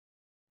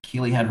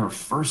Keely had her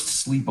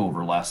first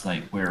sleepover last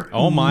night where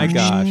Oh my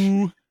gosh.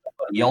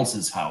 somebody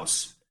else's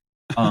house.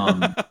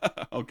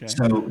 Okay.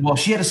 So, well,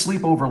 she had a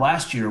sleepover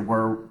last year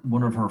where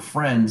one of her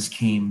friends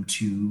came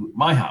to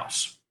my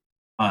house.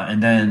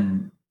 And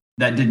then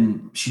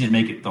she didn't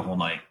make it the whole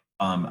night.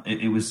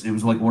 It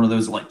was like one of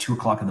those at like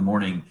 2:00 in the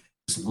morning,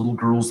 this little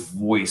girl's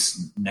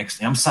voice next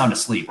to me. I'm sound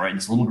asleep, right? And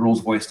this little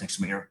girl's voice next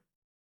to me here.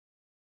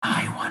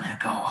 I want to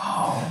go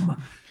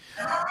home.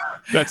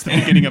 That's the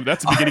beginning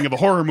of a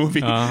horror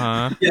movie.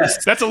 Uh-huh.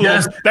 Yes. That's a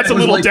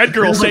little like, dead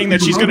girl saying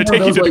that she's going to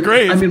take you to the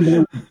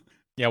grave.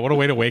 Yeah, what a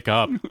way to wake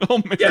up.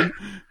 Oh man.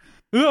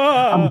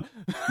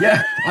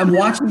 Yeah. I'm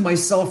watching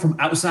myself from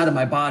outside of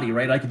my body,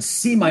 right? I can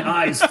see my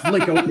eyes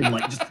flick open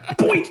like just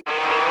boink.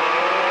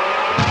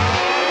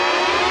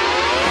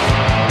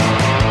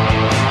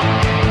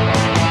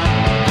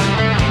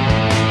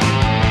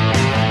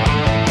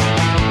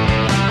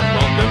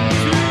 Welcome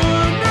to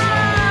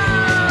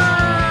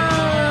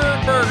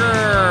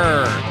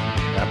Nerdburger,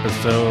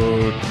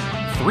 episode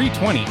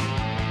 320.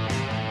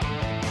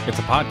 It's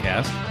a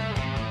podcast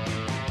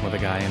with a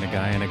guy and a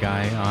guy and a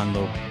guy on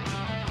the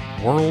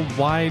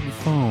worldwide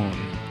phone,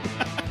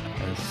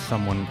 as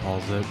someone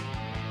calls it.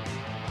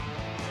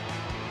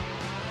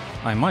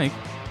 I'm Mike.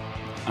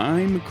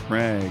 I'm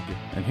Craig.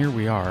 And here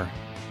we are.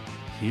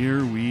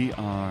 Here we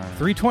are.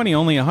 320,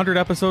 only 100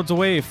 episodes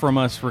away from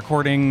us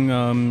recording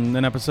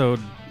an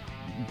episode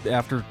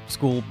after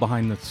school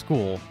behind the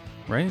school,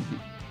 right?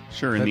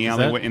 Sure, in the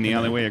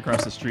alleyway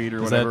across the street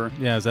or whatever.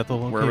 Is that the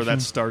location? Wherever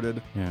that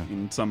started. Yeah.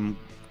 In some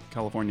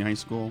California high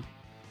school.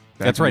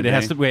 That's right. It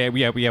has to.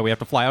 We have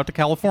to fly out to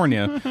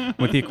California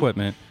with the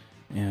equipment,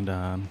 and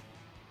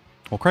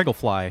well, Craig will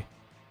fly.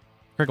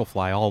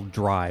 I'll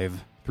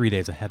drive 3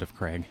 days ahead of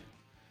Craig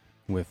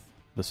with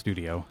the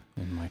studio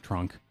in my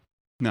trunk.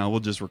 No,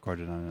 we'll just record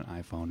it on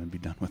an iPhone and be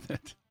done with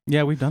it.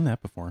 Yeah, we've done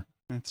that before.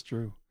 That's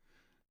true.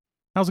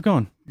 How's it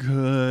going?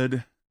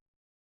 Good.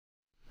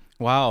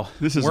 Wow,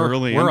 This is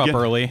early. We're up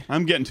early.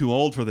 I'm getting too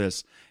old for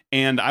this.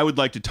 And I would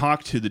like to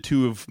talk to the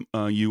two of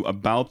you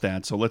about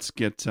that. So let's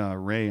get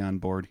Ray on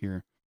board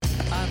here.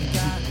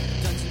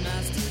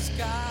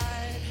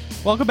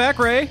 Welcome back,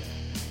 Ray.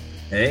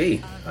 Hey,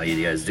 how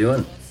you guys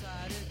doing?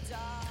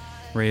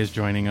 Ray is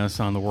joining us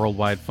on the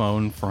worldwide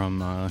phone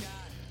from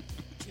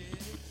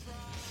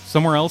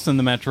somewhere else in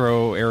the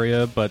metro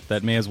area, but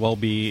that may as well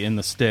be in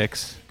the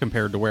sticks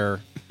compared to where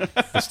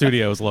the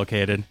studio is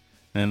located,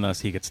 and thus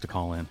he gets to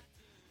call in.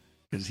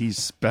 Because he's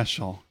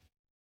special.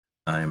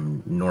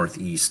 I'm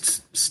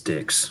Northeast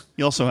Sticks.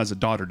 He also has a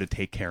daughter to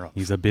take care of.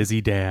 He's a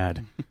busy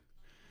dad.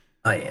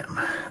 I am.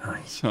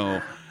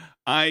 So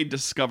I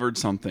discovered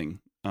something.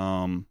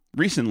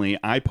 Recently,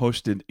 I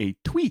posted a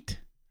tweet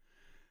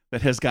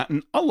that has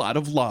gotten a lot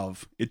of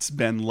love. It's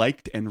been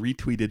liked and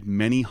retweeted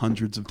many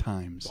hundreds of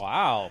times.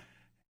 Wow.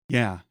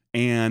 Yeah.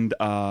 And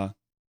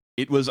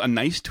it was a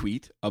nice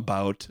tweet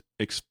about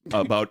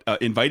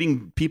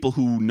inviting people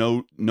who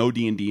know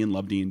D&D and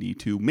love D&D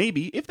to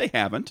maybe, if they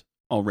haven't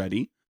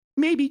already,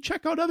 maybe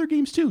check out other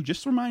games too.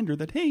 Just a reminder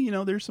that, hey,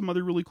 there's some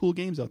other really cool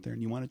games out there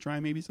and you want to try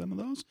maybe some of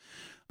those.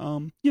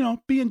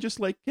 Being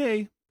just like,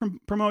 hey,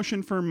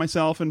 promotion for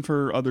myself and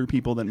for other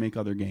people that make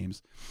other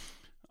games.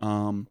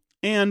 And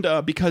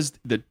because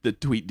the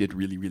tweet did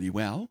really, really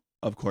well,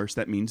 of course,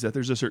 that means that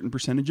there's a certain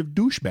percentage of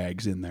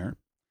douchebags in there.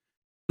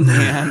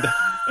 And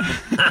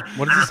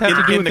what does this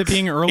have to do with it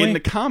being early? In the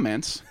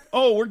comments.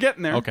 Oh, we're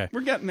getting there. Okay.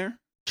 We're getting there.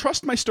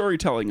 Trust my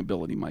storytelling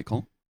ability,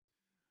 Michael.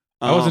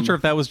 I wasn't sure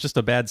if that was just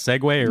a bad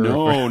segue or...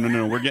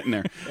 No. We're getting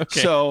there. Okay.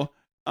 So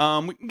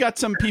we got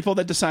some people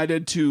that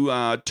decided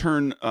to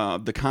turn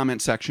the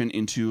comment section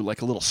into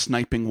like a little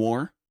sniping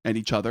war at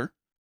each other.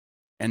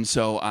 And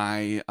so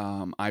I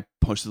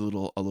posted a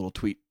little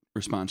tweet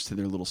response to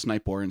their little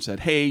snipe war and said,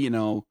 hey,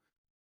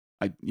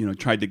 I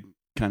tried to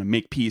kind of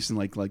make peace and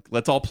like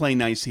let's all play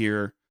nice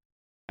here.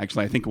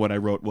 Actually, I think what I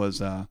wrote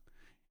was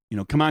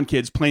come on,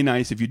 kids, play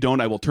nice. If you don't,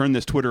 I will turn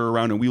this Twitter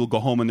around and we will go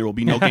home and there will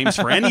be no games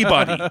for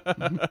anybody.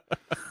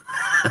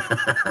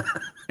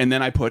 And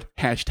then I put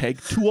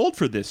hashtag too old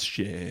for this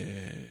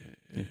shit. ...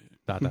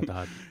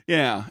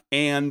 Yeah.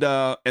 And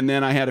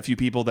then I had a few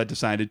people that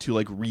decided to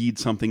like read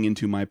something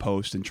into my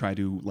post and try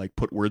to like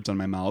put words on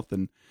my mouth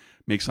and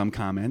make some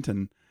comment.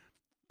 And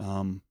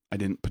I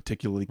didn't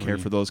particularly care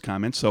for those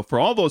comments. So for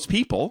all those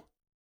people,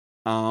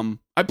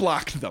 I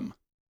blocked them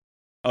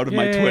out of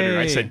my Twitter.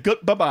 I said, "Good,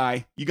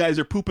 bye-bye. You guys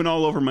are pooping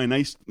all over my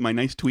nice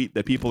tweet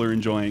that people are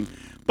enjoying.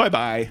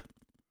 Bye-bye."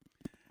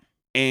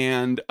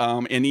 And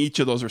in each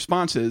of those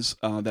responses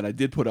that I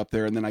did put up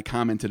there, and then I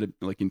commented it,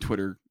 like in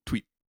Twitter,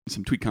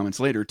 some tweet comments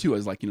later too. I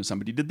was like,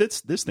 somebody did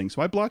this thing,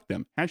 so I blocked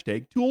them.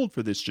 Hashtag too old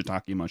for this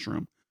shiitake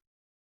mushroom.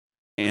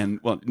 And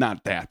well,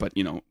 not that, but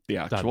the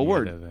actual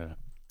word.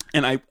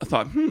 And I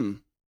thought,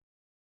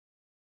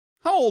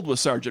 how old was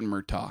Sergeant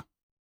Murtaugh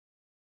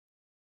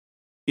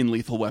in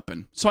Lethal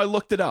Weapon? So I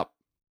looked it up.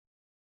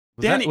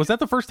 Was that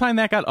the first time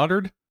that got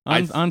uttered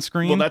on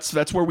screen? Well,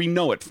 that's where we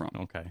know it from.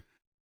 Okay.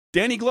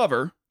 Danny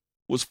Glover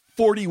was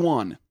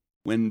 41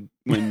 when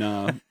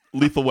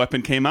Lethal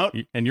Weapon came out.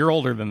 And you're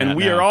older than that. And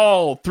we are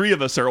all, three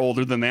of us are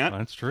older than that.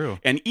 That's true.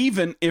 And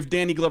even if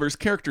Danny Glover's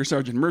character,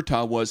 Sergeant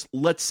Murtaugh, was,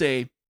 let's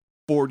say,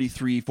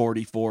 43,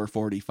 44,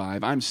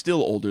 45, I'm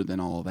still older than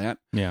all of that.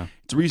 Yeah.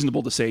 It's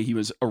reasonable to say he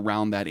was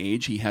around that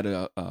age. He had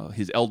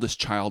his eldest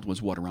child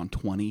was, around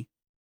 20?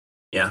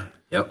 Yeah.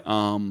 Yep.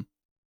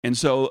 And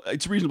so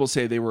it's reasonable to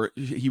say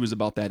he was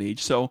about that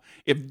age. So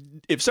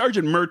if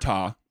Sergeant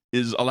Murtaugh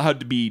is allowed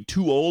to be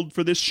too old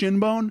for this shin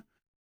bone,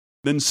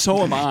 then so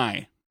am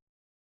I.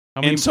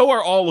 And so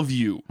are all of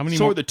you.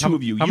 So are the two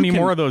of you. How many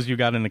more of those you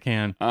got in the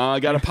can? I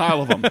got a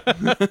pile of them.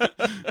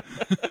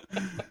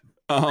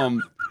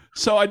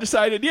 So I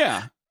decided,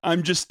 I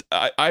am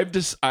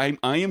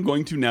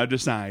going to now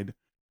decide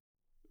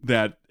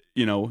that,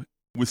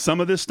 with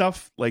some of this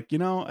stuff, like,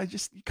 I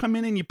just come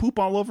in and you poop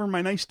all over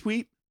my nice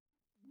tweet.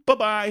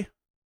 Bye-bye.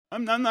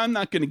 I'm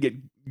not going to get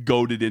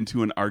goaded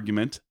into an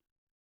argument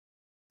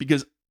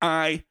because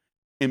I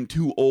am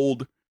too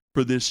old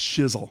for this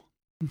shizzle.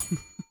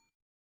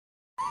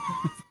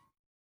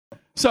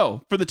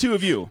 So, for the two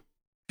of you,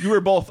 you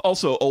are both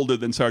also older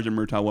than Sergeant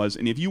Murtaugh was,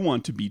 and if you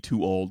want to be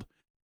too old,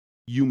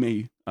 you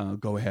may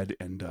go ahead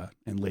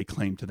and lay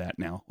claim to that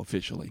now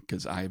officially,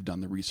 because I have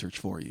done the research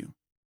for you.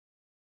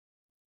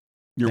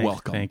 You're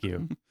welcome. Thank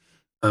you.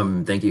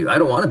 Thank you. I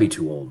don't want to be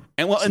too old.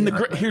 And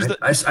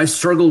I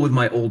struggle with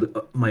my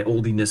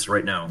oldiness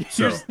right now.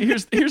 So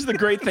here's the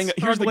great thing.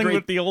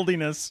 With the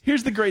oldiness.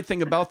 Here's the great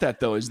thing about that,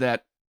 though, is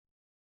that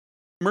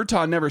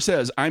Murtaugh never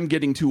says, I'm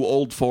getting too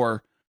old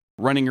for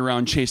running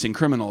around chasing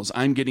criminals.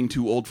 I'm getting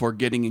too old for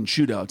getting in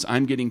shootouts.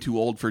 I'm getting too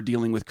old for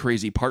dealing with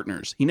crazy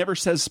partners. He never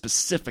says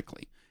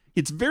specifically.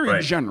 It's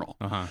very general.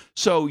 Uh-huh.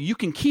 So you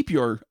can keep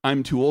your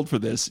I'm too old for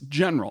this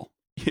general.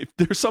 If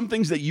there's some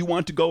things that you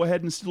want to go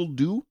ahead and still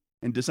do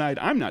and decide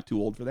I'm not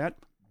too old for that,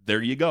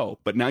 there you go.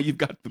 But now you've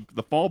got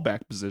the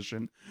fallback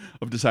position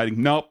of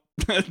deciding, nope,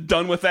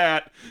 done with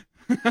that.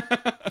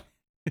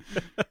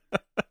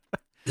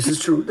 This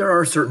is true. There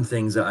are certain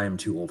things that I am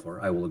too old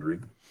for. I will agree.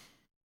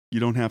 You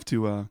don't have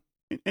to,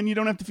 and you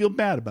don't have to feel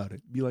bad about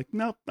it. Be like,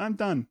 nope, I'm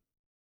done.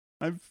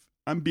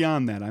 I'm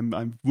beyond that.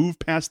 I've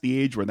moved past the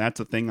age where that's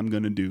a thing I'm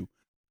going to do.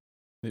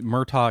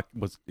 Murtaugh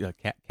was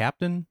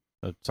captain,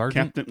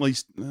 sergeant. Captain, at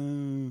least.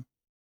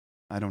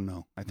 I don't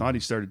know. I thought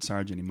he started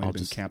sergeant. He might have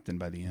been captain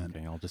by the end.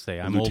 Okay, I'll just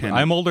say I'm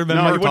older than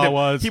Murtaugh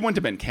was. He wouldn't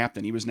have been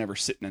captain. He was never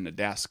sitting in a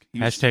desk.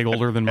 Hashtag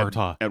older than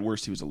Murtaugh. At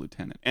worst, he was a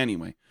lieutenant.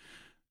 Anyway,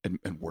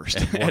 at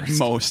worst, at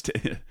most,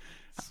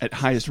 at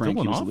highest rank,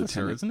 he was a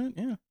lieutenant, isn't it?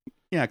 Yeah.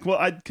 Yeah,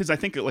 well, because I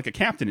think like a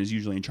captain is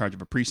usually in charge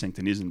of a precinct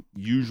and isn't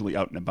usually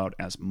out and about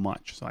as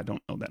much. So I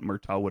don't know that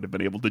Murtaugh would have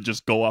been able to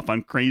just go off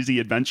on crazy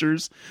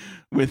adventures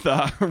with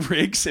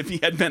Riggs if he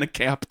had been a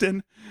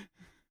captain.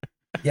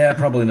 Yeah,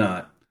 probably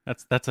not.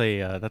 That's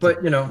a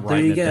but there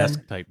you go.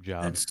 Desk type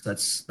job.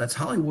 That's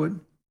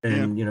Hollywood,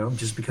 and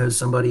just because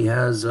somebody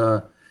has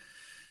let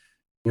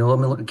me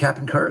look at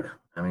Captain Kirk.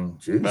 I mean,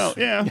 geez. Well,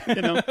 yeah,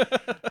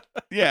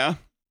 yeah.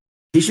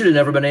 He should have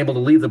never been able to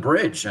leave the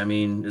bridge. I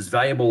mean, as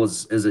valuable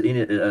as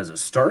a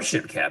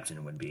starship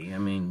captain would be. I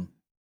mean,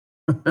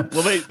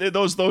 well,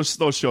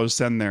 those shows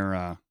send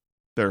their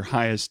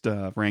highest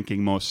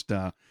ranking, most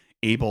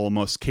able,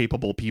 most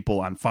capable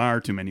people on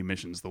far too many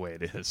missions the way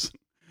it is.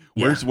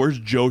 Where's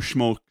Joe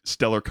Schmo,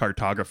 stellar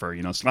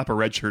cartographer? Slap a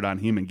red shirt on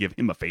him and give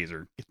him a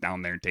phaser. Get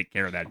down there and take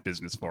care of that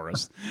business for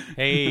us.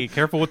 Hey,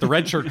 careful with the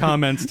red shirt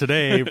comments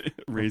today.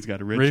 Ray's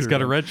got a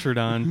red shirt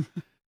on.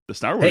 The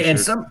Star Wars. Hey, and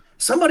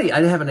somebody, I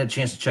haven't had a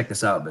chance to check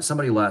this out, but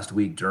somebody last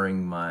week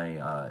during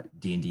my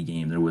D&D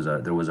game, there was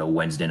a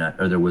Wednesday night,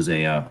 or there was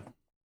a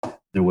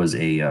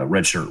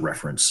red shirt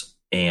reference,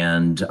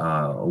 and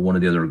one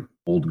of the other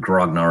old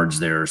grognards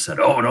there said,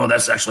 "Oh no,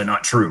 that's actually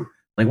not true."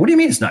 Like, what do you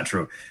mean it's not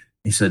true?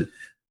 He said,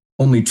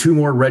 "Only 2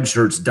 more red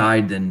shirts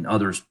died than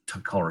others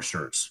color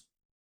shirts."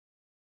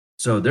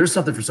 So there's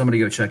something for somebody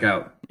to go check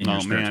out. Now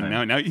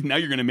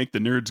you're going to make the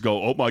nerds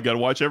go, "Oh, I got to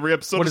watch every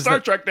episode of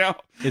Star Trek now."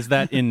 Is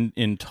that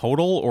in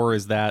total, or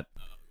is that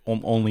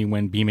only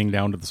when beaming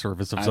down to the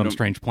surface of some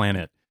strange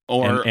planet,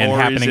 or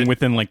happening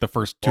within like the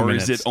first 2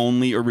 minutes? Or is it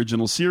only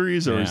original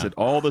series, or is it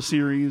all the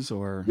series?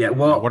 Or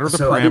what are the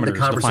parameters? I think the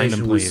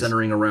conversation was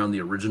centering around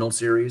the original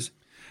series.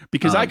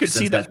 Because I could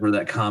see that's where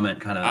that comment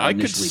kind of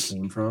initially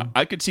came from.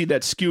 I could see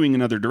that skewing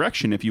another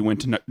direction if you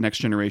went to Next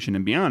Generation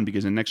and Beyond,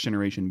 because in Next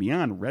Generation and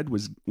Beyond, Red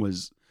was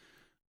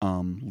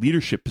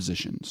leadership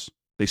positions.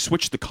 They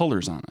switched the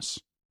colors on us.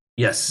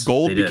 Yes,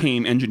 Gold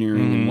became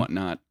engineering and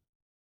whatnot,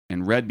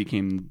 and Red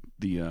became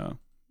the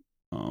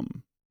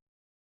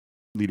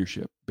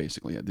leadership.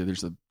 Basically,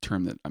 there's a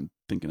term that I'm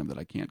thinking of that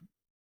I can't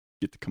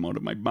get to come out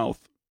of my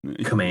mouth.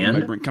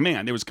 Command.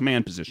 Command. It was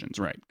command positions,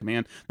 right?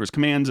 Command. There was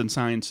commands and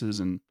sciences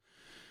and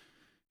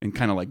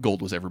kind of like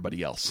Gold was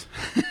everybody else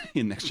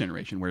in Next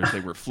Generation, whereas they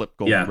were flipped.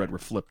 Gold and Red were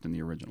flipped in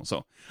the original.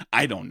 So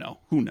I don't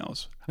know. Who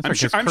knows?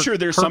 I'm sure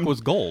there's Kirk some was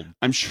Gold.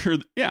 I'm sure.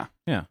 Yeah.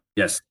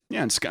 Yes.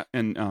 Yeah.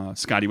 And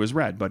Scotty was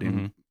Red, but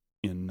in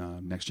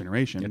Next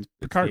Generation,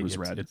 Picard was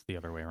Red. It's the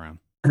other way around.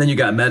 And then you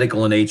got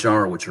medical and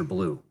HR, which are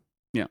blue.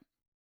 Yeah.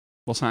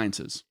 Well,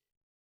 sciences.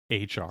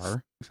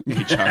 HR.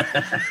 HR.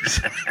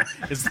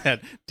 Is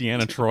that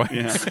Deanna Troy?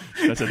 Yeah,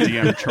 that's a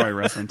Deanna Troy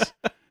reference.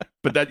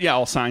 But that,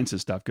 all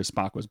sciences stuff, because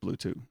Spock was blue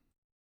too.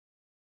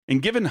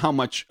 And given how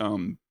much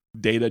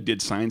Data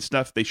did science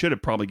stuff, they should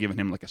have probably given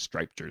him like a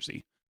striped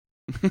jersey.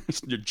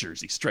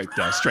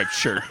 Striped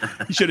shirt.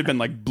 He should have been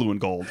like blue and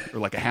gold, or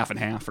like a half and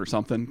half or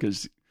something,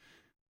 because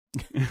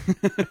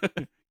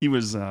he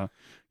was at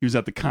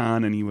the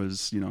con, and he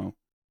was,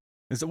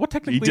 what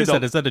technically is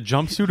that? Is that a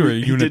jumpsuit or a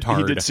unitard?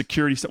 He did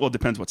security stuff. Well, it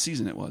depends what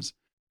season it was.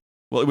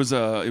 Well, it was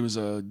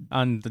a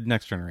on the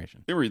Next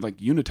Generation. They were like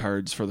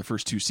unitards for the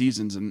first 2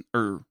 seasons,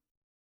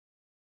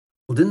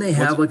 well, didn't they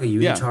have like a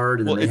unitard,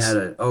 and then they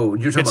had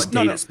you're talking about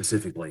Data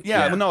specifically.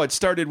 Yeah, well, no,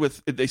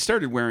 they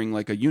started wearing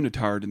like a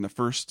unitard in the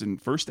first and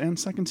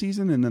second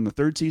season, and then the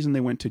third season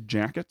they went to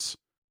jackets.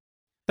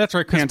 That's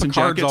right, because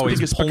Picard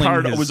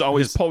was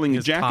always pulling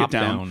his jacket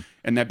down,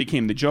 and that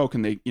became the joke.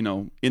 And they,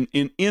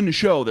 in the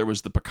show, there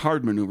was the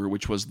Picard maneuver,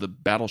 which was the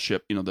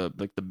battleship,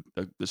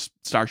 the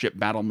starship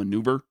battle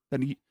maneuver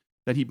that he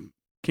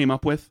came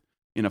up with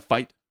in a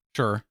fight.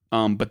 Sure.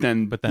 But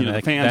then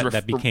the fans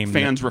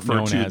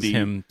referred to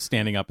him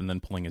standing up and then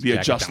pulling his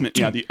jacket adjustment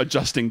down. the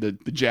adjusting the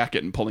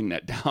jacket and pulling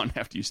that down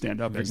after you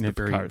stand up.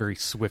 Very, very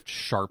swift,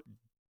 sharp,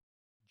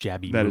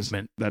 jabby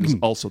movement. That is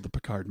also the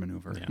Picard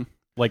maneuver. Yeah.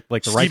 Like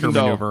the Riker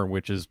maneuver,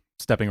 which is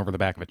stepping over the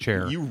back of a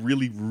chair. You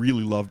really,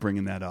 really love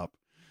bringing that up.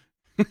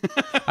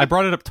 I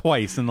brought it up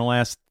twice in the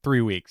last 3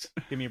 weeks.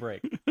 Give me a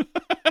break.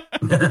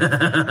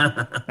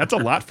 That's a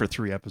lot for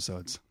 3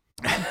 episodes.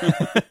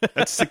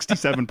 That's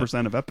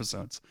 67% of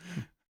episodes.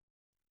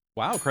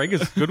 Wow, Craig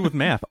is good with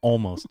math.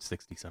 Almost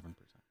 67%.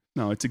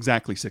 No, it's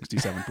exactly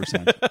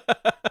 67%.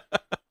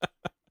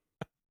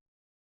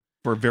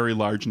 For very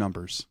large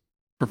numbers.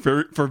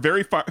 For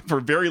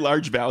very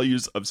large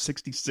values of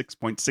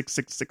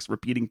 66.666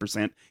 repeating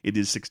percent, it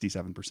is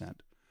 67%.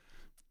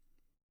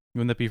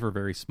 Wouldn't that be for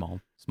very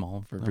small?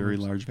 For numbers? Very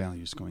large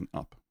values going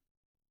up.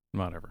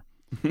 Whatever.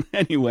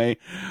 Anyway,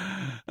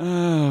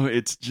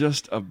 it's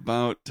just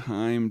about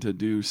time to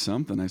do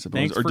something, I suppose.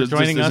 Thanks for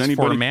joining us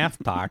for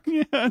Math Talk.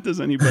 Yeah,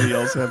 does anybody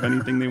else have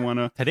anything they want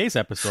to... Today's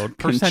episode,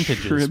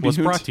 Percentages, was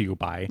brought to you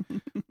by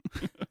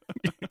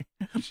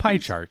Pie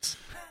Charts.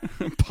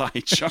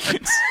 Pie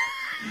Charts.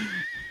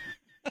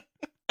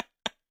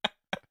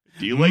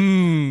 Do you like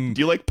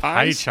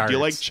pies? Pie Do you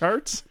like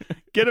charts?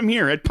 Get them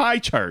here at Pie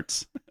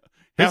Charts.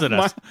 Visit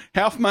us.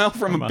 Half mile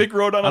from a big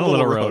road on a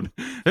little road.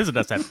 Visit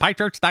us at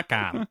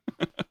piecharts.com.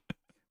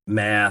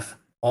 Math,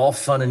 all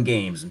fun and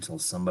games until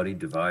somebody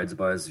divides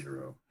by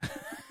 0.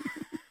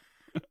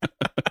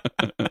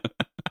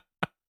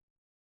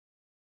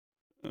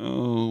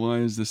 Oh, why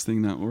is this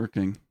thing not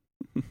working?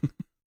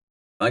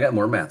 I got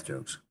more math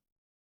jokes.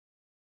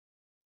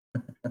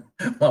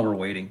 While we're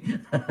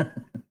waiting.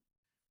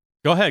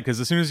 Go ahead, because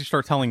as soon as you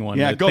start telling one,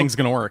 thing's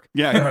going to work.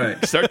 Yeah, all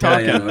right. Start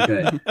talking.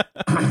 Okay.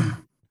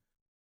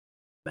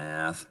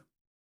 Math.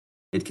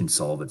 It can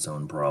solve its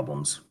own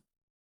problems.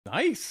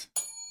 Nice.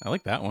 I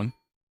like that one.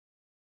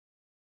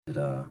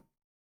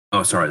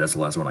 Oh, sorry. That's the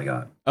last one I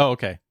got. Oh,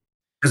 okay.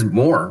 Because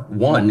more.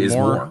 One is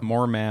more.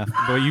 More math.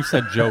 But you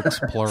said jokes,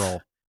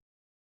 plural.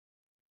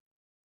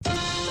 Did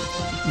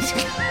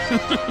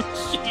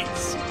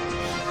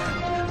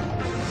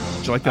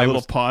you like that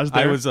little pause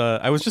there?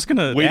 I was just going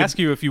to ask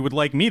you if you would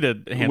like me to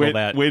handle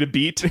that. Way to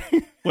beat.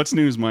 What's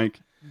news,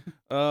 Mike?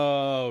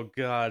 Oh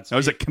God! That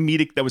was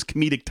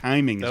comedic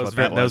timing.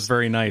 That was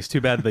very nice.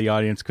 Too bad the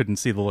audience couldn't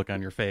see the look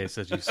on your face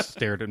as you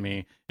stared at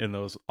me in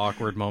those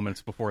awkward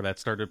moments before that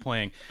started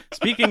playing.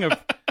 Speaking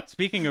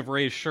of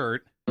Ray's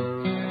shirt.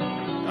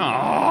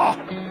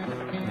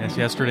 Yes,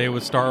 yesterday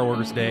was Star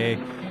Wars Day.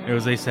 It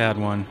was a sad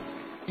one.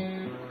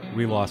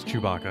 We lost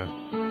Chewbacca.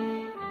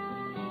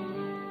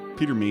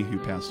 Peter Mayhew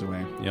passed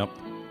away. Yep.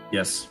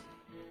 Yes.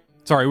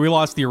 Sorry, we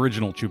lost the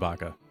original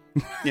Chewbacca.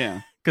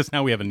 Yeah. Because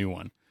now we have a new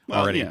one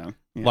already. Yeah.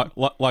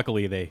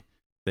 Luckily, they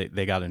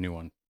got a new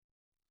one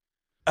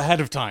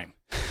ahead of time.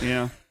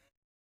 Yeah.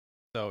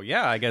 So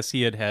yeah, I guess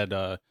he had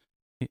all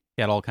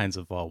kinds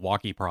of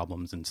walkie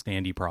problems and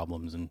standy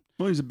problems and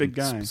he's a big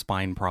guy.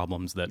 Spine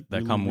problems that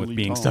really, come with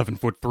really being tall.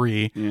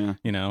 7'3". Yeah.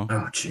 You know.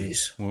 Oh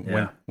jeez.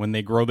 When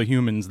they grow the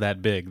humans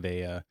that big,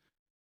 they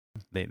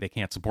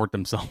can't support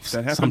themselves.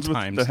 That happens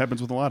sometimes. That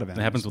happens with a lot of animals.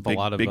 That happens with a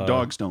lot of big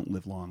dogs don't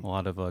live long. A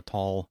lot of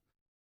tall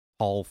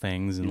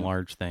things and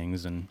large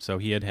things, and so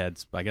he had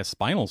I guess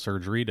spinal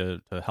surgery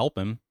to help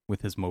him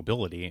with his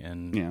mobility,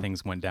 and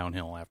things went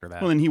downhill after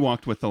that. Well, then he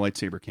walked with the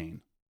lightsaber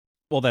cane.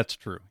 Well, that's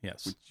true.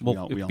 Yes. We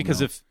all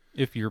because know.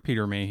 if you're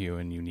Peter Mayhew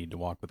and you need to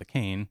walk with a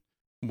cane,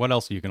 what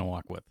else are you going to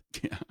walk with?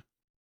 Yeah.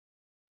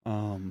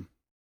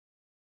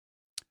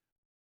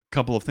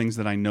 Couple of things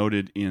that I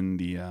noted in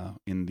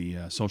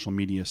the social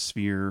media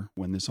sphere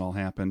when this all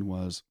happened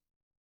was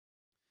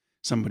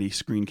somebody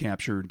screen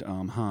captured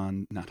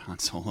not Han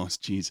Solo's,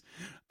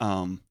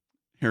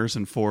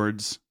 Harrison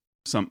Ford's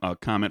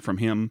comment from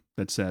him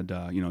that said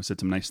said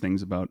some nice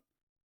things about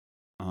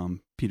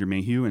Peter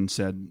Mayhew and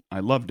said, "I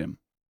loved him,"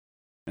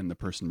 and the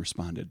person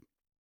responded,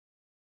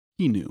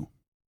 "He knew."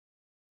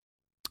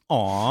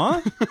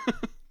 Aw.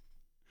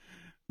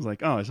 was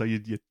like, oh, so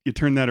you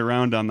turned that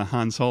around on the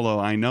Han Solo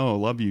I know,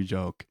 love you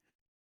joke.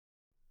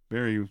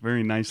 Very,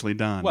 very nicely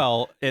done.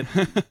 Well, it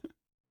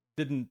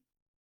didn't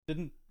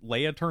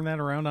Leia turn that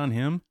around on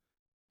him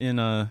in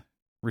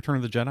Return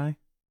of the Jedi?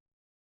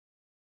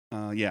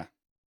 Yeah.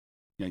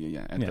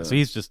 So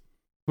he's just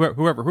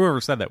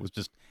whoever said that was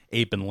just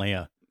aping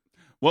Leia.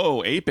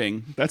 Whoa,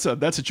 aping. That's a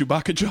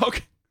Chewbacca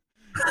joke.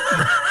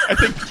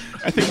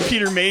 I think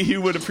Peter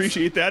Mayhew would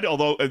appreciate that,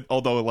 although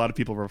a lot of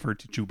people refer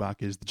to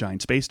Chewbacca as the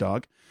giant space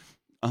dog.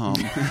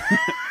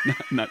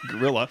 Not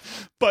gorilla,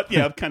 but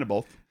yeah, kind of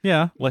both.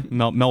 Yeah, like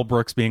Mel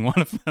Brooks being one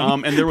of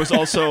them. And there was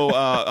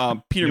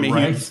also Peter Mayhew.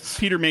 Right.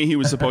 Peter Mayhew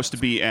was supposed to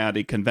be at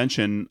a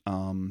convention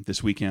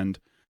this weekend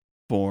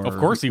for Of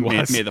course he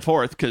was. May the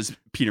 4th, because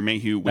Peter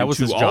Mayhew went was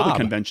to his all job. the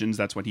conventions.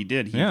 That's what he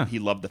did. He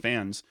loved the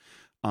fans.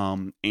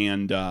 And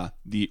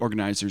the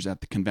organizers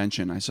at the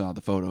convention, I saw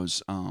the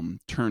photos,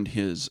 turned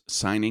his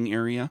signing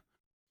area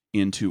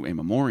into a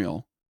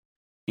memorial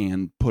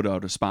and put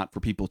out a spot for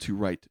people to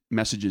write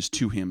messages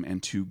to him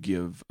and to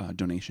give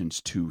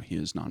donations to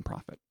his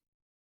nonprofit.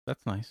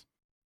 That's nice.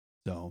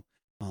 So,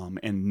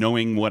 and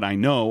knowing what I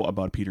know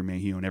about Peter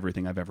Mayhew and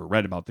everything I've ever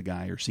read about the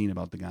guy or seen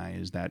about the guy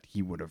is that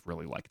he would have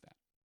really liked that.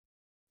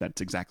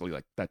 That's exactly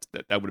like that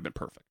would have been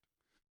perfect.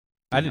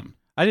 I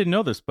didn't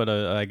know this, but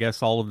I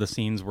guess all of the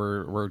scenes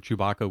where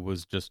Chewbacca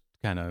was just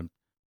kind of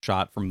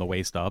shot from the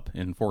waist up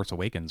in Force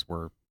Awakens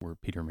were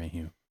Peter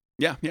Mayhew.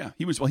 Yeah.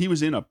 He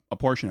was in a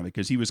portion of it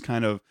because he was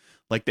kind of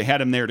like they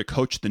had him there to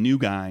coach the new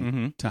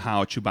guy to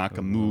how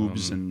Chewbacca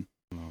moves and.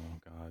 Oh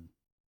God!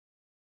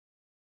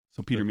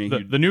 So Peter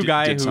Mayhew, the new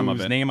guy did some of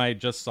whose it. name I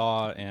just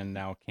saw and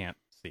now can't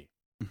see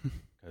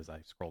because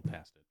I scrolled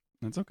past it.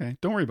 That's okay.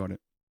 Don't worry about it.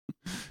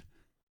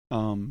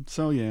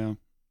 So yeah,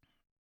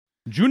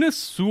 Joonas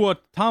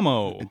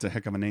Suotamo, it's a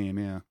heck of a name.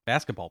 Yeah,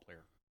 basketball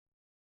player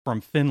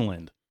from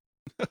Finland.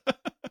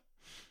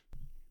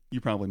 You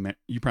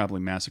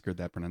probably massacred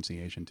that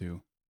pronunciation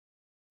too.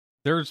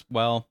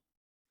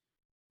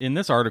 In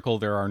this article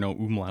there are no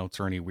umlauts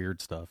or any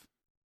weird stuff.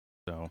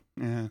 So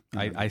Yeah,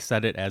 I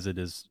said it as it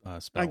is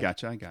spelled. I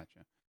gotcha.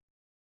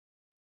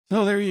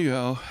 So there you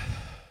go.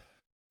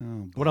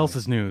 Oh, What else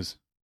is news?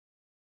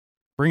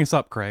 Bring us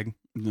up, Craig.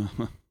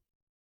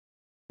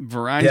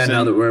 Verizon. Yeah,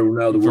 now that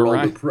we're all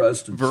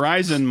depressed.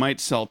 Verizon might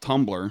sell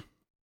Tumblr.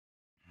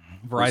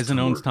 Verizon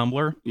owns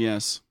Tumblr.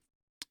 Yes.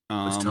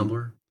 What's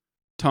Tumblr?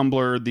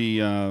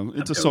 Tumblr,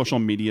 it's a social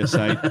media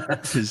site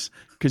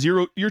because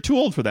you're too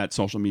old for that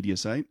social media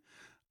site.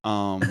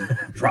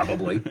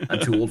 Probably. I'm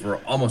too old for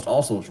almost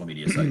all social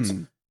media sites.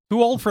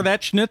 Too old for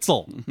that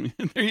schnitzel.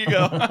 There you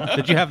go.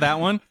 Did you have that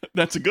one?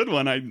 That's a good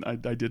one. I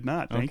did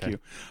not. Thank Okay.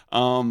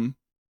 you.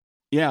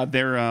 Yeah,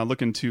 they're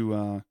looking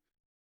to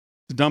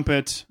dump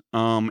it.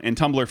 And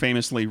Tumblr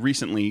famously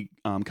recently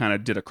kind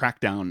of did a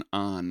crackdown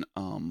on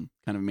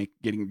kind of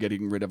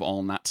getting rid of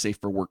all not safe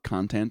for work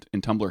content.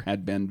 And Tumblr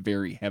had been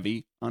very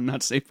heavy on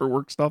not safe for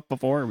work stuff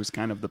before. It was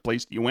kind of the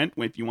place you went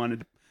if you wanted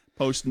to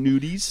post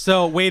nudies.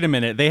 So wait a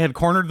minute. They had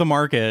cornered the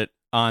market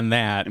on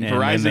that, and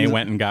then they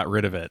went and got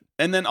rid of it.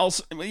 And then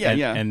also,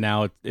 And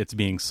now it's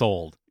being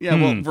sold. Yeah,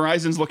 well,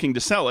 Verizon's looking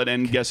to sell it,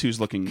 and guess who's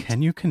looking?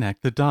 Can you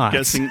connect the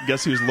dots?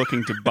 Guess who's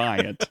looking to buy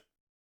it?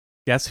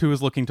 Guess who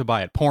is looking to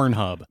buy it?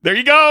 Pornhub. There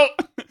you go.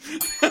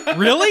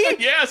 Really?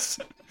 Yes.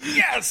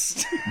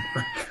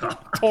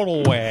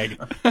 Total wag.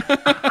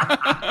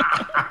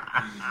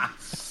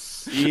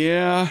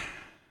 Yeah.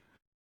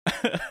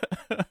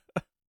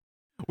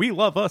 We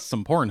love us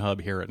some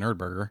Pornhub here at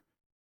Nerdburger.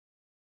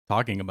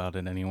 Talking about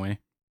it anyway.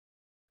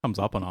 Comes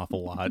up an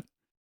awful lot.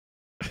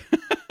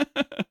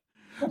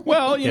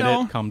 Well,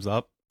 It comes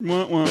up.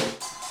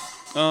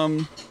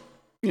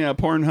 Yeah,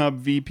 Pornhub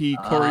VP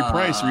Corey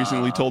Price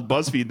recently told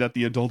BuzzFeed that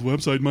the adult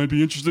website might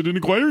be interested in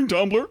acquiring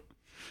Tumblr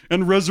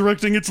and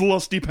resurrecting its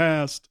lusty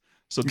past.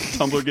 So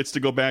Tumblr gets to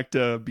go back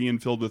to being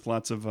filled with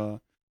lots of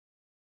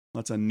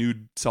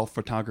nude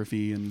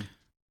self-photography and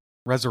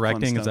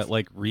Resurrecting, fun is that stuff.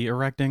 like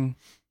re-erecting?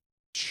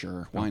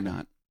 Sure, why Okay.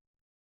 not?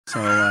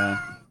 So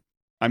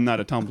I'm not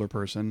a Tumblr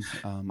person.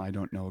 I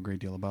don't know a great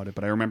deal about it,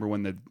 but I remember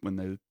when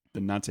the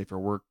not safe for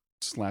work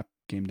slap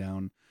came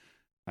down,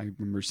 I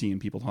remember seeing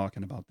people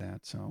talking about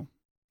that. So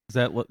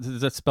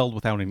Is that spelled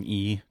without an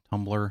E?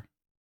 Tumblr?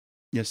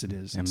 yes, it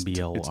is.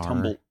 MBLR. It's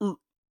Tumblr.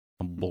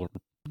 Tumblr.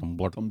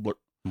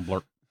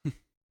 Tumblr.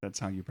 That's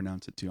how you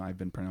pronounce it too. I've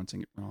been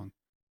pronouncing it wrong.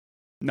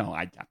 No,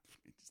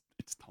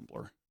 it's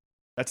Tumblr.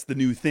 That's the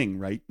new thing,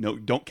 right? No,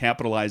 don't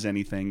capitalize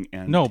anything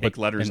and take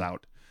letters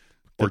out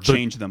or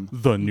change them.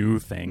 The new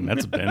thing.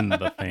 That's been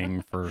the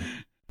thing for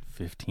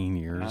 15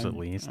 years at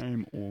least.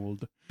 I'm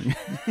old.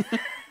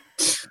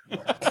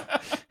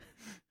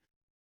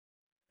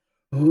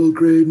 Whole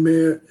grade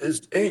man,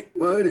 it ain't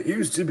what it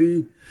used to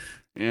be.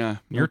 Yeah.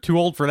 You're too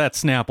old for that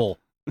Snapple.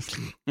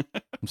 I'm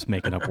just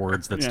making up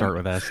words that Yeah. start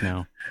with S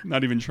now.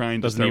 Not even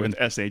trying to Doesn't start even with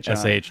SH.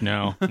 SH,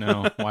 no.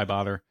 Why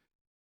bother?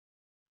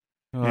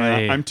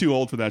 Yeah, I'm too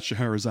old for that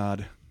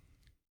Scheherazade.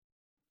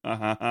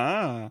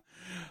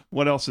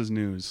 What else is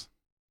news?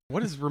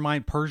 What is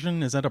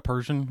Persian? Is that a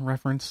Persian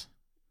reference?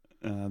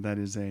 That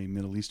is a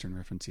Middle Eastern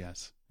reference,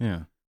 yes.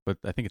 Yeah, but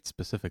I think it's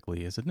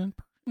specifically, is it in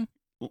Persian?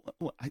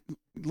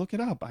 Look it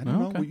up. I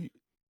don't know.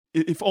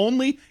 If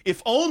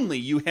only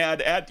you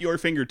had at your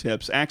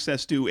fingertips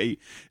access to a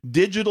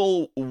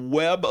digital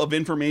web of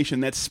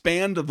information that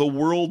spanned the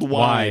world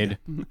wide.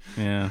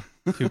 Yeah,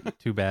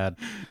 too bad.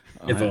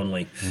 If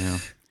only. Yeah.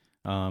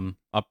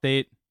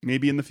 Update.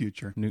 Maybe in the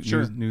future. News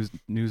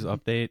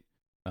update.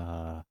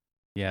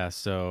 Yeah.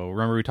 So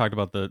remember we talked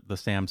about the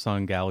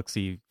Samsung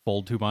Galaxy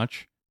Fold too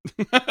much.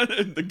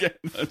 The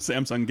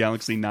Samsung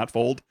Galaxy not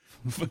fold.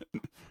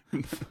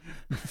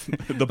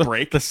 the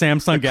break. The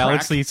Samsung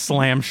Galaxy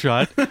slam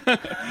shut.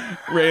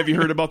 Ray, have you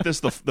heard about this?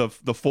 The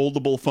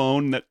foldable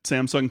phone that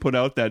Samsung put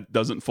out that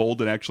doesn't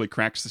fold, it actually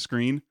cracks the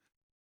screen.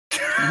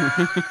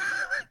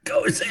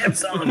 Go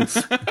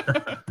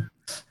Samsung.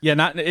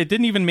 Yeah, it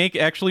didn't even make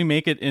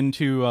it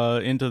into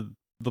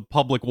the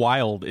public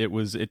wild.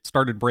 It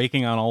started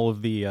breaking on all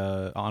of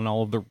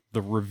the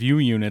review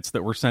units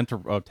that were sent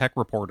to tech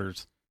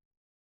reporters.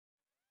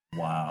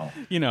 Wow.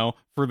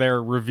 For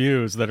their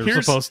reviews that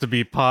are supposed to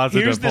be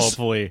positive,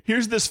 hopefully.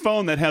 Here's this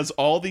phone that has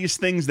all these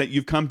things that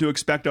you've come to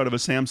expect out of a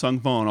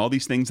Samsung phone. All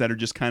these things that are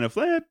just kind of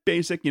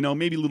basic,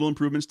 maybe little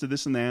improvements to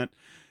this and that.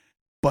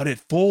 But it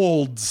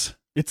folds.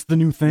 It's the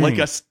new thing. Like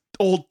a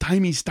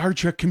old-timey Star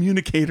Trek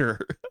communicator.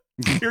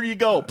 Here you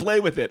go.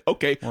 Play with it.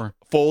 Okay.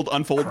 Fold,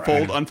 unfold, crack.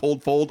 Fold,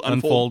 unfold, fold,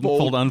 unfold,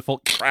 fold,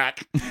 unfold,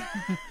 crack.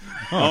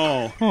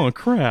 Oh,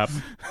 crap.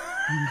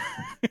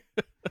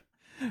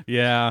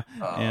 Yeah,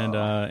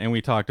 and we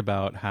talked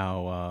about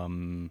how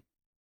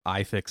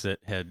iFixit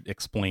had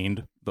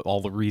explained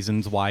all the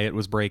reasons why it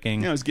was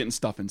breaking. Yeah, it was getting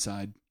stuff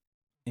inside.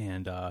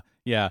 And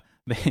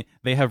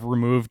they have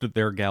removed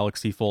their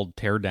Galaxy Fold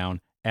teardown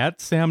at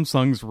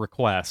Samsung's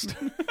request.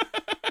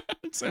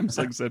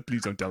 Samsung said,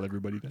 "Please don't tell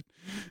everybody that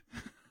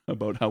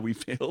about how we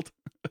failed."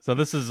 So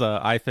this is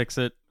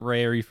iFixit.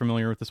 Ray, are you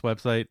familiar with this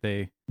website?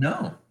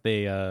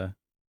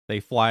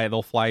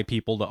 They'll fly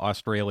people to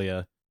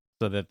Australia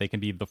so that they can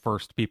be the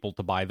first people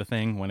to buy the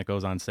thing when it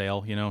goes on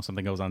sale.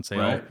 Something goes on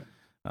sale.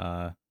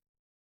 Right.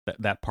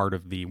 That part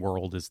of the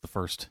world is the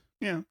first.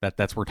 Yeah.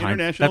 That's where time.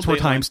 That's where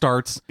time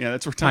starts. Yeah,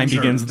 that's where time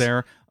begins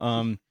there.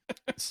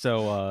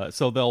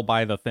 So they'll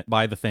buy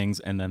the things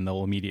and then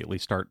they'll immediately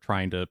start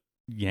trying to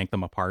yank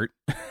them apart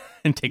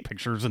and take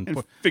pictures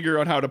and figure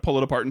out how to pull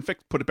it apart and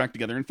put it back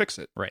together and fix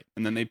it. Right.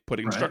 And then they put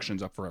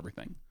instructions up for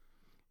everything.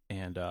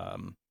 And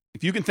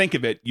if you can think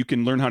of it, you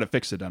can learn how to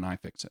fix it on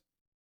iFixit.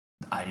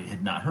 I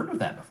had not heard of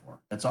that before.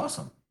 That's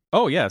awesome.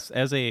 Oh yes,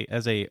 as a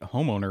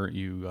homeowner,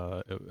 you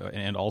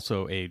and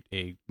also a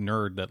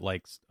nerd that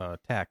likes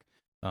tech,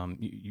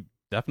 you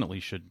definitely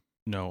should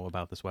know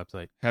about this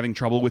website. Having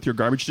trouble with your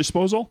garbage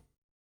disposal?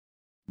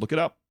 Look it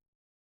up.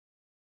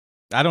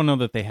 I don't know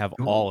that they have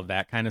all of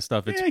that kind of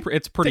stuff.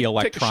 It's pretty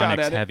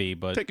electronics heavy,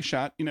 but take a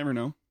shot. You never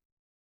know.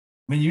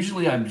 I mean,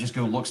 usually I just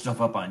go look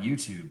stuff up on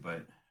YouTube,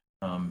 but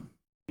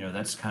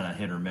that's kind of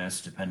hit or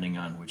miss depending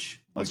on which.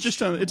 Well,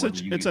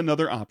 it's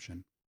another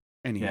option.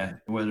 Anyway. Yeah,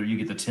 whether you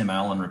get the Tim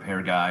Allen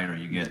repair guy or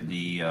you get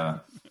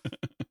the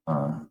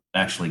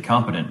actually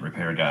competent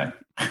repair guy.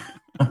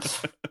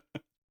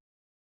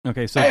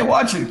 Okay, so hey,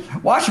 watch me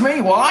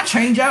while I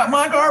change out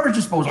my garbage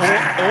disposal.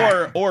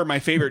 Or my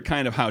favorite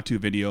kind of how-to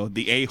video,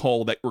 the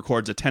a-hole that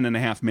records a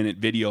 10.5-minute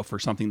video for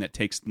something that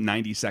takes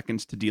 90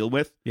 seconds to deal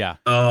with. Yeah.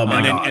 Oh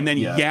my God. And then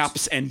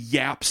yaps and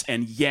yaps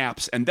and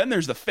yaps, and then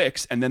there's the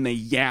fix, and then they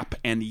yap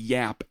and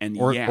yap and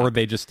yap. Or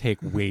they just take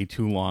way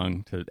too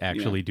long to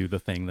actually do the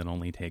thing that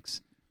only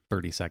takes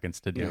 30 seconds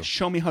to do. Yeah,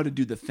 show me how to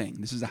do the thing.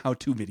 This is a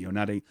how-to video,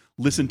 not a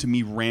listen to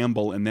me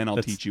ramble and then I'll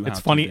teach you how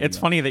to. It's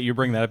funny that you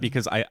bring that up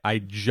because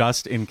I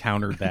just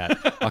encountered that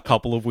a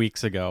couple of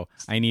weeks ago.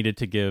 I needed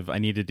to give the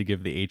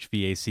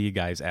HVAC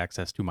guys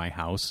access to my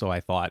house, so I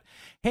thought,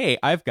 hey,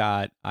 I've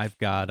got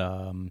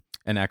an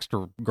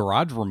extra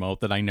garage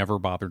remote that I never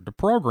bothered to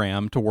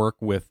program to work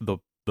with the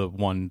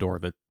one door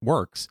that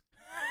works.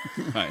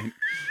 Right.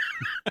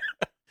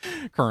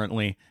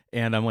 Currently,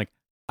 and I'm like,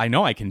 I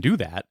know I can do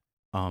that.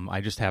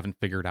 I just haven't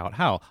figured out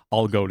how.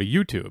 I'll go to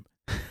YouTube.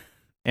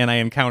 And I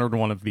encountered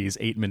one of these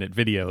 8-minute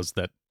videos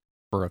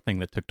for a thing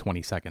that took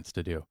 20 seconds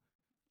to do.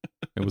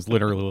 It was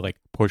literally like,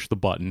 push the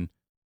button,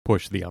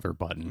 push the other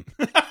button.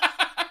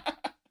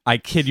 I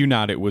kid you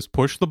not, it was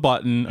push the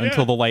button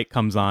until the light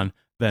comes on,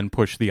 then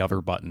push the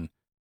other button.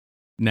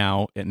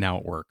 Now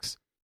it works.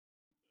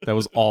 That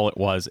was all it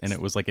was, and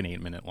it was like an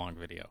 8-minute long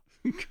video.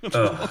 Good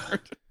Lord.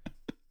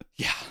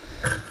 Yeah.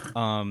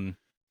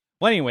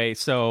 Well, anyway,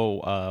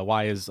 so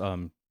why is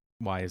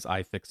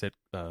iFixit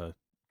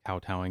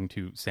kowtowing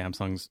to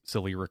Samsung's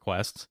silly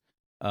requests?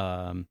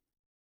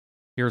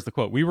 Here's the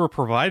quote: "We were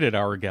provided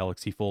our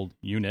Galaxy Fold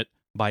unit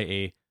by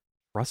a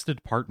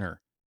trusted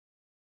partner.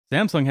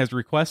 Samsung has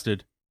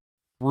requested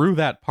through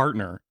that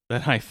partner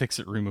that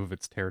iFixit remove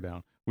its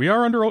teardown. We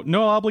are under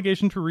no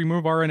obligation to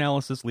remove our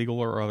analysis, legal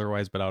or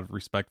otherwise, but out of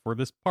respect for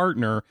this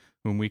partner,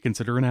 whom we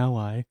consider an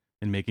ally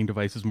in making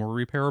devices more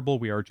repairable,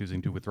 we are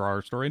choosing to withdraw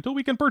our story until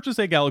we can purchase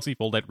a Galaxy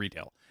Fold at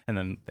retail." And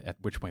then at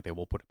which point they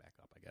will put it back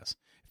up, I guess,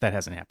 if that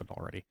hasn't happened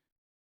already.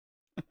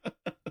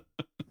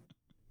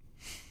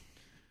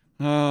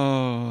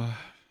 Oh,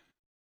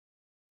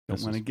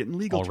 don't want to get in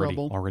legal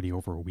trouble. Already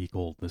over a week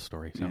old, this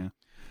story. So.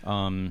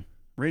 Yeah.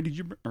 Ray, did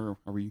you? Or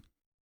are we?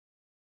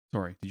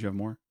 Sorry, did you have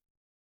more?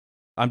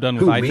 I'm done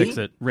with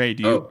iFixit. Ray,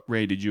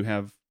 Ray, did you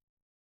have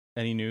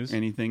any news?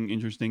 Anything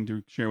interesting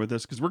to share with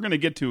us? Because we're going to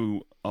get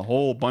to a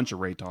whole bunch of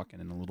Ray talking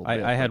in a little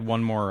bit. I had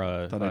one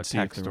more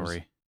tech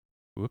story.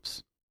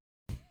 Whoops.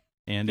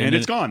 And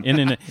it's gone.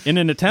 in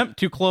an attempt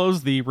to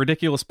close the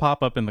ridiculous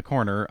pop-up in the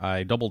corner,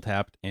 I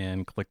double-tapped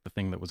and clicked the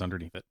thing that was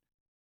underneath it.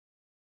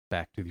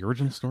 Back to the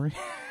original story.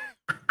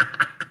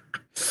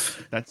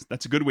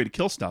 That's a good way to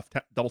kill stuff.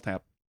 Double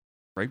tap,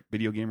 right?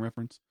 Video game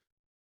reference.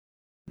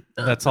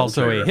 That's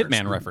also a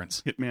Hitman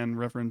reference. Hitman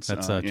reference.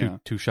 That's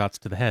two shots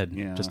to the head,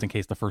 just in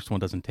case the first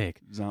one doesn't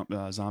take.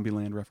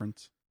 Zombieland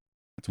reference.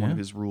 That's one of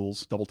his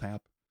rules. Double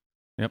tap.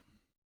 Yep.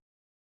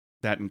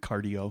 That and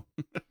cardio.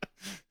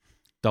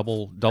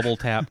 double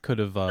tap could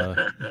have.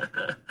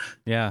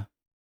 Yeah.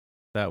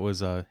 That was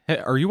Hey,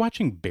 are you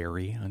watching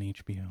Barry on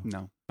HBO?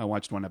 No, I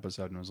watched one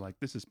episode and was like,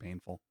 "This is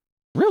painful."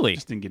 Really?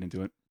 Just didn't get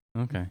into it.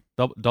 Okay.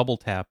 Double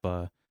tap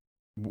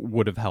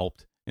would have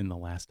helped in the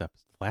last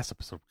episode. The last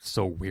episode was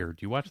so weird.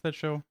 Do you watch that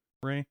show,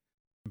 Ray?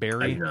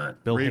 Barry?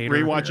 Bill Hader?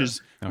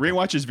 Ray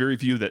watches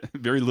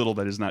very little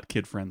that is not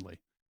kid friendly.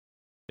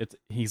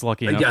 He's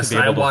lucky enough to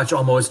be able to watch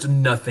almost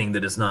nothing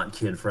that is not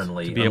kid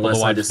friendly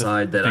unless I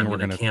decide that I'm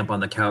going to camp on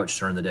the couch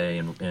during the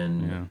day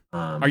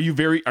Are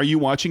you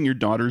watching your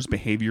daughter's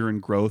behavior and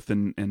growth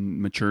and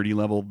maturity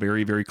level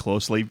very, very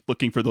closely,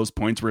 looking for those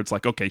points where it's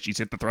like, okay, she's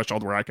hit the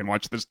threshold where I can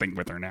watch this thing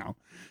with her now?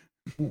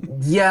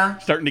 Yeah.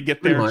 Starting to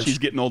get there. She's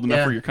getting old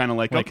enough where you're kind of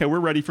like, okay,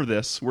 we're ready for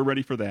this. We're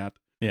ready for that.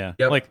 Yeah.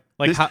 Yep.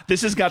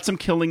 This has got some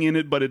killing in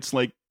it, but it's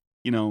like,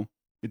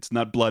 it's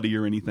not bloody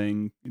or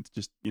anything. It's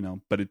just,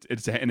 but it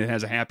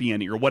has a happy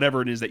ending or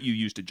whatever it is that you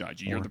use to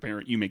judge. You're the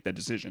parent. You make that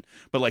decision.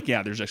 But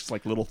there's just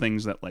like little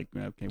things that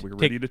okay,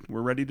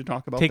 we're ready to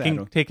talk about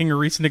that. Taking a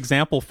recent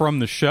example from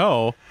the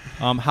show,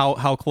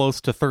 how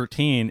close to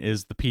 13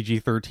 is the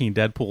PG-13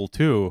 Deadpool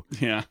 2?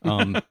 Yeah.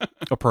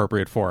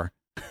 Appropriate for?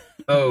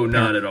 Oh,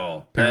 not at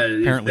all.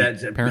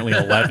 Apparently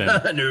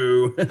 11.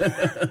 No.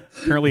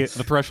 Apparently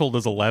the threshold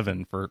is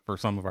 11 for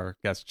some of our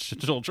guest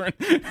children.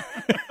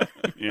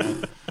 Yeah.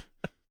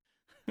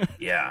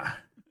 Yeah.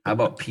 How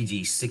about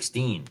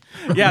PG-16?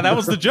 Yeah, that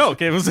was the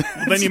joke. It was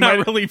then you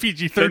not really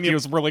PG-13. It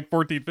was more like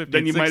 14, 15,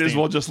 Then you 16. might as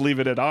well just leave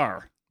it at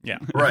R. Yeah.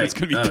 Right. It's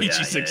going to be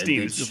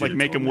PG-16. It's just like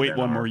make them wait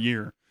one more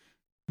year.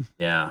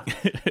 Yeah.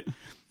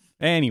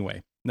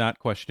 Anyway, not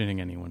questioning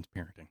anyone's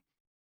parenting.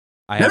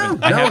 I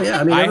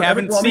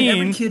haven't seen.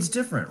 Every kid's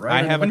different,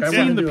 right? I haven't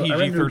seen the PG-13 I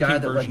ran into a guy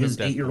that version his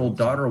 8-year-old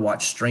daughter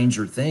watched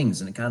Stranger Things,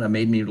 and it kind of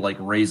made me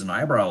raise an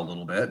eyebrow a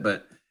little bit.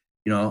 But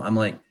I'm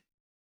like,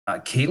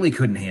 Kaylee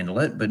couldn't handle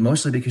it, but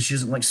mostly because she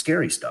doesn't like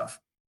scary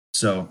stuff.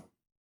 So,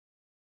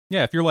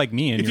 yeah, if you're like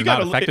me and you're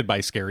not affected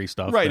by scary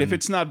stuff, right? Then, if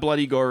it's not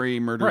bloody, gory,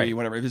 murdery,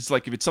 whatever. If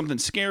it's something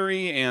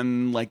scary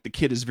and the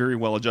kid is very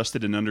well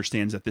adjusted and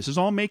understands that this is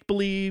all make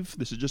believe,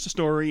 this is just a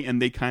story,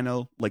 and they kind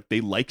of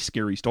they like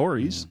scary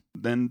stories,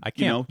 then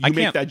you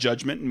make that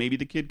judgment, and maybe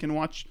the kid can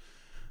watch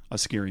a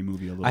scary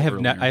movie a little. I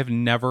have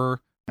never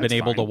been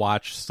able to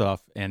watch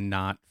stuff and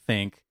not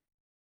think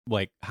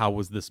how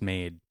was this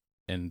made.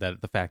 And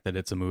that the fact that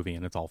it's a movie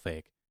and it's all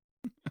fake,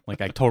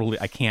 I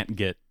can't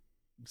get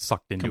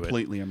sucked into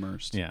completely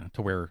immersed. Yeah,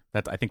 to where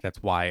I think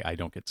that's why I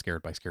don't get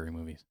scared by scary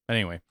movies.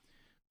 Anyway,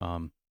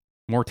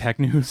 more tech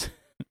news.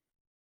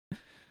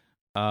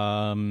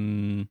 A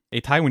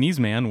Taiwanese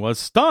man was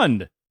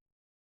stunned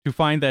to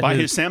find that by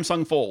his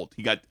Samsung Fold,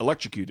 he got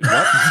electrocuted.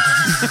 What?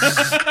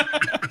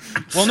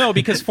 Well, no,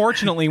 because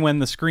fortunately, when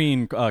the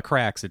screen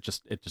cracks, it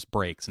just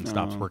breaks and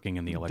stops working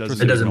in the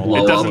electricity. It doesn't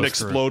blow. It doesn't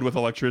explode with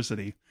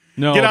electricity.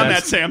 No, get on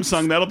that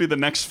Samsung. That'll be the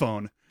next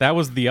phone. That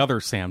was the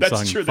other Samsung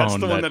That's true. phone. That's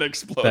the one that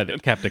exploded.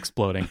 That kept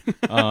exploding.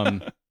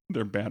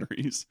 Their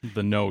batteries.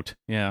 The Note,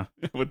 yeah,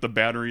 with the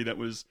battery that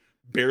was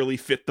barely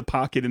fit the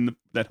pocket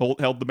that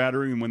held the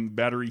battery, and when the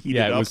battery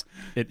heated up,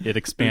 it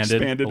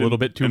expanded a little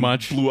bit too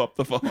much, blew up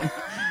the phone.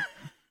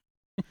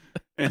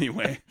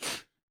 Anyway,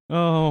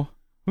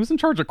 who's in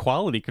charge of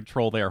quality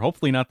control there?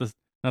 Hopefully not the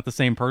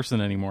same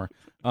person anymore.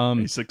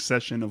 A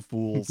succession of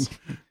fools.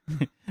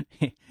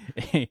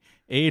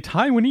 A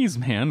Taiwanese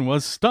man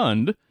was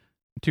stunned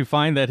to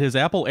find that his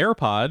Apple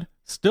AirPod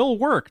still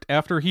worked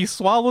after he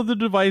swallowed the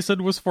device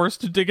and was forced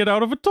to dig it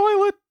out of a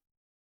toilet.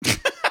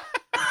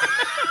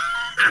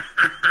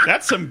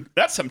 That's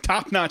some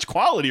top-notch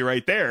quality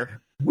right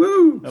there.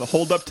 Woo! That'll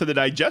hold up to the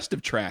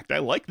digestive tract. I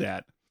like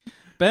that.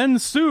 Ben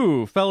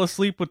Su fell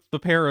asleep with the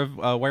pair of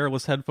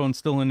wireless headphones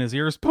still in his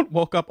ears, but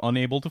woke up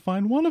unable to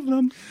find one of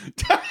them.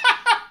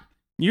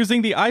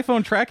 Using the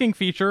iPhone tracking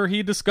feature,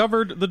 he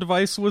discovered the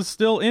device was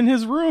still in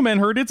his room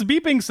and heard its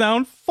beeping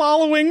sound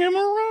following him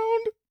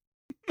around.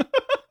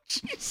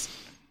 Jeez.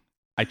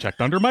 I checked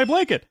under my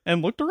blanket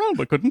and looked around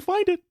but couldn't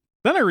find it.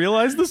 Then I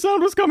realized the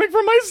sound was coming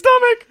from my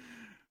stomach.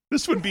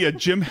 This would be a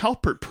Jim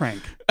Halpert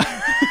prank.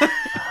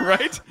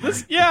 Right?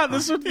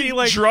 This would be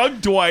like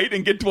drug Dwight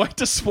and get Dwight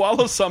to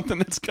swallow something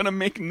that's gonna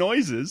make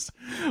noises,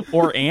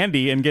 or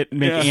Andy and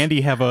make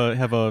Andy have a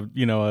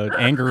a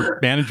anger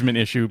management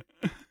issue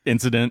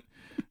incident,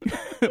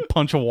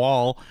 punch a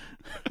wall.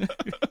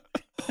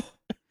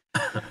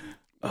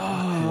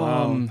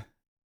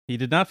 He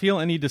did not feel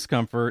any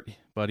discomfort,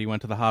 but he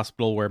went to the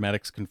hospital where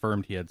medics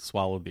confirmed he had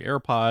swallowed the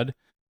AirPod.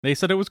 They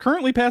said it was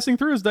currently passing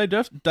through his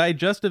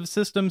digestive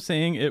system,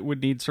 saying it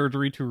would need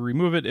surgery to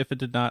remove it if it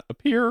did not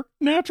appear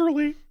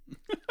naturally.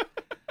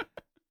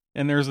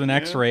 And there's an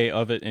X-ray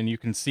of it, and you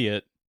can see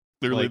it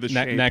clearly the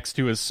shape next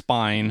to his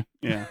spine.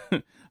 Yeah.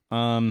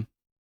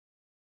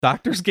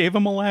 Doctors gave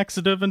him a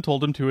laxative and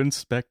told him to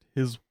inspect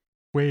his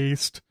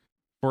waist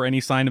for any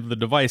sign of the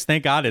device.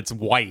 Thank God it's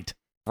white,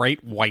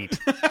 bright white.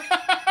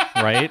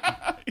 Right?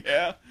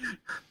 Yeah.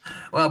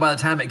 Well, by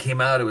the time it came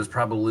out, it was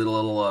probably a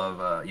little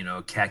of,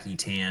 khaki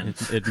tan.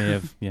 It may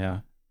have,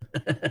 yeah.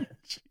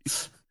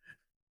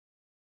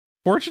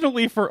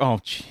 Fortunately for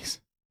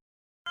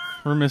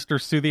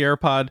Mr. Sue, the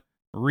AirPod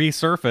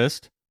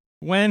resurfaced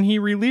when he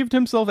relieved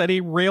himself at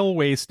a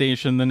railway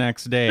station the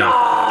next day.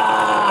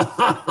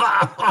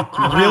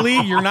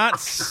 Really? You're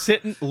not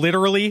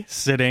literally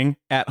sitting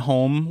at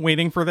home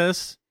waiting for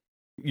this?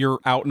 You're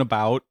out and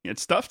about?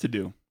 It's stuff to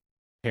do.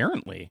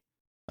 Apparently.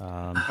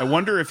 I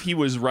wonder if he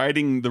was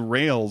riding the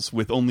rails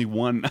with only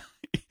one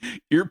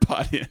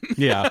earpod in.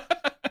 Yeah.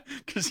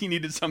 Because he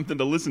needed something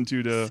to listen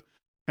to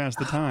pass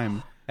the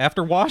time.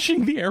 After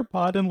washing the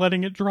AirPod and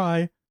letting it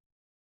dry,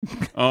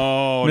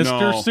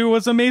 Mr. Sue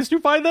was amazed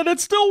to find that it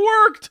still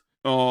worked.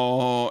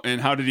 Oh,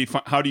 and how do you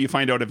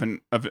find out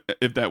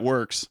if that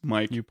works,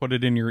 Mike? You put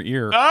it in your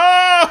ear.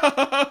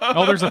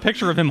 Oh, there's a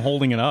picture of him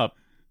holding it up.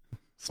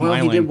 Smiling.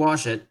 Well, he did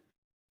wash it.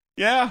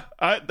 Yeah,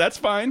 that's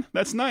fine.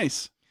 That's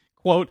nice.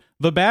 Quote,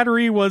 the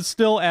battery was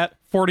still at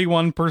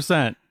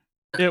 41%.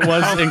 It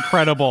was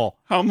incredible.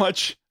 How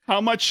much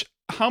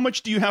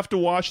do you have to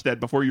wash that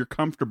before you're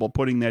comfortable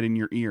putting that in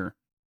your ear?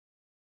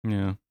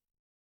 Yeah.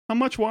 How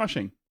much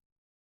washing?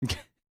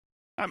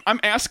 I'm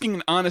asking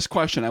an honest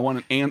question. I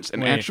want an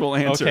actual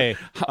answer. Okay.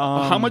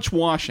 How much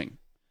washing?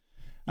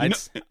 I'd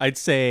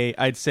say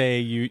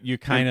you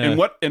kind of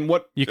and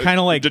what you kind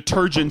of like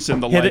detergents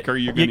and the like are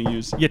you going to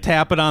use? You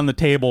tap it on the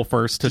table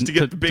first to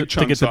get the big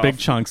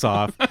chunks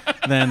off.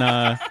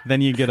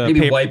 then you get a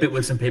maybe wipe it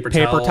with some paper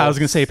towel. I was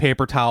going to say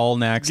paper towel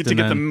next. Get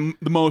the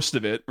most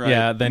of it, right?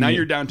 Yeah. Then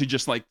you're down to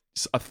just like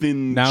a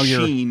thin now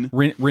sheen.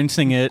 You're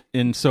rinsing it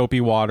in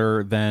soapy water.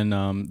 It's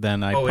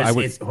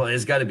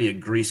got to be a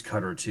grease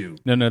cutter too.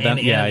 No,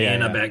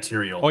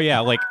 antibacterial. Oh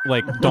yeah, like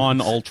Dawn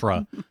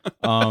Ultra.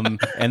 And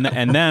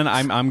then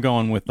I'm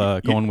going with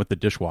the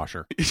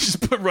dishwasher. You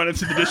just run it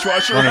through the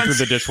dishwasher. Run it through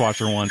the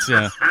dishwasher once,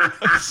 yeah.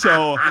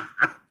 So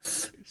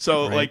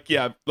right.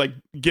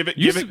 give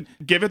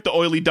it the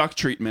oily duck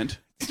treatment.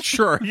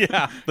 Sure,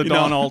 yeah, the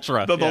Dawn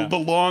Ultra, the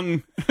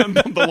long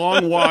the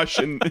long wash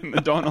in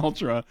the Dawn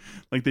Ultra,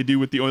 like they do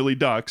with the oily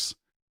ducks,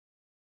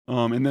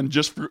 and then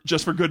just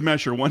for good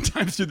measure, one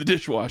time through the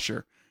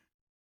dishwasher.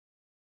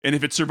 And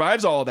if it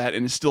survives all of that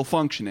and is still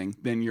functioning,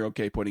 then you're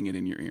okay putting it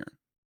in your ear.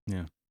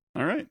 Yeah.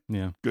 All right.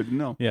 Yeah. Good to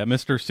know. Yeah.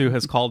 Mr. Sue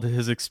has called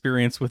his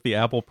experience with the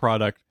Apple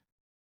product,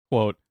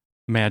 quote,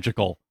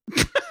 magical.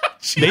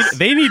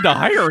 They need to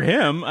hire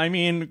him. I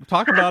mean,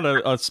 talk about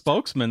a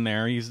spokesman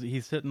there.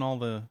 He's hitting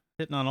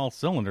on all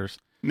cylinders.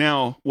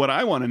 Now, what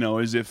I want to know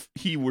is if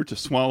he were to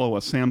swallow a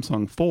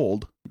Samsung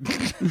Fold,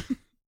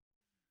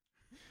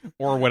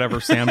 or whatever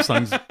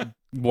Samsung's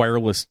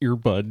wireless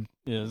earbud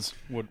is,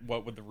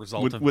 what would the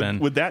result have been?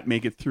 Would that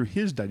make it through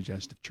his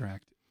digestive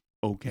tract?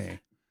 Okay,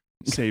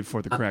 save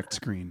for the cracked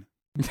screen.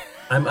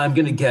 I'm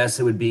going to guess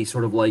it would be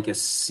sort of like a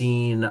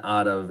scene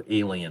out of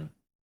Alien,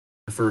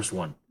 the first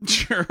one.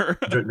 Sure,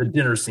 the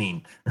dinner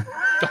scene. Oh,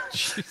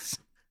 jeez.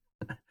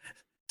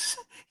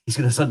 He's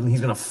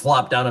gonna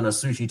flop down on a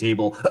sushi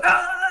table.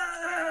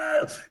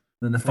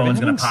 Then the phone's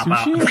gonna pop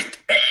sushi? out.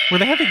 Were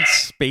they having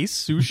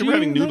space sushi? They were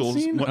having noodles.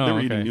 They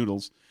were eating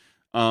noodles.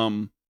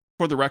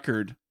 For the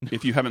record,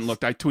 if you haven't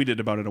looked, I tweeted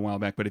about it a while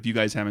back, but if you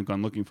guys haven't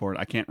gone looking for it,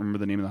 I can't remember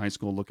the name of the high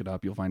school. Look it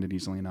up. You'll find it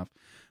easily enough.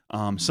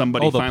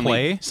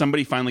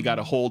 Somebody finally got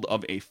a hold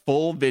of a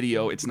full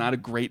video. It's not a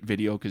great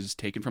video because it's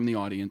taken from the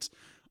audience,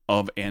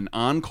 of an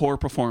encore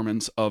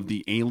performance of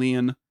the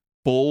Alien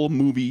full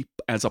movie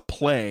as a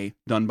play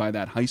done by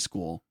that high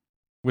school.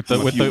 With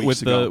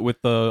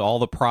all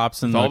the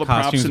props and the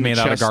costumes made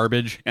out of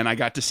garbage. And I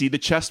got to see the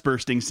chest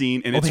bursting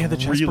scene, and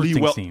it's really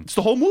well. Scene. It's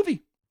the whole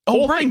movie.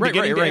 Oh,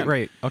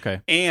 right.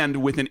 Okay.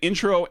 And with an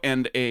intro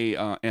and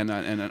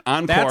an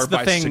encore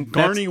by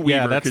Sigourney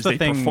Weaver,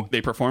 because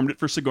they performed it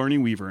for Sigourney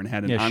Weaver and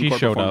had an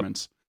encore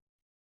performance.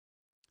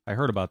 I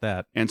heard about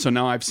that. And so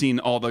now I've seen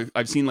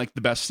like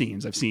the best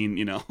scenes. I've seen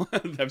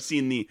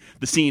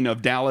the scene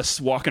of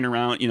Dallas walking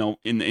around,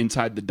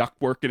 inside the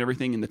ductwork and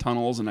everything in the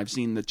tunnels, and I've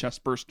seen the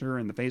chest burster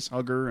and the face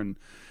hugger, and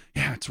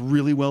yeah, it's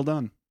really well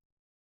done.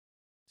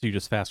 So you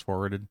just fast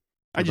forwarded?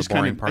 I just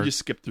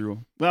skipped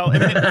through. Well,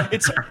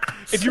 it's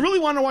if you really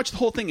want to watch the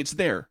whole thing, it's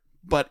there.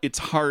 but it's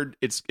hard.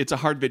 It's a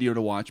hard video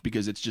to watch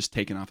because it's just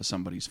taken off of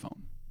somebody's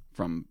phone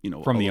from the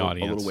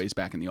audience, a little ways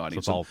back in the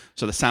audience. So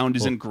the sound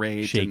isn't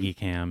great. Shaky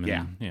cam.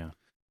 Yeah.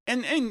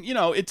 And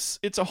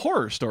it's a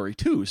horror story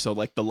too. So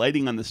like the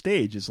lighting on the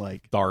stage is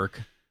like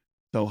dark.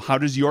 So how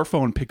does your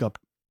phone pick up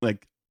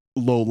like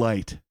low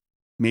light?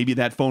 Maybe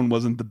that phone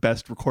wasn't the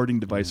best recording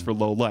device for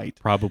low light.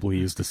 Probably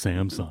used a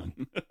Samsung.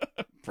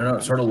 I know,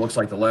 it sort of looks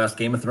like the last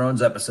Game of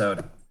Thrones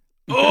episode.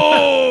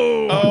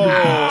 Oh,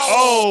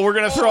 we're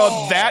going to throw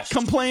out that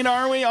complaint,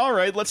 are we? All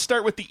right, let's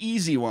start with the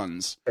easy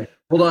ones. Okay,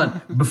 hold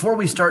on. Before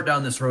we start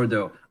down this road,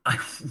 though, I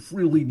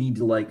really need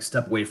to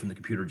step away from the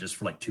computer just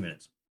for 2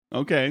 minutes.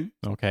 Okay.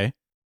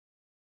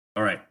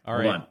 All right.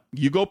 Hold on.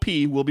 You go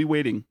pee. We'll be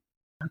waiting.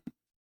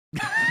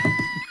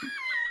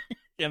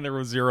 And there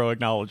was zero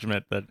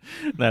acknowledgement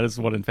that is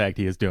what, in fact,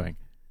 he is doing.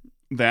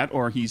 That,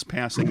 or he's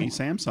passing a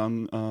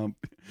Samsung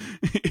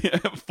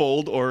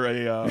Fold or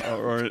an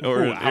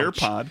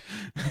AirPod.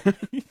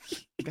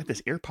 I got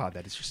this AirPod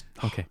that is just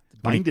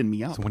binding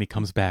me up. So when he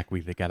comes back,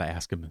 they got to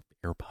ask him if the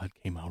AirPod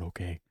came out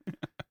okay.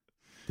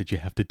 Did you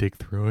have to dig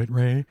through it,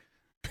 Ray?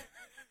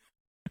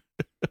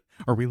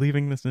 Are we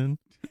leaving this in?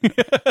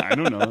 I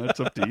don't know. That's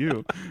up to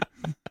you.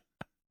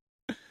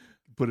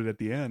 Put it at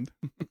the end.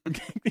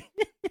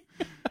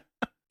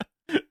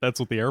 That's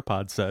what the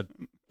AirPod said.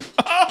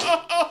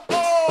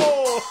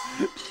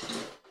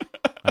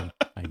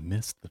 I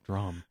missed the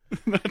drum.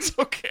 That's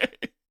okay.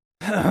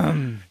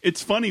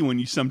 It's funny when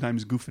you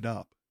sometimes goof it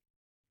up,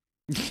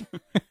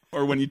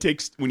 or when you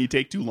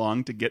take too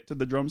long to get to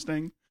the drum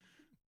sting.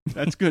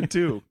 That's good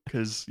too,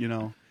 because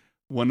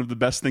one of the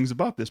best things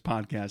about this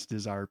podcast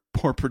is our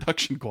poor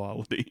production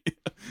quality.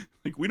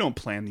 We don't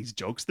plan these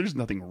jokes. There's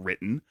nothing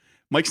written.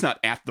 Mike's not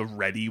at the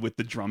ready with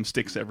the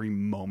drumsticks every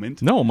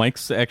moment. No,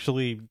 Mike's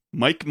actually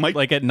Mike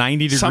at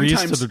 90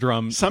 degrees to the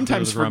drum.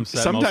 Sometimes most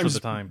of the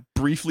time.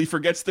 Briefly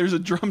forgets there's a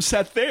drum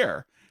set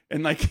there,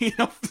 and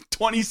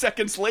 20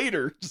 seconds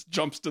later just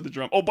jumps to the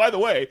drum. Oh, by the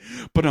way,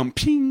 but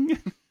ping.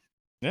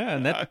 Yeah,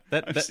 and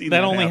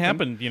that only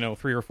happened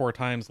 3 or 4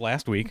 times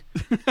last week.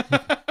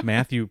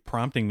 Matthew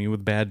prompting me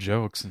with bad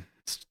jokes and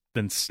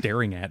then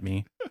staring at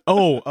me.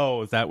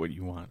 Oh, is that what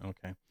you want?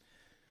 Okay.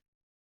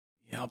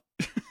 Yep.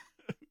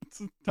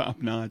 It's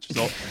top notch.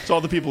 So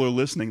all the people who are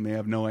listening, they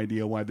have no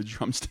idea why the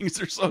drum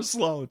stings are so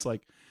slow. It's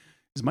like,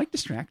 is Mike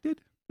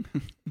distracted?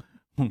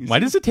 Why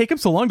does it take him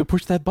so long to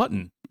push that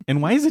button?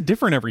 And why is it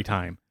different every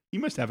time? He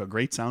must have a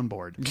great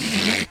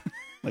soundboard.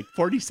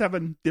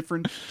 47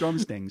 different drum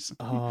stings.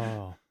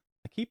 Oh,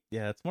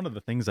 it's one of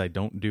the things I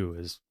don't do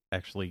is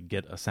actually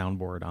get a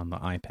soundboard on the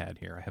iPad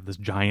here. I have this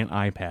giant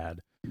iPad,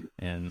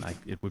 and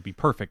it would be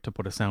perfect to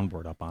put a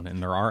soundboard up on it.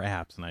 And there are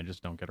apps, and I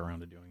just don't get around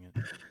to doing it.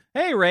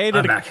 Hey, Ray,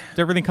 did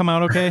everything come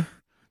out okay?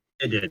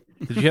 It did.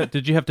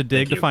 Did you have to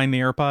dig to find the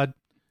AirPod?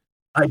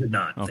 I did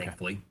not,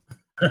 thankfully.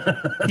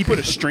 He put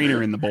a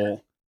strainer in the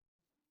bowl.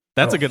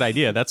 That's a good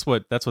idea. That's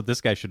what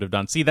this guy should have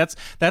done. See, that's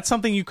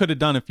something you could have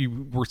done if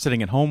you were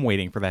sitting at home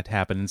waiting for that to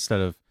happen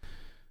instead of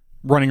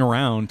running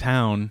around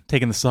town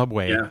taking the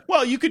subway. Yeah.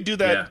 Well, you could do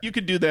that. Yeah. You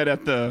could do that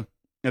at the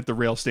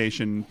rail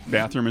station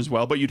bathroom as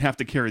well, but you'd have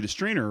to carry the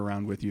strainer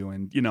around with you,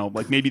 and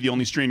maybe the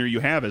only strainer you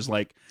have is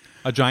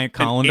a giant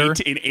colander, an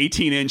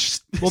 18-inch.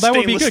 Well, that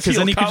would be good because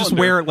then you could just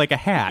wear it like a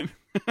hat.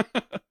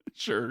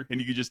 Sure, and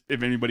you could just,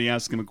 if anybody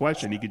asks him a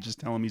question, he could just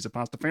tell him he's a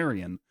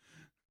Pastafarian.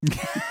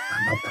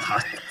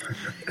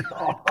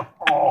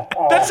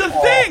 That's a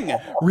thing.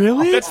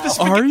 Really?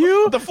 Are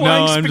you?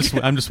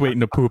 I'm just waiting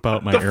to poop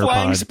out my AirPod. The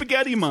flying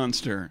spaghetti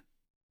monster.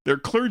 Their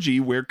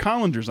clergy wear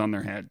colanders on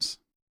their heads.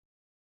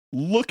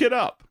 Look it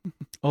up.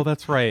 Oh,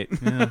 that's right.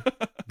 Yeah.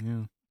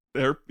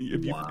 Yeah.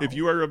 If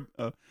you are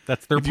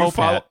that's their Pope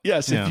hat.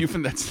 Yes. Yeah.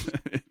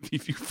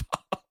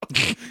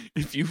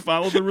 If you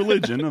follow the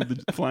religion of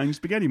the flying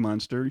spaghetti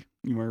monster,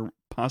 you are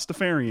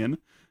Pastafarian.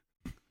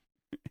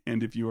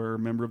 And if you are a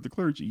member of the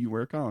clergy, you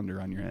wear a colander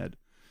on your head.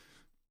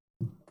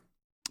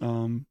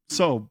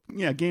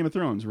 Game of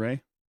Thrones,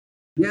 Ray.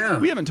 Yeah.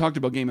 We haven't talked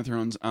about Game of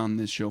Thrones on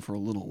this show for a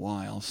little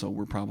while, so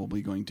we're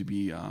probably going to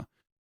be,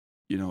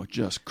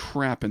 just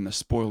crapping the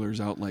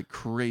spoilers out like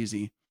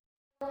crazy.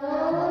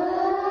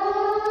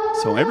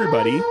 So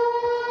everybody,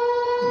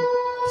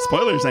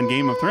 spoilers on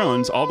Game of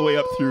Thrones all the way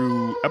up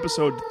through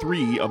episode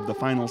 3 of the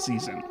final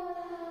season.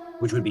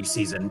 Which would be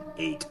season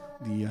 8.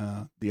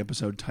 The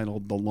episode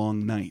titled The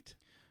Long Night.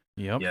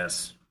 Yep.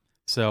 Yes.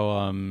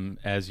 So,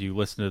 as you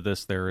listen to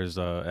this, there is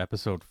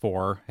episode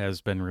 4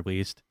 has been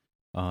released,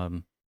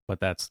 but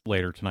that's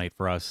later tonight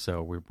for us.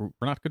 So we're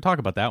not going to talk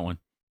about that one.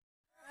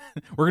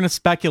 We're going to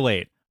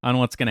speculate on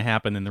what's going to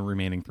happen in the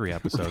remaining 3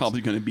 episodes. We're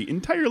probably going to be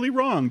entirely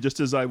wrong, just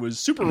as I was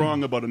super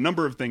wrong about a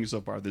number of things so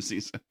far this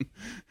season.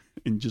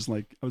 And just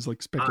I was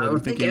speculating. I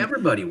think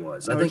everybody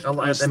was. I think a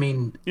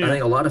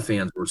lot of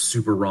fans were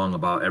super wrong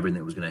about everything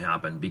that was going to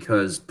happen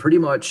because pretty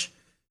much.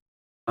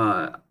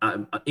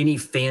 Any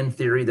fan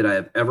theory that I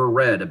have ever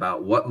read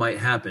about what might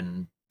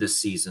happen this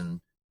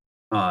season,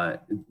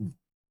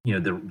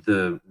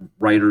 the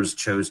writers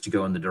chose to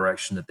go in the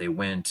direction that they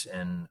went,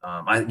 and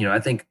I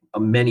think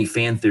many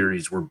fan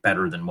theories were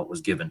better than what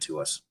was given to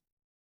us.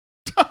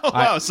 Oh,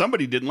 wow,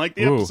 somebody didn't like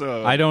the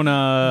episode. I don't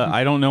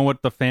know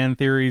what the fan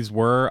theories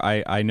were.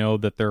 I know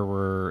that there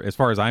were, as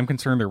far as I'm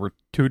concerned, there were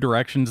 2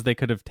 directions they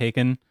could have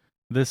taken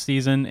this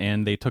season,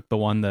 and they took the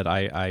one that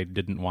I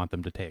didn't want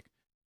them to take.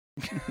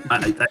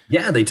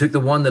 They took the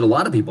one that a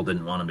lot of people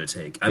didn't want them to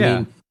take.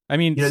 I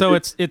mean, so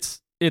it's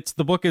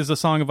the book is A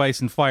Song of Ice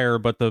and Fire,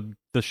 but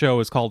the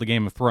show is called A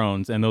Game of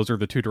Thrones, and those are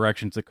the 2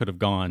 directions it could have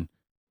gone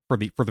for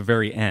the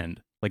very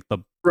end, like the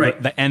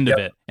end of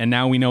it. And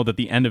now we know that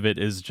the end of it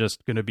is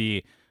just going to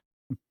be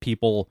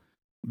people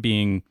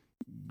being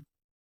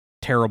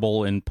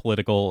terrible and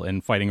political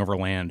and fighting over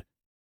land,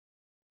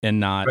 and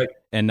not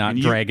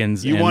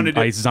dragons and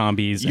ice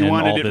zombies and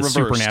all this reversed.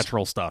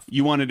 Supernatural stuff.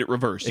 You wanted it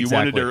reversed.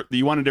 Exactly.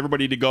 You wanted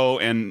everybody to go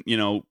and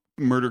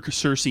murder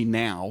Cersei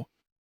now.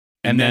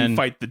 And then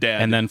fight the dead,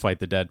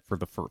 for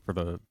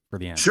the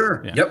end.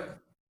 Sure. Yeah.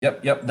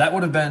 Yep. That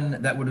would have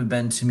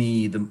been to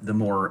me the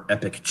more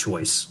epic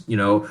choice,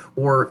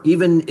 or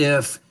even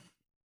if,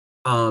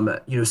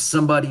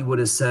 somebody would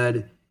have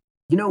said,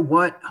 you know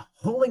what,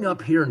 holding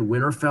up here in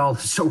Winterfell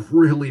is a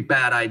really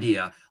bad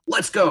idea.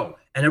 Let's go,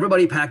 and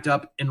everybody packed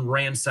up and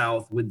ran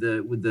south with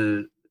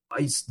the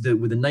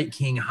Night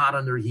King hot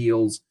on their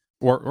heels,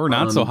 or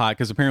not so hot,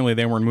 because apparently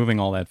they weren't moving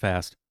all that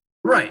fast.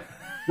 Right.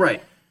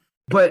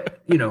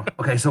 But,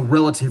 okay, so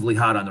relatively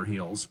hot on their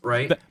heels,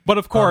 right? But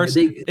of course,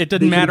 it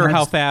didn't matter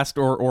how fast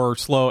or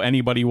slow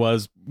anybody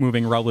was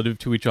moving relative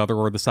to each other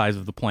or the size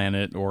of the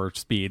planet or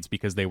speeds,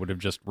 because they would have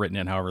just written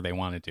it however they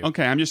wanted to.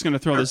 Okay, I'm just going to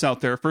throw this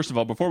out there. First of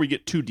all, before we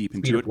get too deep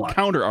into it,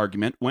 counter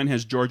argument, when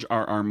has George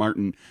R.R.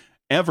 Martin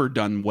ever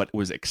done what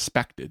was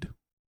expected?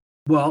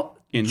 Well,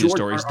 in his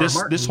stories,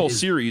 this whole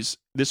series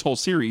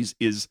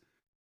is...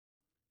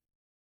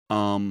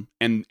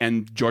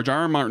 and George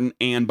R.R. Martin,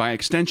 and by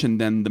extension,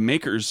 then the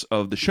makers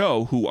of the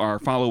show, who are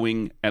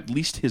following at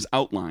least his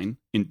outline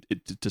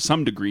to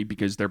some degree,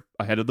 because they're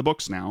ahead of the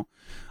books now,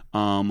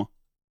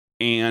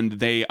 and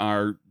they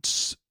are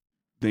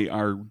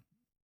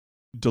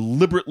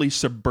deliberately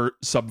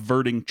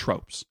subverting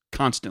tropes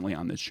constantly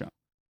on this show.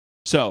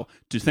 So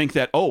to think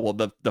that,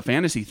 the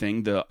fantasy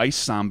thing, the ice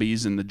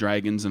zombies and the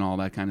dragons and all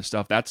that kind of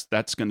stuff,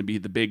 that's going to be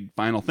the big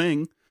final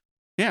thing.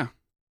 Yeah,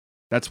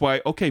 that's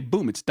why. Okay,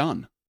 boom, it's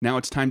done. Now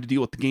it's time to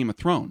deal with the Game of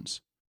Thrones,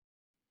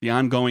 the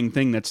ongoing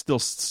thing that's still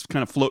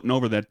kind of floating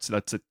over.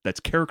 That's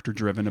character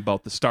driven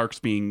about the Starks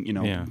being,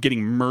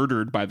 getting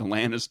murdered by the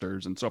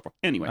Lannisters and so forth.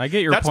 Anyway, I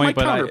get your that's point,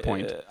 my but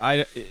counterpoint.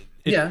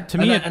 To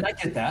me, I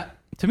get that.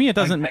 To me, it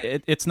doesn't.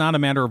 It's not a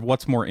matter of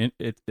what's more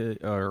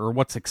or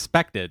what's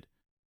expected.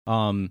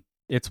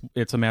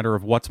 It's a matter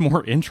of what's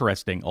more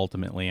interesting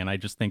ultimately, and I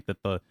just think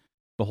that the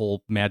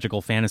whole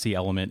magical fantasy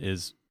element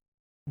is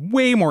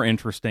way more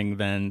interesting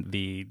than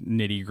the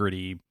nitty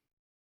gritty,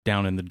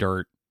 down in the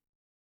dirt,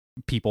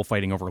 people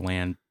fighting over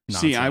land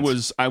nonsense. See, I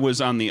was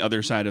on the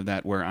other side of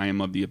that, where I am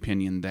of the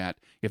opinion that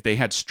if they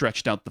had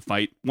stretched out the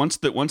fight, once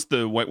the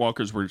White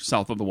Walkers were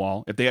south of the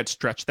Wall, if they had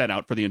stretched that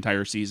out for the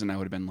entire season, I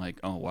would have been like,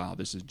 oh wow,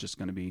 this is just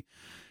going to be,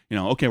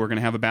 okay, we're going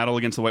to have a battle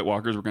against the White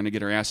Walkers, we're going to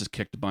get our asses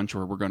kicked a bunch,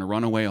 or we're going to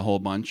run away a whole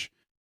bunch,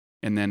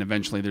 and then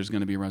eventually there's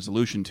going to be a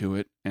resolution to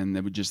it, and they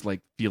would just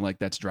feel like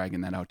that's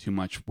dragging that out too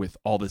much with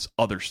all this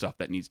other stuff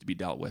that needs to be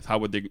dealt with. How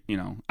would they,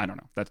 I don't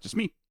know. That's just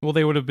me. Well,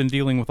 they would have been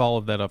dealing with all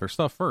of that other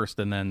stuff first,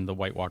 and then the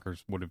White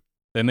Walkers would have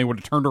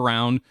turned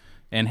around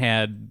and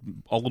had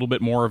a little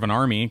bit more of an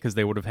army, because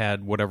they would have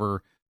had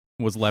whatever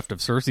was left of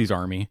Cersei's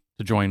army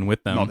to join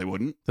with them. No, they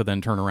wouldn't. To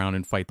then turn around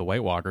and fight the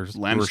White Walkers who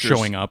were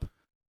showing up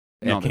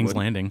at King's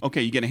Landing.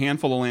 Okay, you get a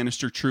handful of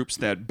Lannister troops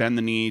that bend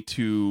the knee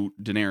to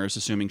Daenerys,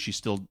 assuming she's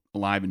still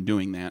alive and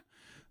doing that.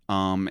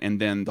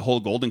 And then the whole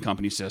Golden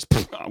Company says,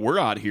 we're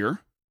out of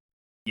here.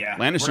 Yeah,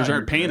 Lannisters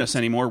aren't paying us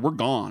anymore. We're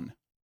gone.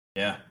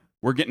 Yeah.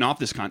 We're getting off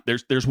this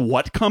There's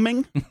what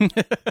coming?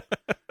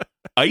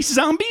 Ice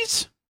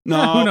zombies?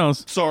 No, who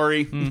knows?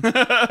 Sorry.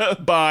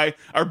 Bye.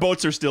 Our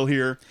boats are still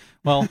here.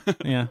 Well,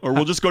 yeah. Or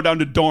we'll just go down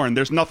to Dorne.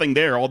 There's nothing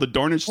there. All the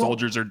Dornish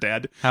soldiers are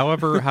dead.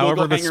 However,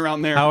 we'll hang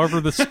around there. However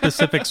the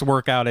specifics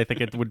work out, I think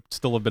it would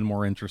still have been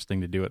more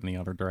interesting to do it in the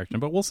other direction.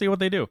 But we'll see what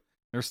they do.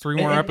 There's 3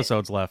 more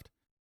episodes left.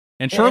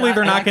 And surely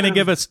they're not going to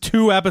give us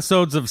 2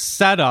 episodes of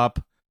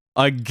setup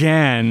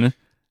again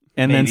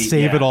and then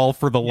save it all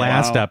for the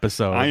last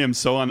episode. I am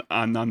so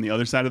on the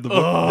other side of the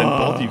book than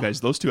both of you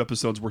guys. Those 2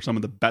 episodes were some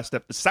of the best.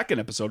 The second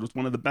episode was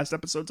one of the best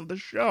episodes of the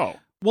show.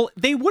 Well,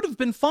 they would have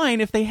been fine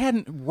if they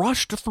hadn't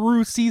rushed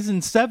through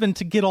season 7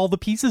 to get all the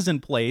pieces in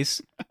place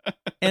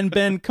and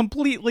been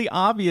completely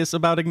obvious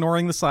about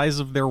ignoring the size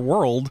of their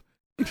world.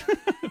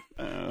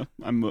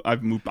 I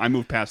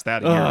moved past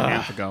that a year and a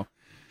half ago.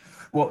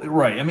 Well,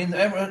 right. I mean,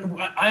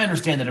 I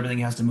understand that everything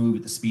has to move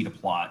at the speed of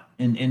plot,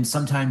 and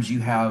sometimes you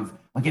have,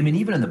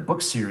 even in the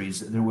book series,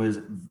 there was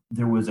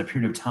a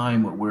period of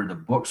time where the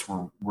books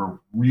were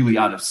really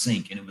out of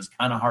sync, and it was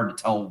kind of hard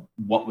to tell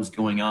what was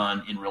going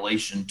on in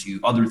relation to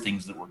other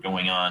things that were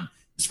going on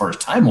as far as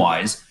time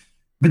wise.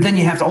 but then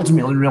you have to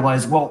ultimately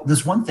realize, well,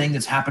 this one thing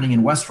that's happening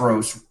in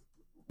Westeros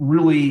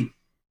really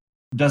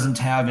doesn't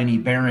have any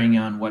bearing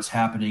on what's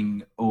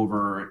happening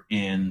over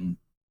in,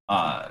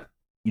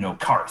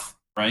 Karth,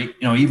 right?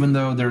 Even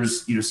though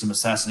there's, some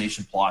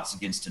assassination plots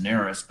against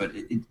Daenerys, but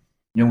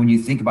when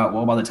you think about,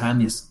 well, by the time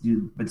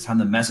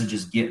the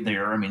messages get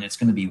there, I mean, it's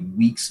going to be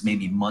weeks,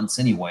 maybe months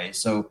anyway.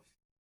 So,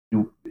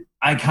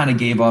 I kind of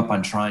gave up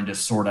on trying to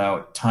sort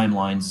out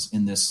timelines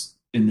in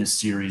this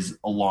series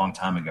a long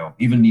time ago,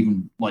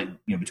 even like,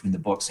 between the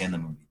books and the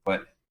movie.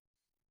 But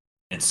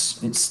it's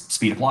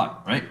speed of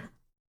plot, right?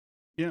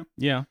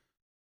 Yeah.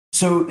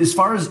 So as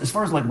far as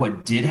like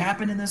what did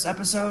happen in this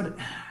episode,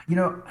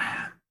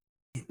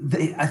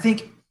 I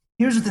think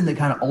here's the thing that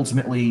kind of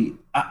ultimately,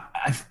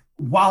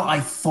 while I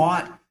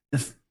thought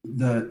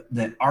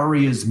the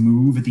Arya's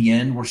move at the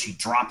end where she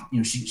dropped,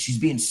 she's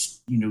being,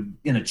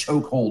 in a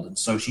chokehold, and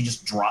so she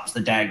just drops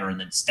the dagger and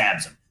then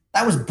stabs him.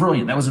 That was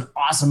brilliant. That was an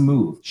awesome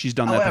move. She's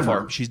done that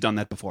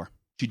before.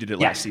 She did it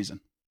last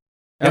season.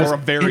 Or a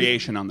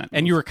variation on that.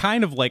 And you were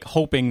kind of like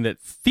hoping that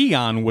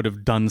Theon would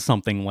have done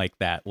something like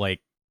that, like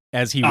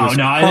as he was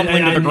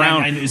crumbling to the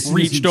ground,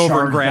 reached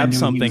over and grabbed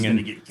something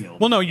and get killed.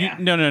 Well, no,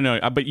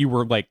 no. But you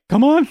were like,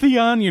 "Come on,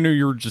 Theon!"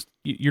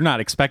 You're not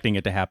expecting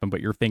it to happen,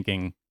 but you're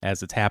thinking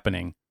as it's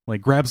happening,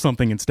 like grab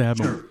something and stab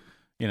him,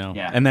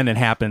 And then it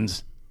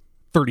happens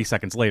 30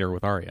 seconds later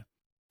with Arya.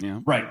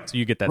 Yeah, right. So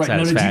you get that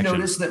satisfaction. Now, did you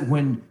notice that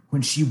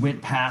when she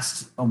went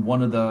past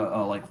one of the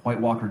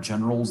White Walker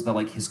generals, that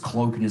his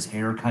cloak and his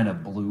hair kind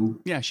of blew?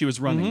 Yeah, she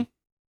was running. Mm-hmm.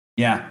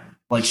 Yeah.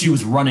 She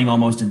was running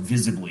almost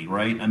invisibly,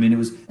 right? I mean, it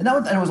was, and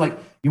it was like,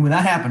 when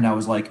that happened, I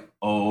was like,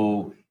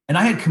 oh, and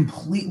I had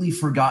completely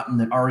forgotten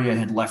that Arya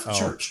had left the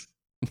church,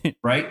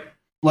 right?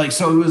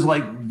 So it was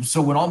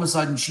so when all of a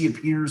sudden she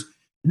appears,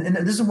 and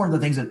this is one of the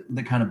things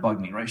that kind of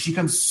bugged me, right? She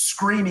comes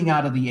screaming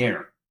out of the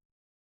air.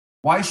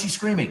 Why is she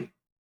screaming?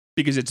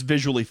 Because it's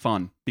visually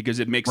fun, because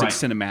it makes it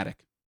cinematic.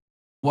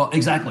 Well,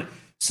 exactly.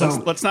 So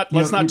let's not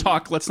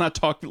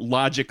talk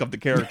logic of the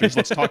characters.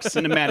 Let's talk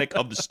cinematic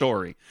of the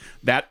story.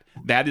 That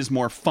is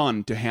more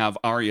fun to have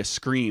Arya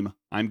scream,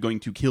 "I'm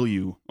going to kill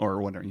you," or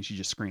whatever. And she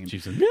just screams.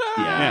 She's like,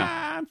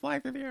 I'm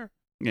flying through the air.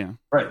 Yeah.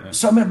 Right. Yeah.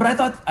 So but I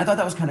thought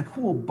that was kind of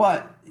cool.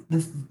 But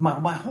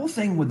my whole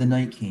thing with the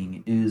Night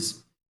King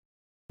is,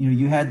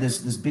 you had this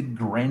big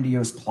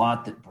grandiose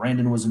plot that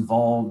Brandon was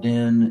involved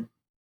in,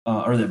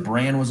 or that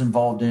Bran was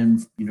involved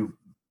in.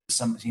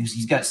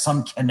 He's got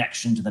some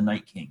connection to the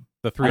Night King.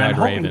 The three-eyed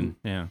raven,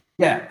 yeah.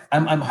 Yeah,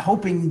 I'm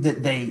hoping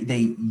that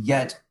they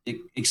yet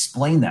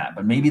explain that,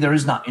 but maybe there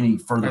is not any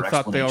further explanation.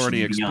 I thought they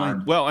already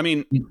explained. Well, I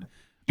mean,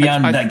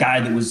 beyond that guy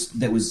that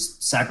was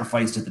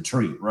sacrificed at the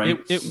tree, right?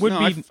 It would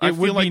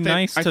be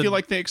nice. I feel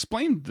like they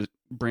explained the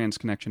Bran's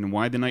connection and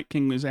why the Night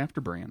King is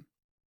after Bran.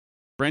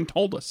 Bran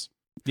told us.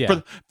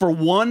 Yeah. For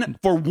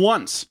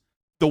once.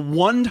 The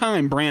one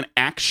time Bran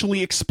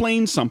actually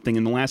explained something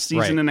in the last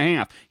season and a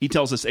half, he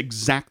tells us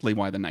exactly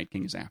why the Night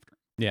King is after.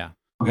 Yeah.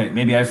 Okay,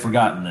 maybe I've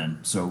forgotten then.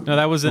 So no,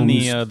 that was in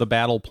the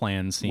battle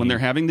plan scene. When they're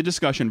having the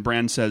discussion,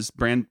 Bran says,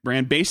 Bran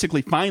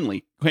basically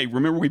finally, hey,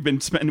 remember we've been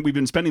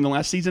spending the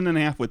last season and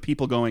a half with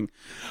people going,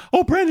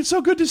 "Oh, Bran, it's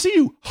so good to see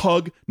you."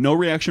 Hug. No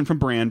reaction from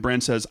Bran.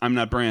 Bran says, "I'm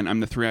not Bran. I'm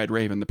the three-eyed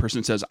raven." The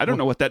person says, "I don't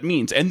know what that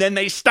means," and then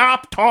they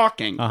stop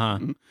talking.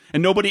 And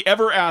nobody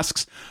ever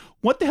asks,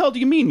 "What the hell do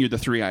you mean you're the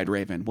three-eyed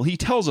raven?" Well, he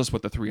tells us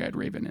what the three-eyed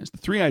raven is. The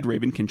three-eyed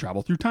raven can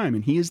travel through time,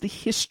 and he is the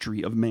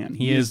history of man.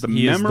 He is the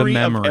memory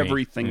of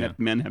everything that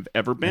men have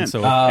ever been. And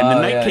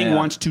the Night King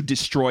wants to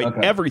destroy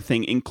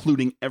everything,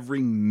 including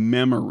every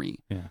memory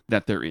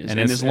that there is. And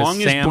as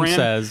long as Sam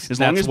says, as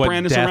long as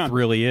Bran is around,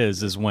 really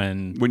is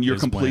when you're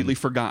completely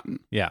forgotten.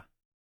 Yeah.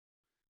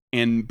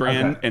 And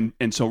Bran,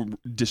 and so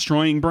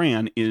destroying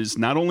Bran is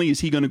not only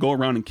is he going to go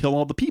around and kill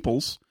all the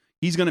peoples,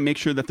 he's going to make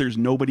sure that there's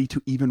nobody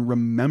to even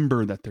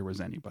remember that there was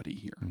anybody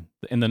here.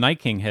 And the Night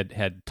King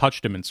had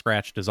touched him and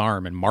scratched his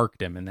arm and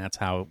marked him, and that's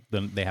how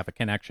they have a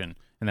connection,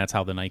 and that's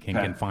how the Night King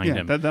can find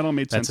him. That all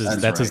made sense.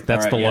 That's the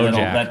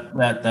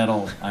LoJack.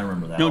 That'll I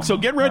remember that. No, so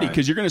get ready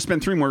because you're going to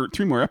spend three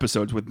more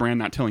episodes with Bran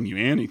not telling you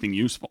anything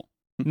useful.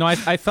 No,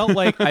 I felt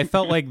like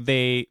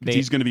they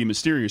he's going to be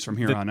mysterious from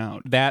here on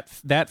out.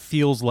 That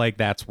feels like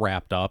that's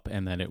wrapped up,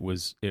 and that it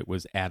was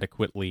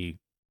adequately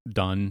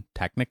done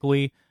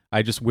technically.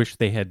 I just wish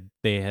they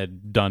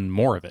had done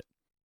more of it.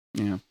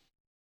 Yeah.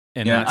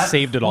 And not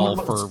saved it all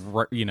for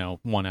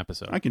one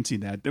episode. I can see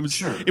that.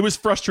 It was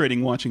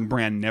frustrating watching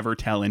Bran never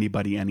tell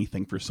anybody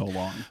anything for so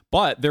long.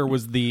 But there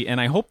was and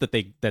I hope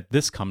that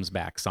this comes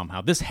back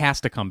somehow. This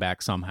has to come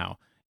back somehow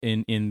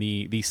in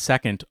the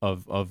second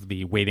of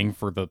the waiting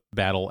for the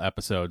battle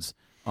episodes.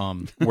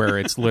 Where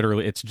it's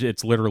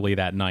literally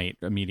that night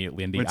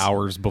immediately in the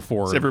hours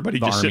before everybody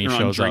the just army sitting around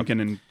shows drinking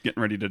up. and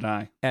getting ready to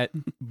die.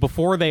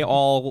 Before they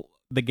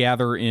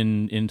gather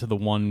into the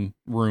one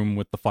room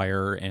with the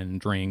fire and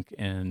drink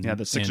and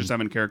the 6 or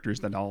 7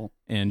 characters that all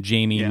and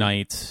Jaime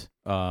Knight,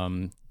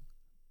 Brienne.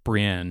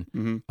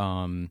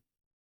 Mm-hmm.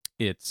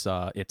 It's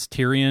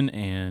Tyrion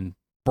and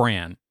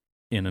Bran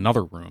in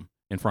another room,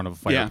 in front of a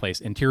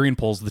fireplace, and Tyrion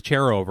pulls the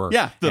chair over.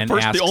 Yeah,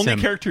 the only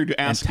character to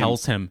ask and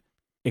tells him,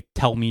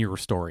 "Tell me your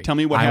story. Tell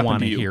me what happened to you. I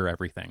want to hear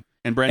everything."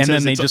 And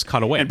then they just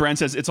cut away. And Bran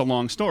says, "It's a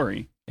long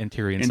story." And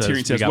Tyrion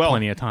says, "We got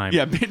plenty of time."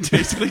 Yeah,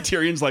 basically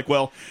Tyrion's like,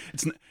 "Well,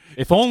 it's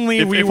if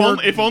only we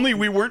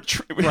were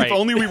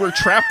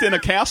trapped in a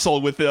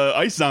castle with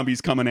ice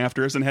zombies coming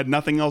after us and had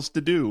nothing else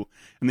to do."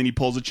 And then he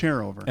pulls a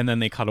chair over. And then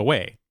they cut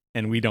away,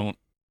 and we don't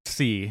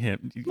see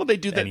him. Well, they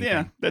do that.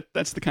 Anything. Yeah,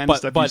 that's the kind of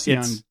stuff you see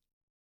on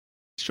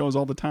shows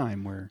all the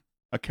time where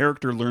a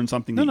character learns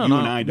something that you and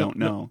I don't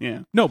know.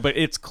 Yeah. No, but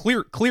it's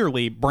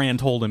clearly Bran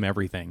told him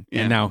everything,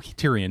 and now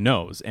Tyrion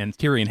knows, and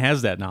Tyrion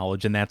has that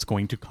knowledge, and that's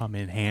going to come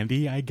in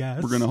handy, I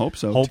guess. We're going to hope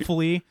so.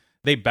 Hopefully,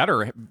 they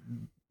better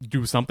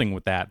do something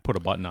with that. Put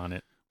a button on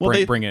it.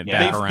 Well, bring it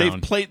back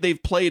around.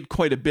 They've played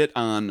quite a bit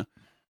on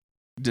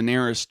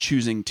Daenerys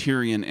choosing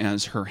Tyrion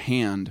as her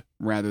hand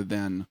rather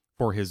than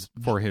for his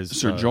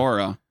Ser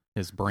Jorah,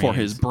 his brain, for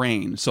his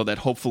brain, so that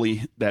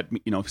hopefully that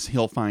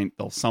he'll find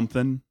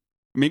something.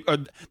 Maybe,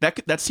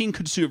 that scene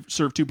could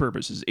serve two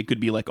purposes. It could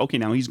be like, okay,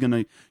 now he's going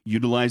to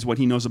utilize what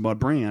he knows about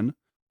Bran,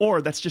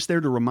 or that's just there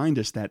to remind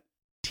us that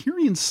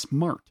Tyrion's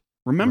smart.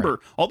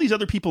 Remember, all these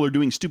other people are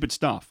doing stupid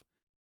stuff.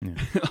 Yeah.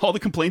 All the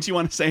complaints you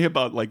want to say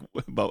about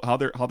how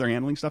they're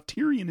handling stuff,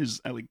 Tyrion is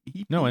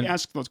he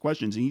asks those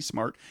questions and he's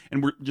smart,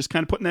 and we're just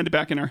kind of putting that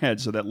back in our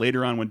heads so that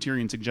later on when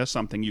Tyrion suggests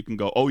something, you can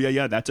go, oh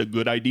yeah, that's a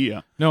good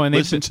idea. No, and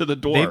listen to the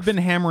dwarf. They've been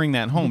hammering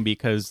that home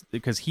because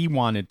he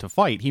wanted to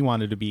fight, he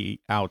wanted to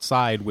be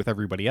outside with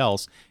everybody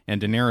else,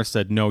 and Daenerys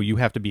said, no, you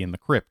have to be in the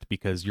crypt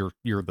because you're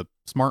the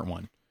smart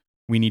one.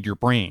 We need your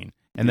brain.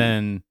 And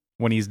then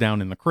when he's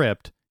down in the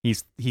crypt,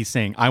 He's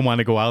saying, I want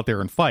to go out there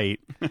and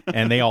fight.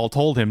 And they all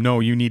told him, no,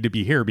 you need to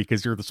be here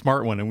because you're the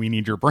smart one and we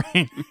need your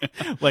brain.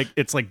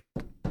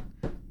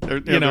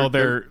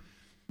 They're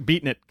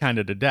beating it kind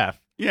of to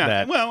death.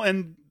 Yeah. Well,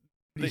 and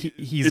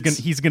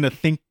he's going to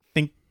think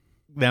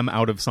them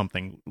out of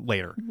something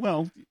later.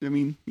 Well, I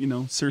mean,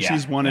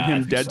 Cersei's wanted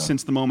him dead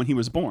since the moment he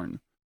was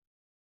born.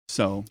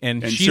 So,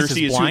 and she's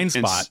Cersei his blind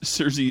spot.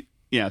 Cersei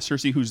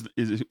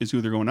is who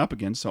they're going up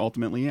against. So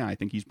ultimately, I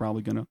think he's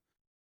probably going to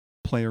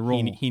play a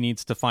role. He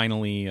needs to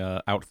finally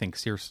outthink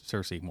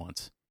Cersei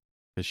once,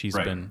 because she's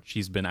been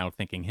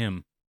outthinking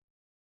him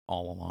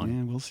all along.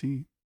 Yeah, we'll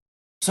see.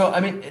 So I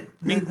mean,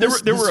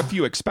 there were a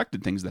few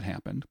expected things that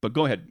happened, but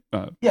go ahead.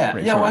 Ray,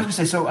 well, I was gonna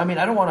say. So I mean,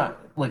 I don't want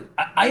to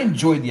I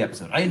enjoyed the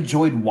episode. I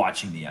enjoyed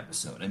watching the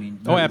episode. I mean,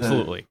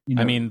 absolutely.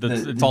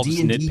 It's all just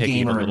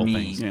nitpicky little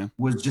things.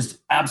 Was just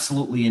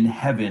absolutely in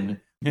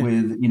heaven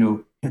with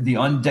the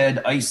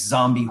undead ice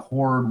zombie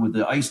horde with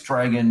the ice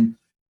dragon.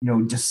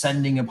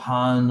 Descending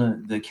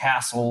upon the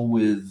castle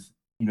with,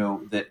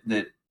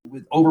 that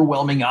with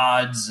overwhelming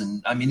odds.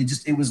 And I mean,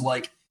 it was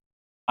like,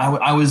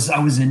 I was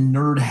in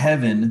nerd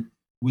heaven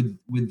with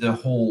the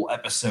whole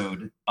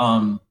episode.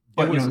 But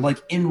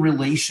in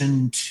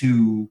relation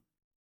to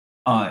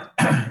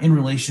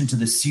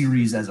the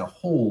series as a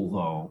whole,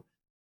 though,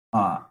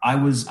 I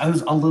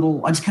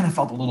just kind of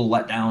felt a little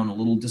let down, a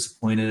little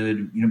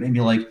disappointed,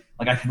 maybe like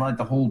I kind of like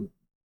the whole,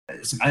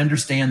 I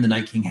understand the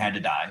Night King had to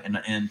die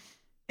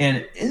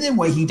and the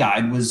way he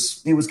died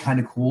was kind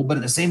of cool, but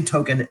at the same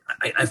token,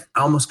 I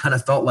almost kind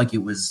of felt like it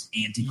was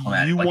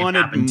anticlimactic.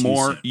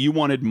 You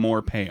wanted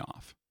more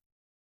payoff.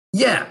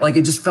 Yeah,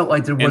 it just felt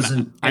like there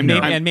wasn't.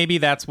 And maybe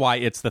that's why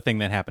it's the thing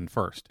that happened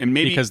first, and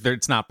because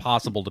it's not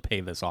possible to pay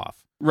this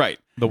off, right?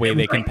 The way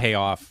they can pay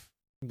off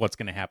what's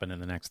going to happen in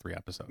the next 3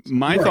 episodes.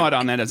 My thought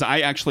on that is, I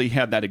actually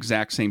had that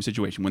exact same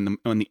situation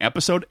when the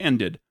episode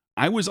ended.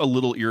 I was a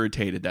little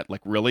irritated that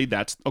really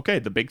that's okay.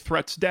 The big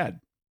threat's dead.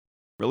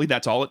 Really,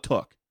 that's all it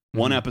took.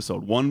 One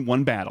episode,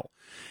 one battle.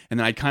 And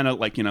then I kind of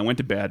I went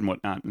to bed and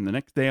whatnot. And the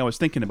next day I was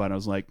thinking about it. I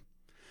was like,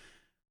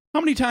 how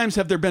many times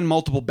have there been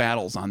multiple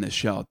battles on this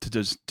show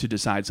to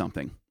decide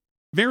something?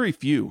 Very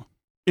few.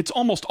 It's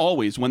almost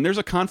always when there's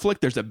a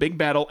conflict, there's a big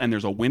battle and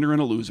there's a winner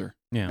and a loser.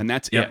 Yeah. And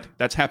that's it.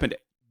 That's happened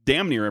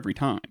damn near every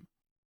time.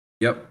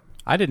 Yep.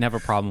 I didn't have a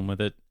problem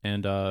with it.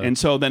 And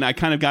so then I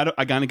kind of got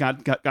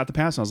the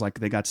pass. I was like,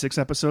 they got 6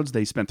 episodes.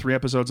 They spent 3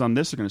 episodes on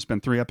this. They're going to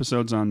spend 3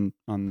 episodes on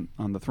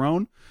the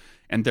throne.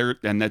 And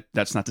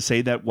that's not to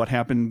say that what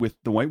happened with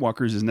the White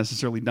Walkers is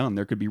necessarily done.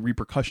 There could be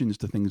repercussions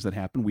to things that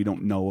happen. We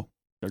don't know.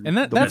 And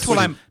that's what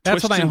I'm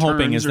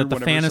hoping is that the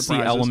fantasy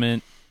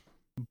element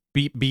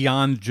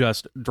beyond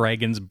just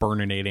dragons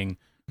burninating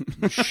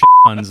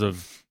tons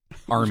of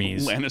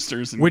armies,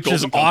 Lannisters, and which Golden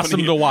is awesome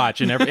Company. to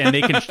watch, and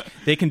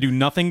they can do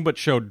nothing but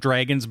show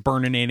dragons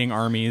burninating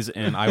armies,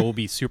 and I will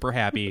be super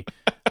happy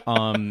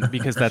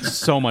because that's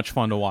so much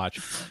fun to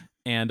watch.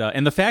 And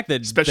the fact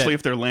that especially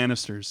if they're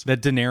Lannisters,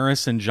 that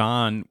Daenerys and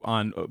Jon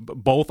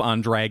both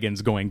on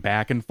dragons going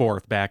back and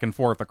forth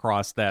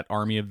across that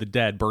army of the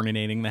dead,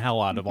 burninating the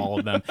hell out of all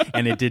of them,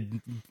 and it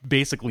did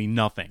basically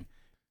nothing.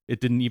 It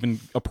didn't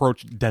even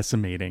approach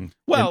decimating.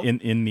 Well,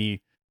 in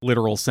the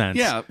literal sense.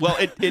 Yeah. Well,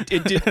 it did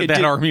that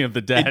did, army of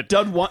the dead.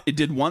 It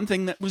did one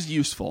thing that was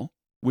useful,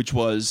 which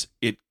was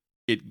it.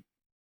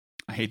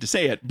 I hate to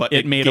say it, but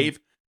it gave.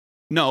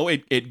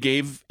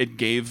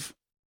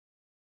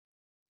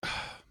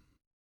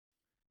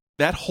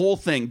 that whole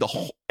thing,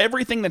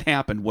 everything that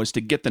happened was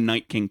to get the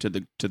Night King to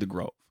the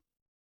Grove.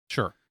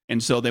 Sure.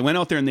 And so they went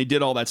out there and they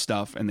did all that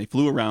stuff and they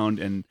flew around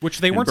and which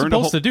they weren't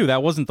supposed to do.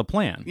 That wasn't the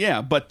plan.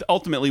 Yeah, but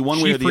ultimately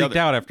one way or the other, she freaked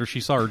out after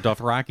she saw her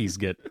Dothrakis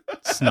get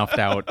snuffed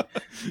out.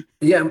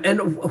 Yeah,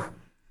 but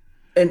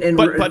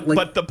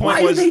the point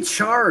why was, do they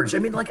charge? I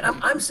mean, like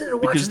I'm sitting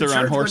and watching because they're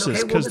on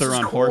horses. Because they're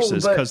on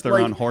horses. Because they're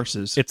on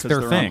horses. It's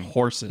their thing.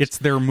 Horses. It's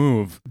their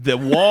move. The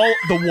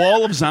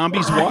wall of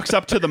zombies walks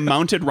up to the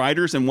mounted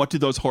riders, and what do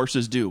those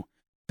horses do?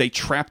 They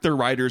trap their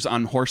riders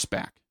on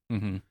horseback,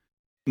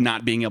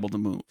 not being able to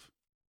move.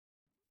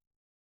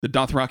 The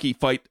Dothraki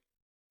fight,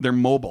 they're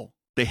mobile.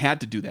 They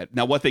had to do that.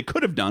 Now, what they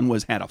could have done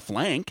was had a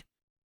flank.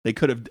 They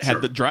could have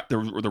had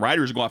the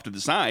riders go off to the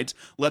sides,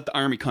 let the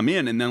army come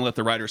in, and then let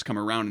the riders come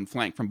around and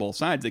flank from both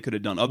sides. They could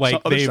have done other like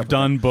other they've stuff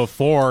done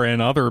before in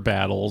other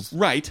battles.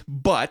 Right,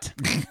 but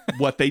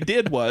what they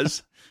did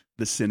was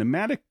the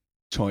cinematic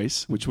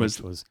choice, which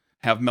was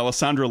have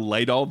Melisandre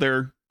light all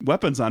their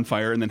weapons on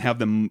fire and then have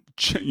them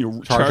charge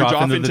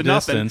off into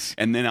nothing,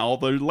 and then all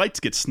the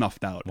lights get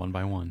snuffed out. One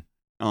by one.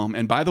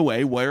 And by the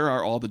way, where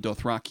are all the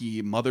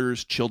Dothraki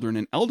mothers, children,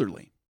 and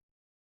elderly?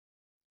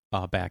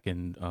 Back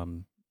in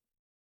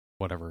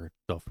whatever it's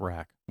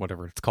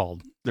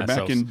called. They're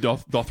back in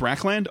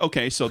Dothrakland?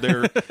 Okay, so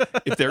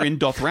if they're in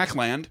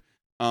Dothrakland,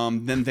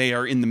 then they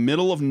are in the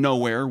middle of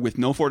nowhere with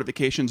no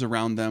fortifications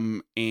around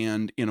them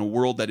and in a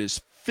world that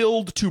is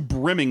filled to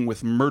brimming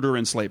with murder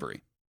and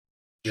slavery.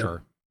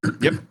 Sure.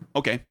 Yep.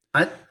 Okay.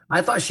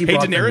 I thought she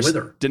brought them with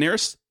her.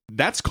 Daenerys,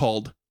 that's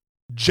called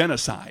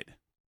genocide.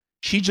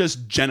 She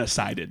just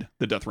genocided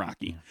the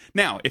Dothraki.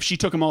 Now, if she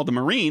took them all to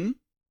Meereen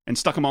and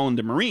stuck them all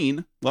into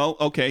Meereen, well,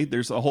 okay,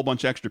 there's a whole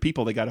bunch of extra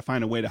people. They got to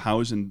find a way to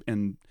house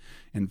and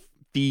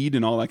feed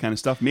and all that kind of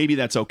stuff. Maybe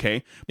that's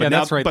okay. But yeah,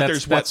 that's right. But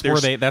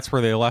that's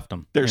where they left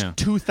them. There's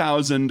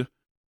 2,000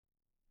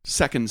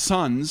 second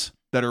sons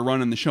that are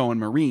running the show in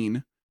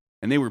Meereen,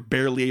 and they were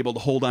barely able to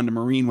hold on to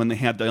Meereen when they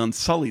had the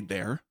Unsullied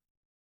there.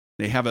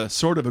 They have a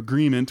sort of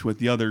agreement with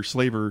the other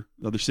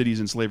cities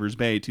in Slaver's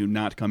Bay to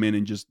not come in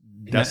and just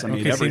decimate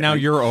everything. See, now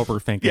you're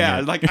overthinking. Yeah,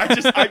 it. like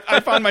I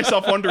found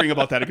myself wondering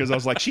about that because I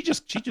was like, she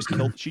just killed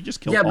all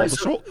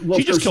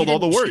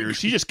the warriors.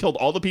 She just killed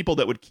all the people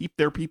that would keep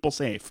their people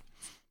safe.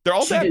 They're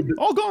all dead,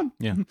 all gone.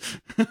 Yeah,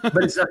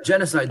 but it's not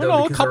genocide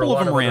though. Because a couple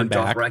of them ran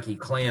back. Dothraki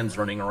clans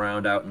running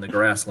around out in the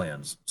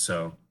grasslands,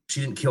 so. She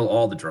didn't kill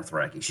all the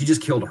Dothraki. She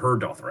just killed her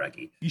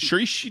Dothraki. You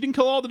sure she didn't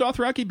kill all the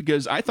Dothraki?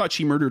 Because I thought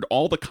she murdered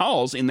all the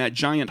Khals in that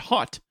giant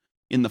hut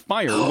in the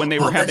fire when they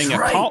were having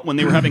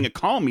a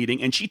call meeting,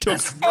 and she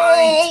took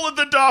all of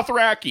the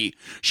Dothraki.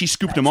 She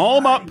scooped them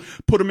all up,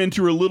 put them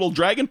into her little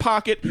dragon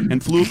pocket,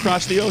 and flew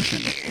across the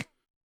ocean.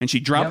 And she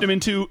dropped them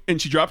into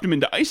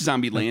Ice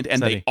Zombie Land,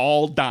 and they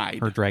all died.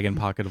 Her dragon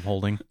pocket of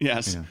holding.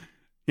 Yes,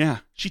 yeah.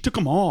 She took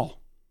them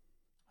all.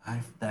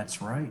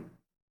 That's right.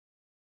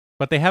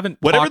 But they haven't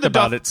talked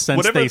about it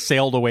since they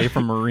sailed away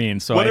from Meereen,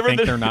 so I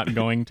think they're not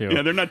going to.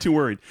 Yeah, they're not too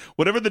worried.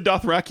 Whatever the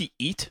Dothraki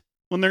eat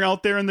when they're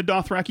out there in the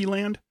Dothraki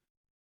land,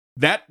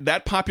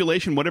 that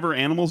population, whatever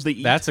animals they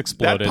eat, that's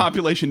exploded. That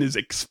population is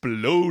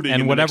exploding.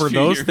 And whatever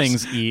those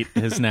things eat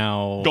is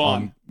now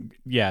gone.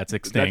 Yeah, it's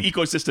extinct. That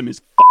ecosystem is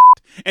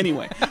f***ed.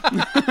 Anyway.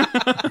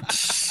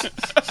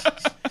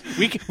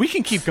 we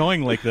can keep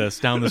going like this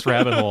down this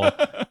rabbit hole.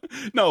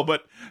 No,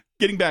 but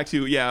getting back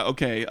to,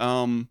 okay.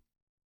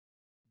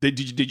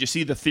 Did you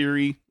see the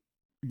theory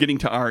getting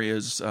to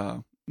Arya's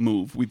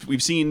move?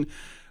 We've seen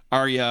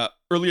Arya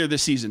earlier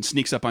this season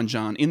sneaks up on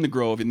Jon in the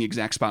Grove in the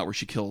exact spot where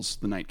she kills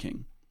the Night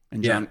King,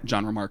 and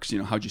Jon remarks,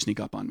 "How'd you sneak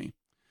up on me?"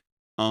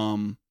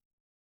 And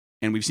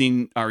we've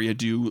seen Arya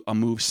do a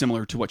move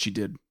similar to what she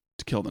did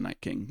to kill the Night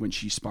King when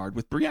she sparred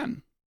with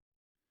Brienne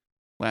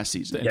last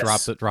season.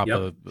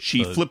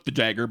 She flipped the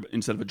dagger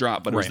instead of a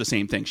drop, but it was the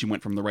same thing. She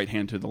went from the right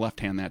hand to the left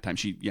hand that time.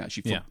 She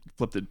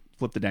flipped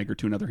the dagger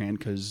to another hand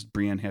because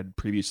Brienne had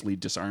previously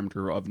disarmed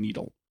her of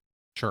needle.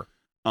 Sure.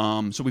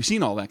 So we've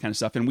seen all that kind of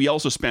stuff, and we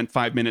also spent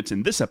 5 minutes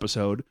in this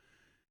episode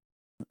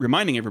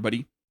reminding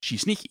everybody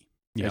she's sneaky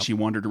as she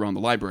wandered around the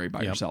library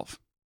by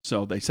herself.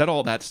 So they set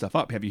all that stuff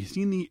up. Have you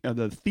seen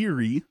the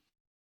theory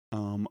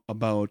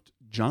about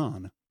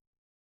Jon?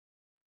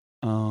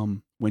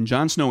 When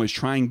Jon Snow is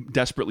trying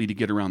desperately to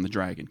get around the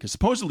dragon, because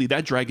supposedly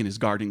that dragon is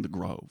guarding the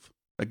Grove.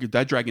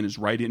 That dragon is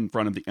right in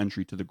front of the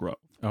entry to the Grove.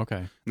 Okay.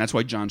 And that's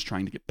why Jon's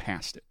trying to get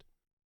past it.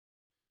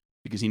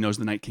 Because he knows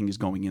the Night King is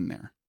going in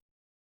there.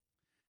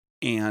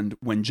 And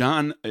when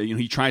Jon,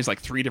 he tries like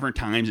 3 different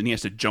times and he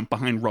has to jump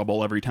behind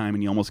rubble every time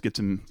and he almost gets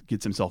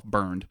himself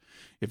burned.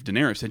 If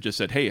Daenerys had just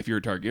said, "Hey, if you're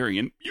a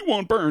Targaryen, you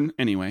won't burn."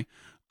 Anyway,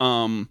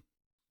 that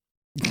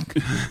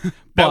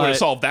would have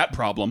solved that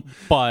problem.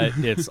 But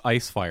it's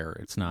ice fire.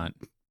 It's not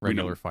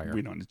regular fire.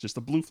 We don't. It's just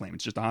a blue flame.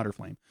 It's just a hotter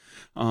flame.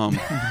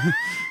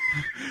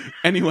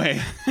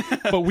 Anyway.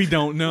 But we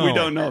don't know. We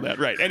don't know that.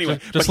 Right. Anyway.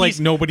 Just like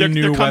nobody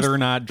knew whether or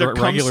not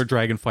regular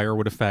dragon fire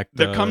would affect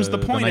There comes the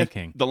point. The Night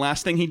King. The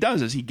last thing he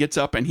does is he gets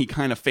up and he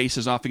kind of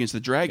faces off against the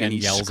dragon. And he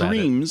yells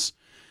screams.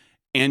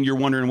 and you're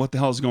wondering what the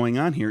hell is going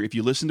on here. If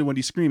you listen to what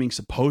he's screaming,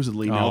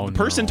 supposedly, now the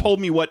person told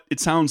me what it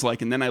sounds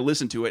like, and then I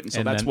listened to it, and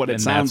so that's what it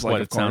sounds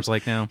like. It sounds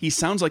like now. He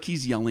sounds like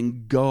he's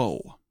yelling,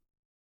 "Go."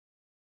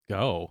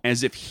 Go.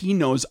 As if he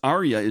knows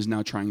Arya is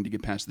now trying to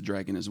get past the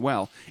dragon as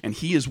well, and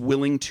he is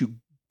willing to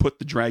put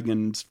the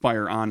dragon's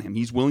fire on him.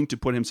 He's willing to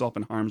put himself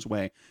in harm's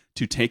way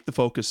to take the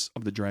focus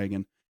of the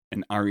dragon,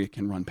 and Arya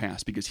can run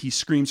past, because he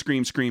screams.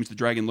 The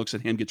dragon looks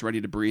at him, gets ready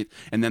to breathe,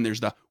 and then there's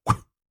the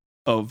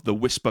of the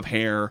wisp of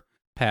hair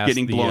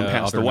getting blown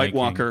past the White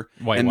Walker,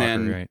 and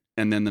then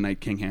the Night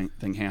King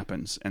thing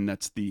happens, and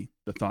that's the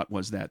thought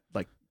was that,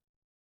 like,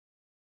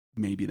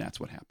 maybe that's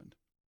what happened.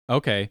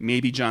 Okay,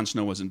 maybe Jon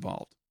Snow was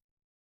involved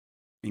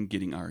in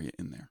getting Arya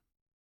in there.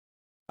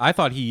 I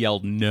thought he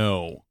yelled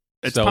no.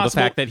 It's so possible. The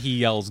fact that he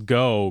yells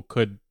go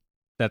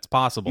that's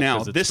possible.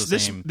 Now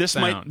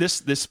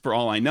this for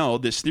all I know,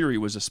 this theory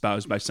was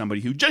espoused by somebody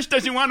who just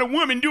doesn't want a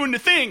woman doing the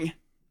thing.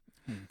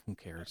 Who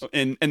cares?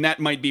 And that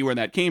might be where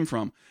that came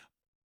from.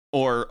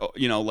 Or,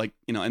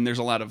 and there's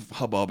a lot of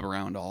hubbub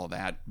around all of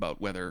that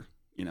about whether,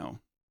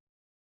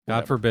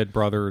 God forbid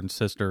brother and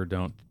sister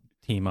don't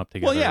team up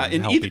together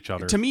and help each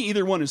other. To me,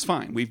 either one is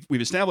fine. We've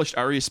established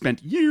Arya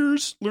spent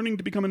years learning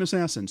to become an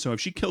assassin. So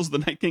if she kills the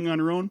Night King on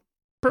her own,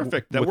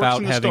 perfect. That works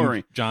in the story. Without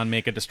having Jon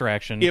make a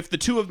distraction. If the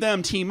two of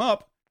them team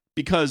up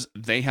because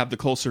they have the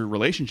closer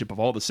relationship of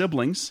all the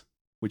siblings,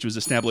 which was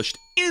established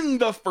in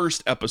the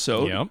first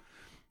episode,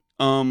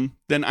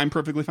 then I'm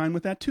perfectly fine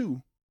with that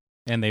too.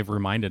 And they've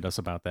reminded us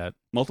about that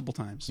multiple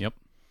times. Yep.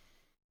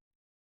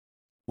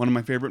 One of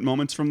my favorite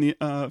moments from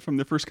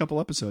the first couple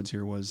episodes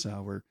here was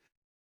where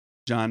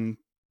Jon,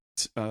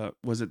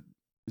 was it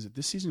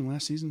this season,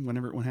 last season,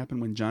 whenever it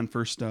happened, when Jon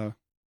first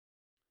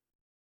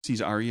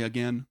sees Arya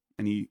again,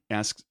 and he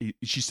asks,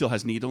 she still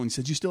has Needle, and he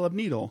says, "You still have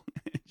Needle?"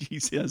 he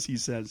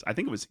says, I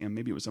think it was him,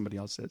 maybe it was somebody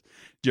else, says,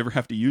 "Did you ever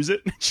have to use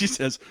it?" She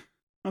says,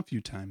 "A few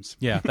times."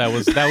 Yeah, that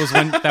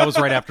was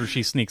right after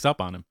she sneaks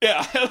up on him.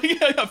 Yeah,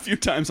 a few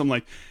times. I'm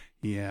like,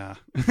 yeah,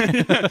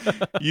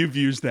 you've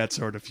used that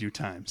sword a few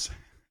times,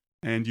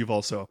 and you've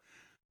also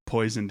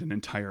poisoned an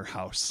entire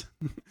house,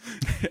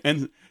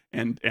 and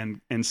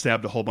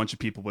stabbed a whole bunch of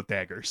people with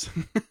daggers.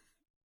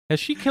 Has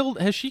she killed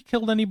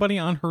anybody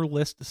on her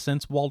list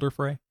since Walder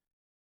Frey?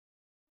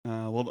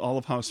 Well, all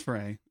of House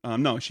Frey.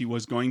 No, she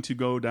was going to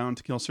go down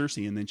to kill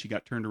Cersei, and then she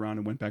got turned around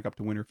and went back up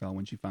to Winterfell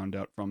when she found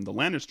out from the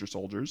Lannister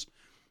soldiers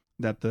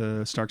that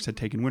the Starks had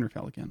taken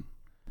Winterfell again.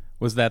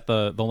 Was that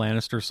the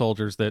Lannister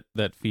soldiers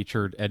that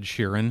featured Ed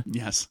Sheeran?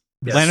 Yes.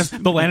 The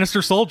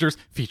Lannister soldiers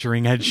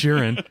featuring Ed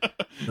Sheeran.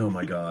 Oh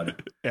my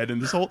God. Ed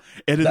and the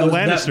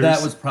Lannisters.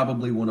 That was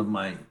probably one of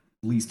my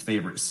least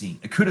favorite scene.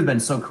 It could have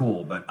been so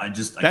cool, but I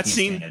can't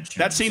stand Ed Sheeran.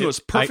 That scene was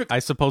perfect. I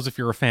suppose if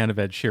you're a fan of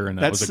Ed Sheeran,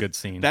 that was a good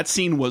scene. That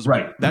scene was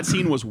right. That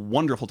scene was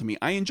wonderful to me.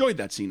 I enjoyed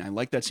that scene. I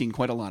liked that scene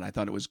quite a lot. I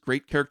thought it was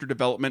great character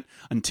development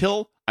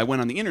until I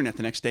went on the internet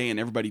the next day and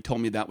everybody told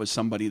me that was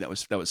somebody that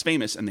was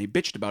famous, and they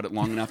bitched about it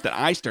long enough that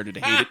I started to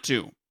hate it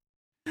too.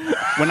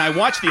 When I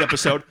watched the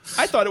episode,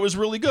 I thought it was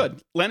really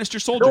good. Lannister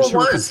soldiers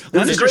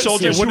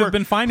It would have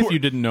been fine if you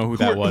didn't know who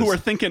that was. Who are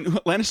thinking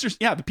Lannisters?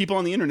 Yeah, the people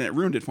on the internet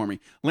ruined it for me.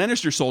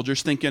 Lannister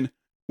soldiers thinking,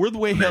 we're the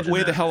way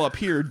the hell up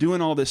here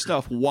doing all this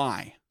stuff.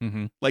 Why?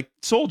 Mm-hmm. Like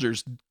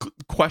soldiers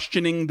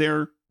questioning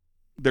their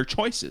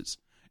choices,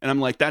 and I'm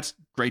like, that's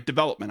great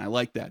development. I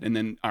like that. And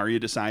then Arya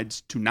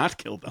decides to not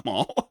kill them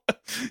all,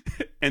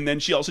 and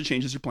then she also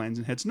changes her plans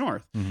and heads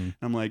north. Mm-hmm. And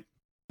I'm like,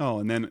 oh,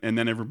 and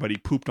then everybody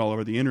pooped all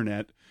over the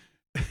internet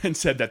and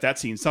said that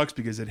scene sucks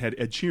because it had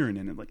Ed Sheeran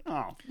in it. Like,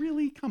 oh,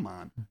 really? Come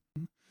on.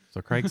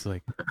 So Craig's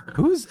like,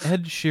 who's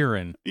Ed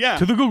Sheeran? Yeah.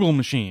 To the Google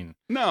machine.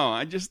 No,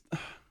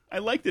 I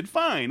liked it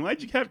fine.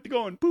 Why'd you have to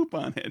go and poop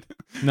on it?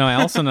 No,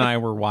 Allison and I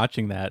were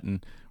watching that,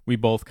 and we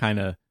both kind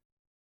of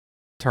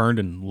turned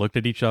and looked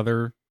at each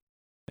other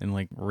and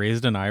like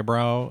raised an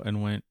eyebrow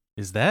and went,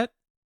 "Is that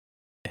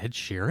Ed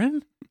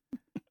Sheeran?"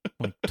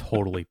 Like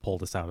totally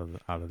pulled us out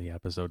of the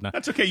episode.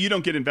 That's okay. You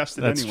don't get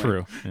invested. That's anyway.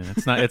 True.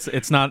 Yeah,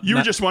 it's not. You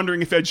were just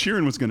wondering if Ed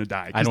Sheeran was going to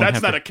die, because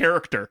that's not a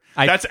character.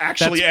 That's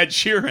actually Ed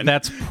Sheeran.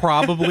 That's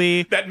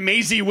probably that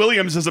Maisie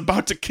Williams is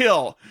about to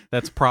kill.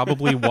 That's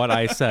probably what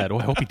I said. Oh,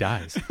 I hope he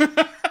dies.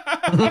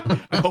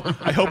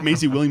 I hope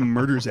Maisie Williams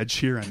murders Ed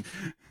Sheeran.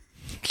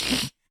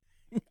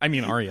 I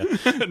mean Arya.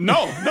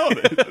 No,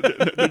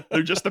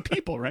 they're just the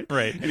people, right?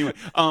 Right. Anyway,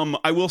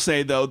 I will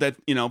say though that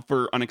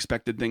for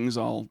unexpected things,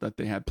 that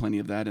they had plenty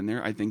of that in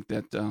there. I think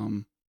that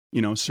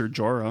Ser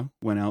Jorah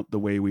went out the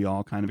way we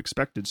all kind of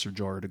expected Ser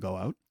Jorah to go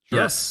out. Sure.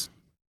 Yes.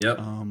 Yep.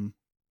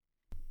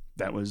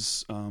 That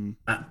was.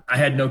 I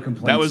had no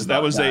complaints.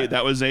 That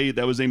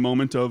was a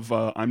moment of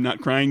I'm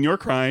not crying, you're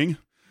crying.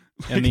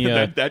 And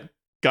that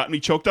got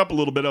me choked up a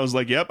little bit. I was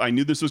like, yep, I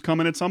knew this was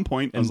coming at some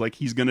point. I was like,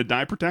 he's going to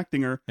die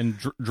protecting her. And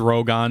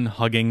Drogon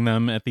hugging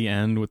them at the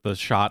end with the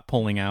shot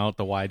pulling out,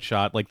 the wide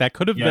shot. Like that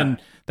could have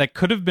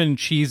been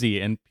cheesy,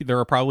 and there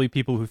are probably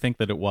people who think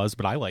that it was,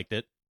 but I liked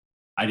it.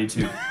 I did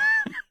too.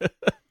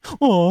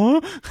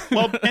 Aww.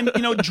 Well, and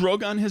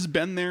Drogon has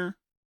been there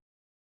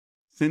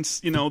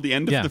since the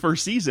end of the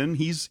first season.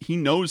 He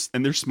knows,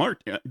 and they're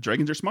smart.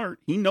 Dragons are smart.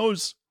 He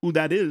knows who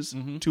that is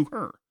to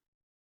her,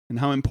 and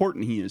how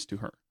important he is to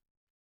her.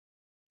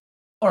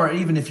 Or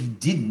even if he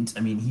didn't, I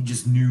mean, he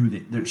just knew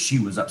that she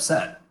was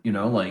upset.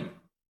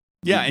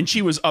 Yeah, and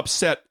she was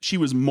upset. She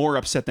was more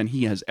upset than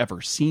he has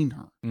ever seen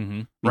her.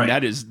 Mm-hmm. Right.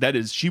 That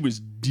is. She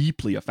was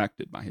deeply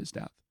affected by his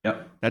death.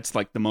 Yep. That's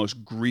like the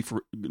most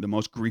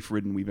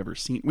grief-ridden we've ever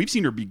seen. We've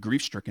seen her be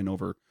grief-stricken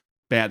over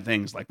bad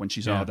things, like when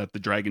she saw that the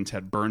dragons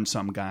had burned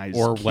some guy's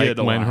or kid like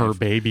alive. when her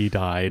baby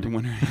died.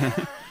 When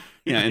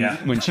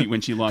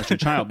she lost her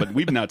child. But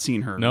we've not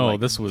seen her.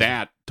 This was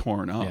that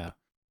torn up. Yeah.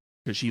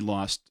 Because she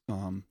lost,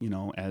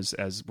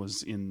 as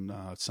was in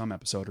some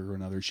episode or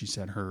another, she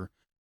said her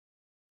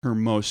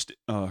most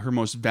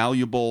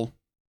valuable,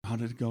 how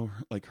did it go?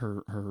 Like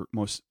her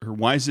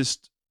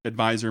wisest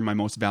advisor, my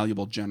most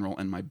valuable general,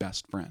 and my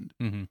best friend.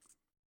 Mm-hmm.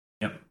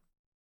 Yep.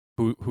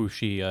 Who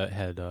she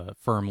had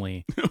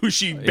firmly who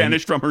she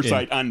banished from her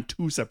sight on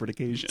 2 separate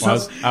occasions.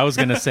 Well, I was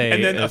going to say,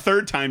 and then a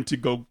third time to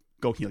go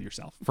heal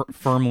yourself.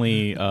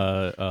 Firmly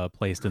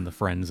placed in the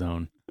friend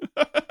zone.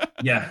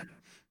 Yeah.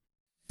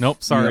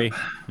 Nope. Sorry,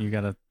 you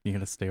gotta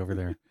stay over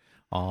there.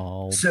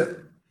 So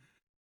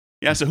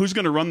who's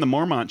going to run the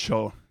Mormont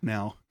show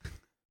now?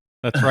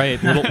 That's right,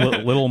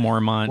 little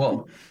Mormont.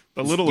 Well,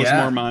 the littlest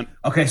Mormont.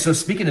 Okay, so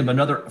speaking of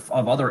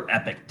other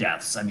epic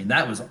deaths, I mean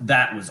that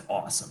was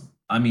awesome.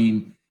 I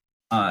mean,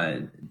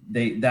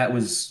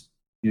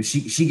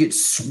 she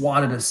gets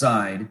swatted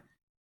aside,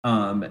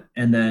 and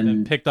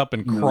then picked up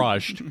and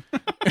crushed.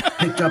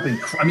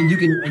 I mean, you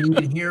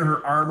can hear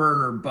her armor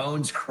and her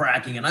bones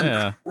cracking, and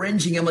I'm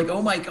cringing. I'm like,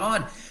 oh my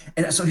god!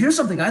 And so here's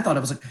something I thought. I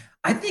was like,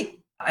 I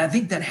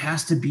think that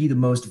has to be the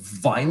most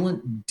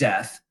violent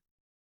death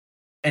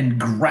and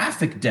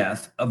graphic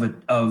death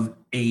of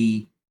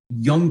a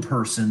young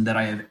person that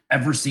I have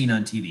ever seen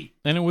on TV.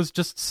 And it was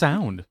just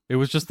sound. It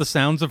was just the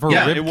sounds of her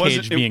rib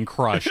cage being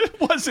crushed. It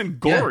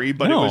wasn't gory,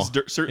 but it was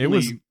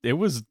certainly it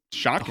was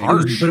shocking.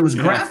 Harsh. But it was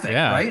graphic,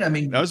 right? I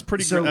mean, that was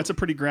pretty. That's a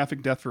pretty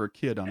graphic death for a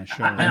kid on a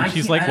show. And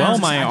she's like, "Well,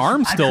 my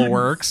arm still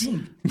works."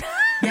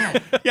 Yeah.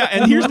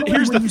 And here's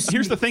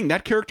the thing.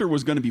 That character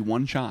was going to be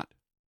one shot.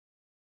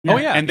 Yeah. Oh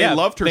yeah, and they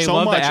loved her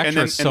so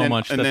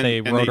much, and then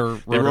they wrote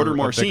her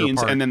more scenes,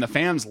 part. and then the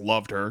fans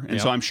loved her, and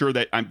so I'm sure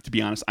that to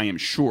be honest, I am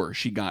sure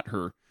she got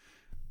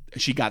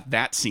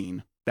that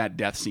scene, that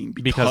death scene,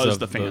 because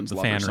the fans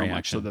loved her so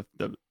much. So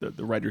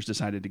the writers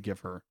decided to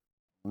give her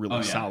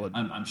really solid.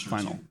 I'm sure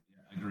final. Too.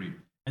 Yeah, agreed.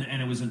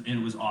 And it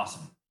was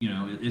awesome.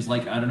 It's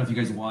like, I don't know if you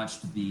guys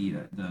watched the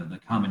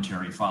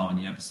commentary following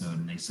the episode,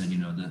 and they said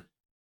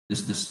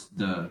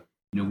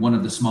one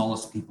of the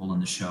smallest people in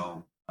the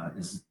show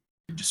is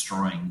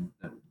destroying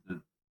the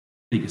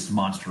biggest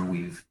monster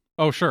we've.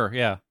 Oh sure,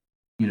 yeah.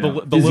 The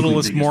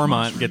littlest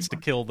Mormont gets to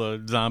kill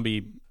the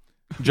zombie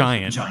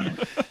giant.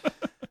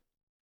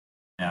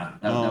 Yeah,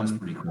 that was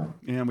pretty cool.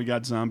 And we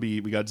got zombie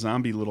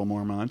little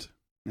Mormont,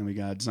 and we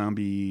got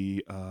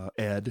zombie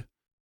Ed.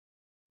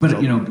 But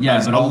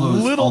all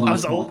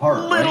those fall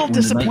apart. Little when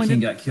disappointed. The Night King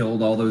got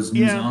killed. All those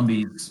new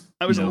zombies.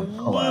 I was a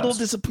little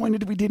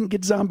disappointed we didn't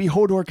get zombie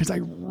Hodor because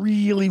I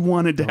really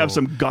wanted to have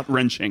some gut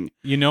wrenching.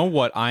 You know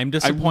what? I'm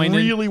disappointed.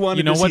 I really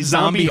wanted to see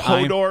zombie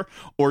Hodor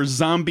or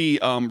zombie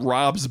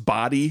Rob's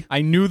body.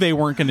 I knew they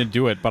weren't going to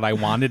do it, but I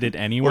wanted it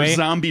anyway. Or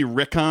zombie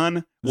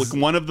Rickon, like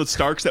one of the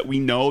Starks that we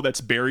know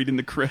that's buried in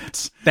the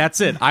crypts. That's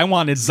it. I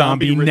wanted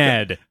zombie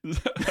Ned.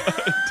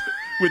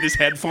 With his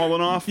head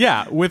falling off?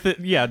 Yeah, with it.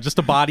 Yeah, just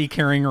a body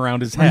carrying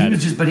around his head.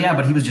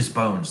 He was just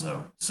bones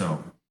though.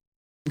 So.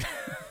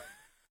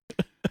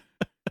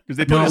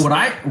 They put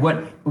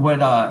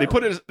they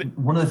put his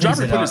one of the things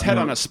Joffrey put his head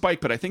on a spike,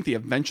 but I think they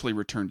eventually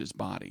returned his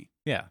body.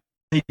 Yeah,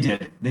 they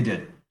did.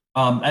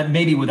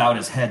 Maybe without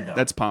his head though.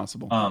 That's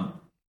possible.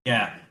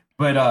 Yeah,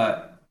 but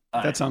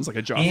that sounds like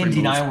a Joffrey Andy move.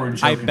 and I were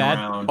joking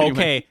around.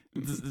 Okay,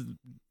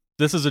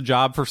 this is a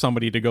job for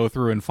somebody to go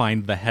through and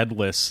find the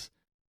headless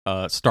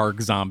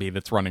Stark zombie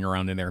that's running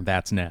around in there.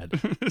 That's Ned.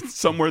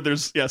 Somewhere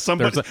there's some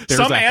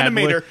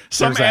animator,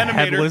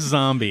 headless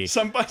zombie.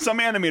 Some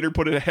animator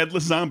put a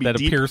headless zombie that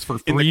appears for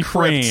 3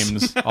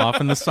 frames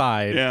off in the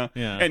side.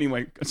 Yeah.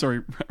 Anyway,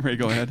 sorry, Ray,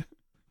 go ahead.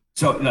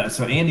 So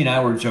Andy and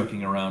I were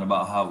joking around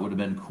about how it would have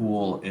been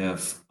cool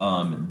if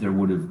there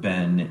would have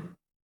been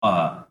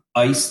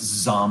ice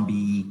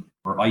zombie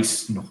or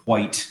ice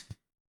white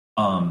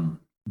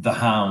the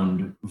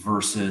Hound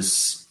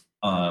versus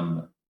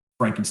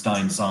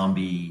Frankenstein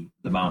zombie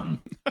the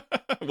Mountain.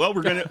 Well,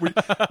 we're gonna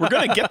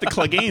get the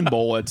Clegane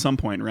Bowl at some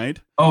point, right?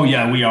 Oh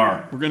yeah, we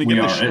are. We're gonna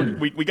get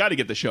we got to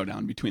get the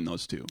showdown between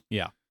those two.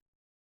 Yeah,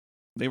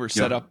 they were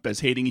set up as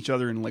hating each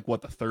other in like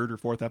what, the 3rd or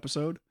 4th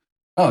episode.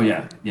 Oh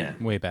yeah,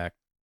 way back.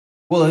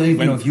 Well,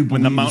 if you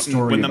when the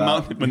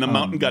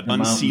mountain got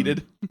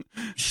unseated,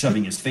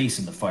 shoving his face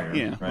in the fire.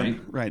 Yeah,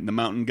 right. And the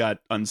mountain got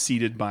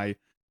unseated by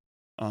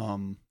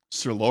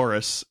Sir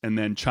Loras, and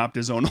then chopped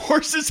his own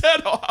horse's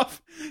head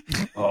off.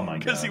 Oh my god!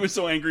 Because he was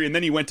so angry, and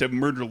then he went to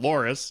murder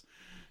Loras,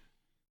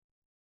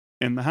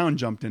 and the Hound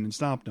jumped in and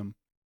stopped him.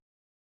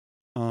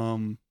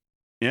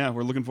 Yeah, I'm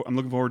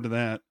looking forward to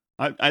that.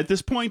 At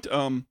this point,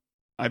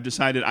 I've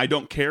decided I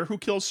don't care who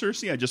kills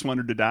Cersei. I just want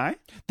her to die.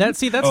 That's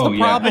the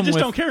problem. I just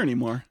don't care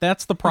anymore.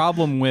 That's the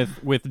problem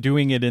with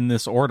doing it in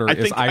this order.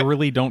 I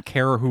really don't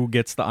care who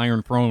gets the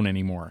Iron Throne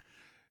anymore.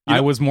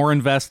 I was more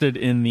invested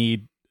in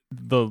the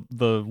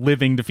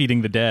living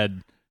defeating the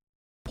dead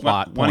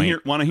plot. Want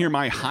to hear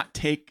my hot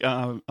take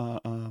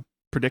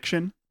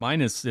prediction?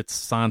 Mine is it's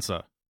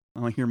Sansa. I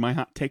want to hear my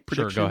hot take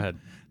prediction. Sure, go ahead.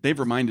 They've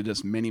reminded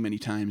us many, many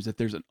times that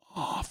there's an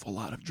awful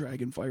lot of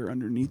dragonfire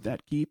underneath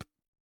that keep.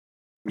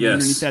 Yes.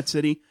 Underneath that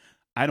city.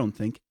 I don't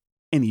think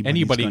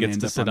anybody gets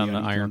to sit on the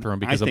Iron Throne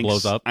because it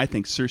blows up. I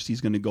think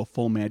Cersei's going to go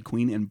full Mad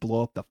Queen and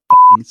blow up the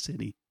fucking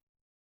city.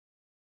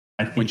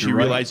 When she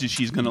realizes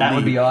she's going to leave. That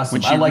would be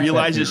awesome. When she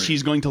realizes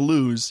she's going to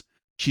lose,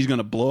 she's going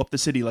to blow up the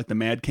city like the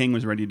Mad King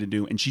was ready to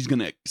do, and she's going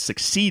to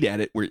succeed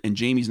at it. And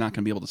Jaime's not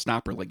going to be able to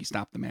stop her like he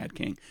stopped the Mad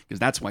King, because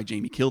that's why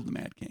Jaime killed the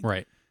Mad King.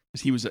 Right.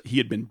 Because he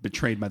had been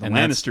betrayed by the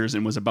Lannisters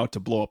and was about to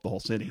blow up the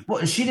whole city.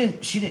 Well, she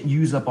didn't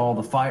use up all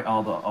the fire,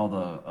 all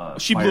the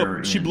she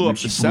fire. She blew up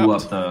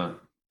the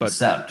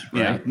sept. Right?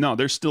 Yeah, no,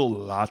 there's still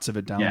lots of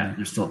it down there. Yeah,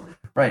 there's still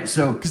right.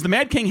 So because the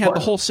Mad King had the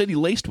whole city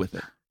laced with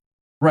it.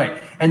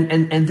 Right,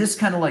 and this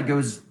kind of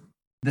goes.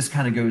 This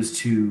kind of goes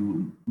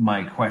to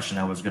my question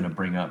I was going to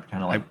bring up.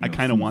 Kind of like I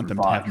kind of want them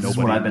to have nobody. This is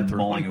what I've been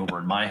mulling over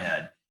in my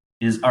head.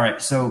 Is all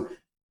right. So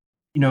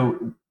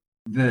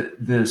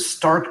the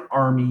Stark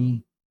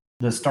army.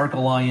 The Stark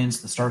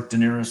Alliance, the Stark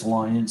Daenerys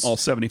Alliance. All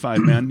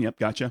 75 men. Yep,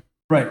 gotcha.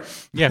 Right.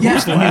 Yeah,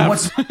 who's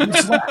left?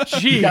 What's left?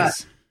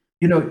 Jeez.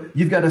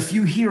 You've got a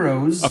few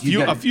heroes. A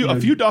few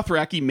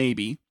Dothraki,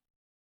 maybe.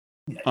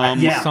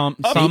 Some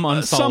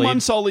Unsullied. Some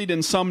Unsullied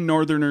and some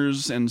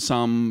Northerners and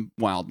some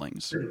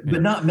Wildlings.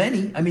 But not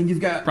many. I mean, you've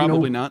got...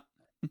 Probably not.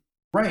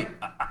 Right.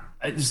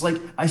 It's like,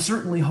 I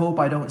certainly hope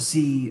I don't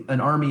see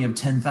an army of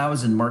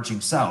 10,000 marching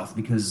south,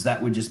 because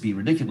that would just be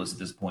ridiculous at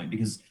this point,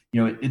 because,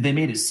 they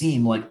made it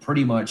seem like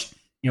pretty much,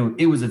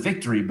 it was a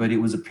victory, but it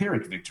was a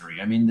Pyrrhic victory.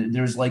 I mean,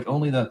 there's like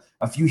only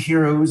a few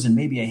heroes and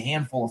maybe a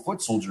handful of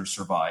foot soldiers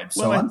survived.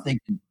 So I'm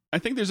thinking... I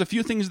think there's a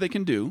few things they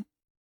can do,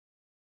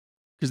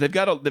 because they've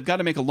got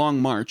to make a long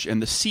march,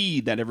 and the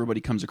sea that everybody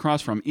comes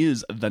across from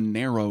is the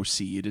narrow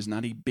sea. It is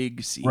not a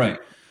big sea. Right.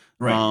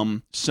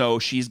 Right. So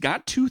she's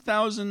got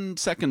 2,000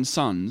 second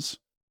sons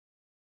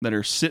that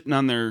are sitting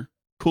on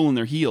cooling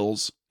their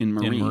heels in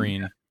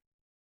Meereen.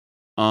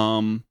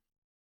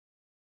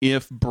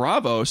 If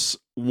Braavos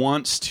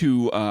wants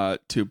to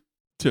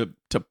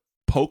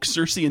poke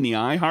Cersei in the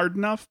eye hard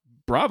enough,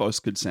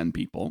 Braavos could send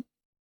people.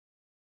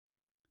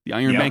 The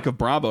Iron Bank of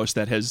Braavos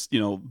that has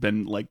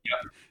been like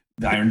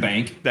the Iron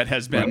Bank that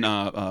has been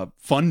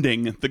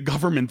funding the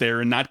government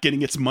there and not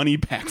getting its money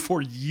back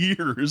for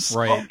years.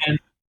 Right.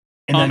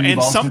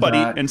 And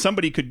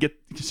somebody could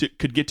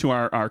get to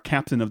our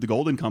captain of the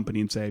Golden Company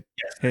and say,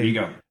 "Hey, there you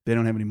go. They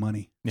don't have any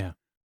money. Yeah,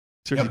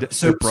 they're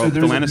broke. The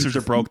Lannisters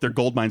are broke. Their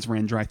gold mines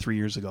ran dry 3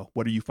 years ago.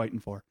 What are you fighting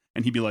for?"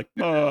 And he'd be like,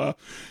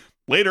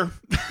 "Later."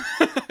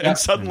 and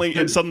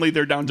suddenly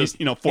they're down just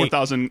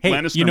 4,000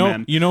 Lannister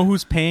men. You know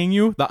who's paying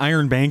you? The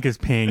Iron Bank is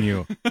paying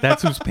you.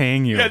 That's who's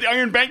paying you. Yeah, the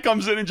Iron Bank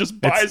comes in and just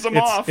buys them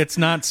off. It's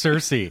not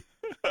Cersei.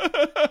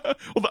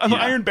 Well, the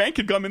Iron Bank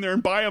could come in there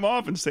and buy them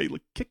off and say,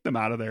 "Kick them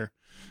out of there."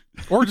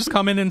 Or just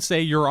come in and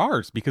say, "You're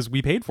ours because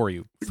we paid for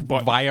you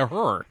via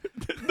her."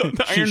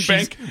 The Iron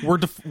Bank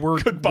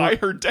could buy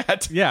her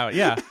debt.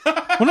 Yeah.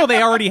 Well, no,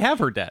 they already have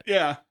her debt.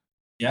 Yeah.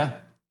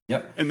 Yep.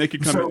 And they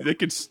could come.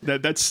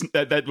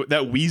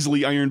 That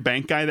Weasley Iron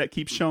Bank guy that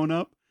keeps showing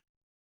up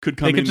could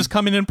come. They could just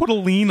come in and put a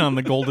lien on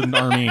the Golden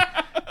Army.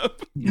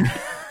 There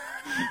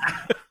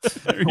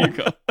you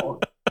go.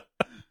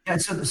 Yeah.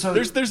 So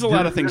there's a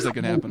lot of things that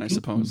could happen, I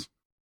suppose.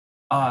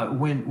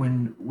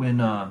 When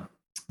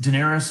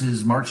Daenerys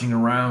is marching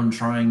around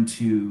trying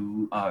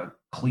to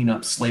clean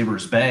up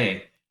Slaver's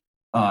Bay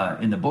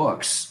in the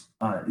books.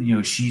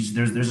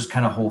 There's this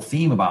kind of whole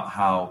theme about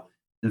how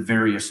the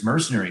various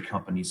mercenary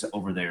companies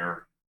over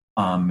there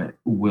are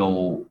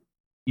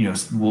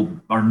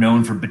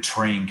known for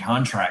betraying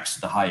contracts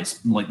to the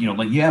highest. Like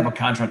you have a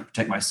contract to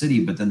protect my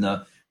city, but then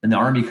the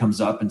army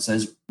comes up and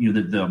says,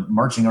 the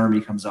marching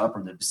army comes up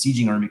or the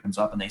besieging army comes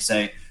up and they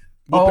say,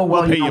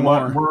 we'll pay you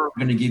more. We're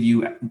going to give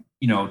you,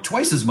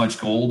 twice as much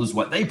gold as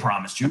what they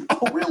promised you.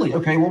 Oh, really?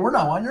 Okay. Well, we're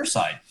now on your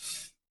side.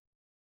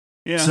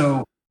 Yeah.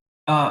 So,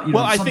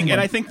 I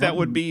think that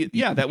would be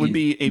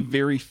a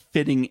very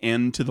fitting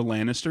end to the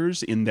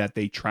Lannisters in that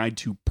they tried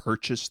to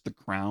purchase the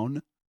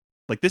crown.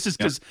 Like this is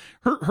because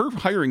her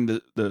hiring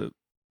the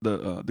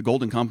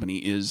Golden Company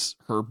is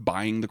her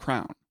buying the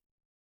crown.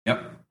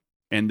 Yep.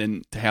 And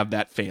then to have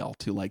that fail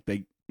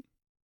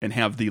and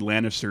have the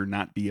Lannister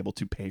not be able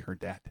to pay her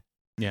debt.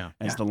 Yeah.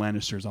 As the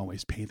Lannisters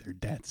always pay their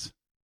debts.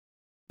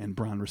 And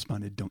Bronn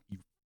responded, "Don't you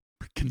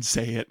freaking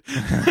say it."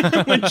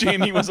 When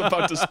Jaime was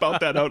about to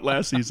spout that out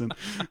last season.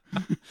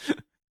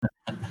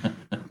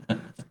 And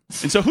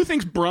so who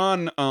thinks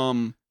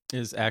Bronn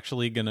is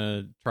actually going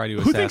to try to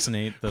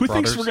assassinate the brothers? Who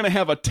thinks we're going to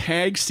have a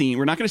tag scene?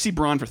 We're not going to see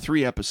Bronn for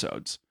 3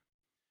 episodes.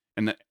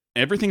 And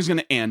everything's going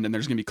to end and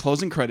there's going to be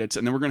closing credits,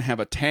 and then we're going to have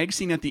a tag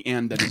scene at the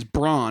end that is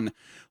Braun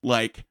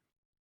like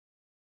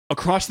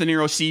across the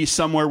narrow sea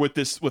somewhere with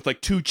like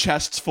 2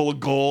 chests full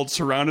of gold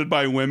surrounded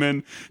by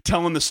women,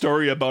 telling the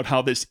story about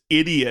how this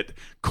idiot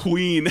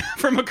queen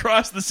from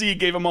across the sea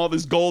gave him all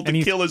this gold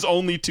to kill his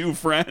only 2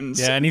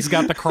 friends. Yeah, and he's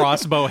got the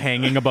crossbow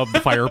hanging above the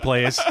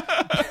fireplace.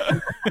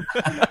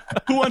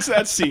 Who wants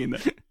that scene?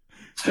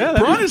 Yeah,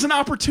 Braun is an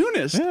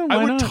opportunist. Yeah, I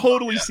would not?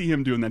 totally see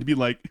him doing that. He'd be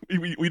like,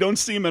 we don't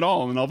see him at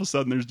all, and all of a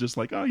sudden there's just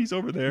like, oh, he's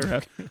over there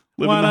living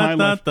the high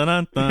life.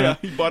 Yeah,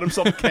 he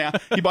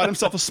bought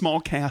himself a small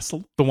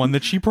castle, the one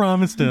that she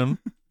promised him.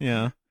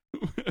 Yeah,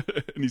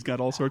 and he's got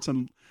all sorts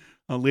of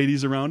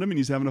ladies around him, and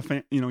he's having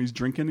he's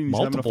drinking and he's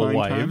multiple having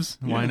a fine wives.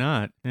 time. Why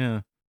not?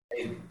 Yeah.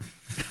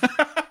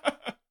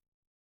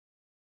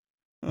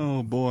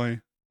 Oh boy.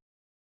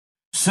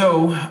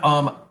 So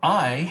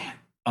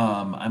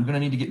I'm gonna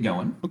need to get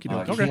going. Okay.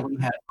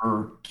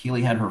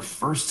 Keely had her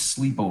first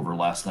sleepover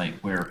last night.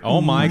 Where Oh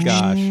my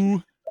gosh!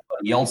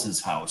 Somebody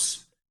else's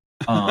house.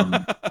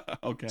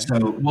 Okay.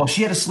 So, well,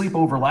 she had a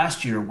sleepover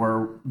last year where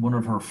one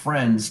of her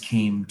friends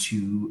came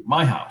to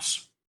my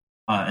house,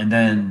 and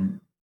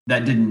then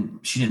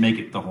she didn't make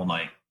it the whole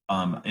night.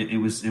 It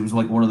was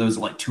like one of those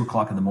at like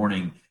 2:00 in the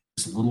morning.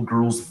 This little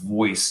girl's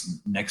voice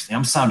next to me.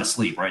 I'm sound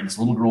asleep, right? And this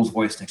little girl's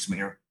voice next to me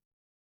here.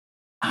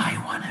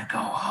 I want to go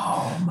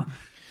home.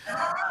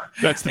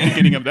 That's the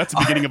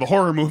beginning of a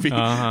horror movie.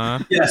 Uh-huh.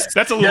 Yes,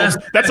 that's a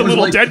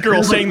little like, dead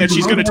girl saying that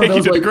she's going to take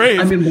you to the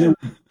grave.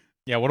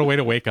 Yeah, what a way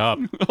to wake up.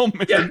 Oh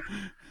man.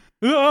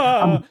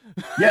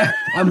 Yeah.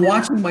 I'm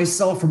watching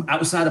myself from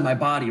outside of my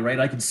body, right?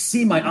 I can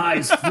see my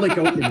eyes flick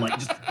open, like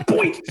just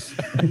boink,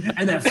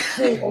 and that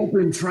full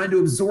open, trying to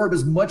absorb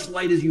as much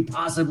light as you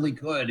possibly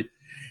could.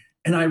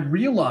 And I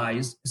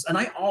realized, and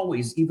I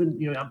always, even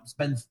it's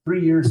been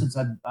 3 years since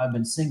I've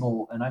been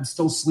single, and I'm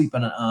still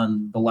sleeping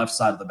on the left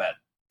side of the bed.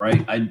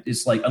 Right,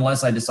 it's like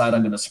unless I decide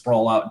I'm going to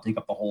sprawl out and take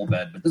up the whole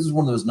bed. But this is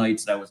one of those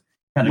nights that I was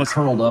kind of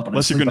curled up.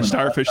 Unless you're going to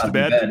starfish the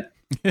bed.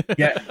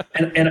 Yeah,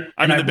 and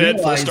I'm in the bed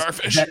full of realized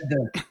starfish. That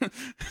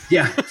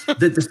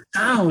the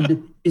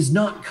sound is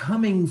not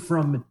coming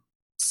from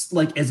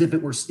like as if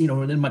it were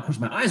and then of course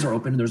my eyes are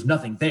open and there's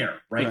nothing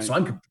there, right? So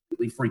I'm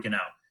completely freaking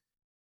out.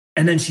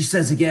 And then she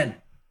says again,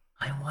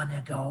 I want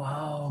to go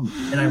home,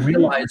 and I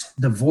realize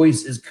the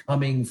voice is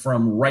coming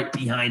from right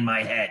behind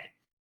my head.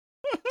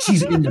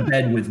 She's in the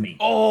bed with me.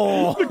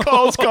 Oh, the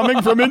call's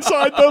coming from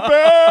inside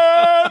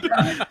the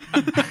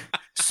bed.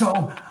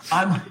 So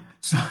I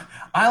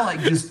like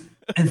just,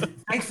 and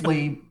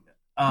thankfully,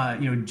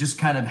 just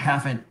kind of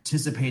half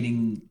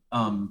anticipating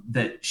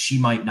that she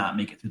might not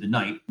make it through the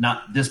night.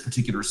 Not this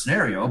particular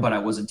scenario, but I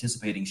was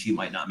anticipating she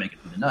might not make it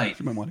through the night.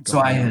 She might want to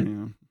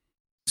go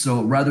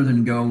So rather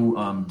than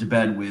go to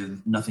bed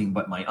with nothing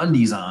but my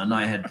undies on,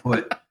 I had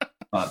put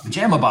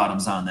pajama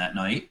bottoms on that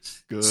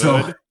night. Good.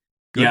 So.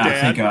 Good yeah,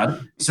 dad. thank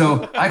God.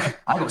 So I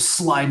go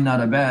sliding out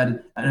of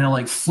bed and I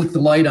like flick the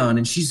light on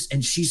and she's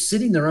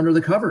sitting there under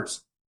the covers.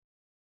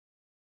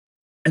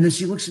 And then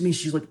she looks at me,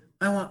 she's like,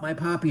 I want my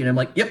poppy. And I'm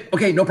like, yep,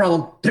 okay, no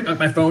problem. Take out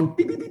my phone.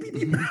 Beep, beep, beep,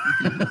 beep,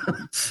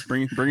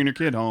 beep. Bringing your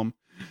kid home.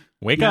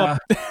 Wake up.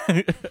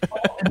 And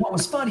what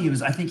was funny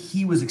was I think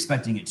he was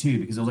expecting it too,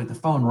 because it was like the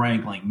phone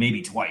rang like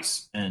maybe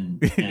twice. And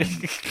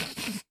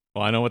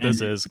well, I know what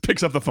this is.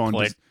 Picks up the phone.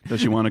 Does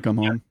she want to come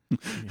home?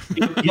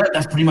 Yeah,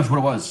 that's pretty much what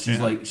it was.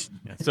 She's like,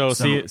 So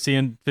see you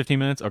in 15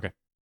 minutes. Okay.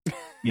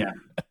 Yeah.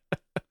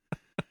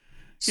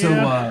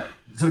 So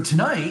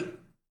tonight,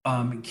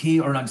 not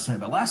tonight,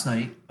 but last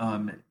night,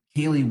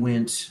 Kaylee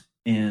went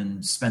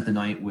and spent the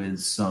night with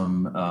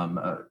some.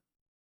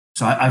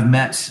 So I've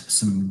met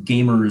some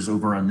gamers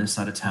over on this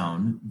side of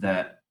town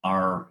that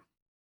are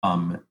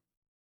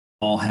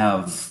all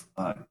have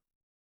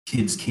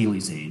kids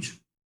Kaylee's age.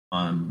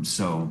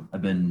 So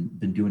I've been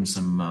doing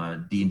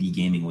some D&D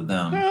gaming with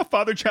them.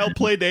 Father-child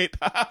play date.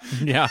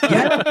 Yeah.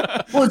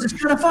 Well, it's just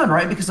kind of fun,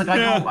 right? Because like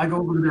I go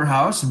over to their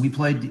house and we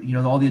play.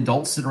 All the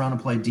adults sit around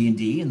and play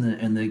D&D, and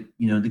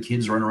the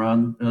kids run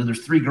around.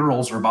 There's 3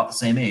 girls who are about the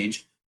same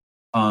age,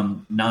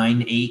 9,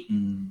 8,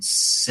 and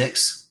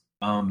 6.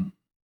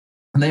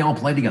 And they all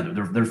play together.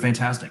 They're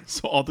fantastic.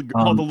 So all the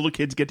little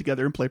kids get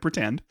together and play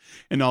pretend,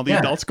 and all the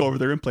adults go over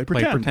there and play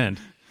pretend.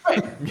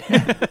 Right.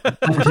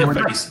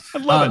 I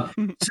love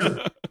it.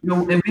 So,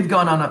 and we've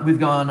gone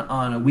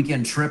on a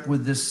weekend trip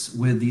with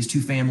these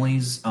 2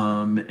 families,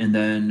 and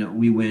then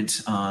we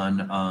went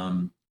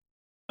on.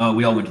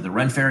 We all went to the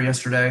Ren Fair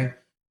yesterday,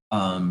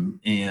 so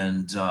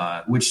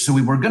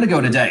we were going to go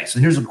today. So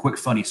here's a quick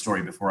funny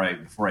story before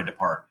I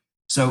depart.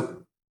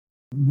 So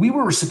we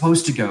were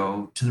supposed to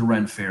go to the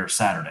Ren Fair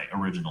Saturday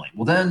originally.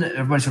 Well, then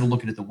everybody started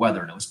looking at the weather,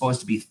 and it was supposed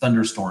to be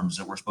thunderstorms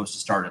that were supposed to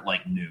start at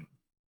like noon.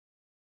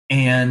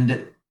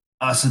 And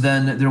so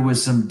then there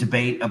was some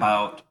debate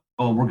about,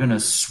 we're going to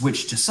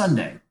switch to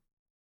Sunday,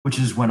 which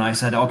is when I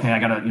said, okay, I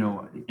got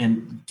to,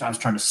 and I was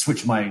trying to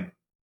switch my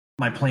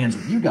plans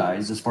with you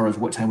guys as far as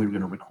what time we were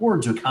going to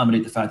record to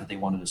accommodate the fact that they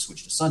wanted to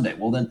switch to Sunday.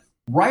 Well, then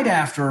right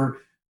after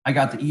I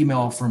got the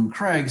email from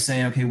Craig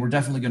saying, okay, we're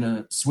definitely going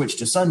to switch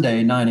to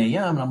Sunday, 9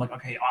 a.m. And I'm like,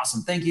 okay,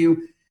 awesome. Thank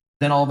you.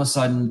 Then all of a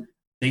sudden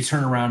they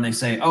turn around and they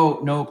say,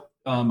 oh, nope.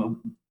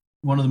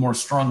 One of the more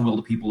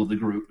strong-willed people of the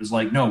group is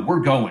like, no, we're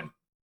going.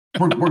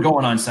 We're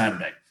going on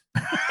Saturday.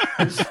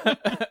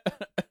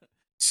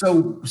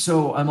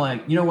 So I'm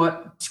like, you know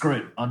what? Screw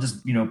it. I'll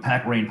just,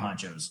 pack rain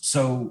ponchos.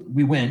 So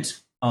we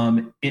went.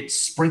 It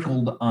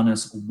sprinkled on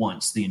us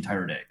once the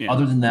entire day. Yeah.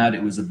 Other than that,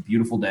 it was a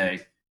beautiful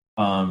day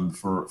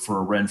for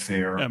a Ren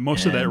fair. Yeah,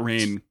 most of that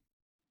rain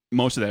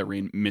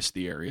missed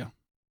the area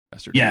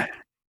yesterday.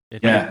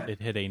 Yeah. It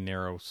hit a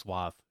narrow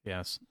swath.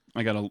 Yes.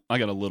 I got a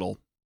little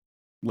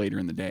later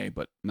in the day,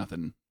 but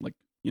nothing like,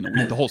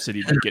 the whole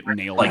city didn't get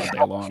nailed all day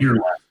long. Here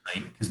last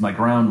night because my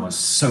ground was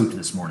soaked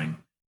this morning.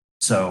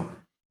 So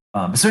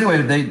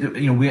anyway,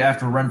 we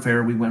after Ren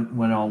fair we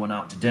went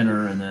out to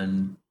dinner, and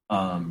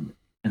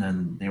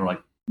then they were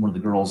like, one of the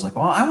girls like,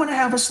 well, I want to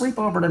have a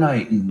sleepover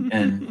tonight,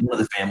 and one of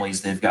the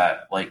families they've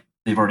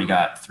already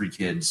got 3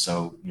 kids,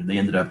 so they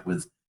ended up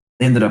with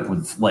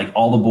like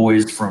all the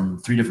boys from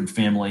 3 different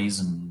families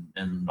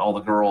and all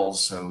the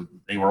girls, so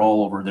they were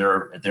all over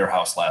there at their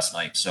house last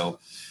night. So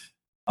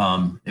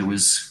it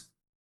was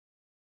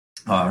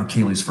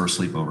Kaylee's first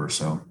sleepover.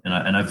 So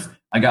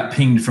I got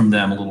pinged from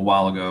them a little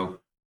while ago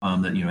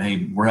that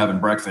hey, we're having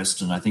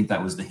breakfast, and I think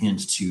that was the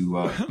hint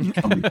to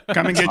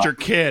come and get your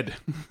kid.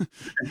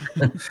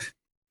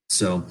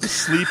 So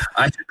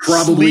I should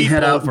probably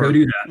head out and go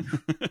do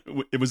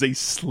that. It was a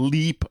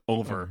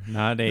sleepover,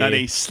 not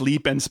a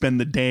sleep and spend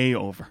the day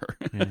over.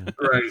 Yeah.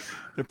 Right.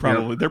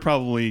 They're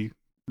probably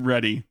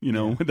ready,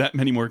 with that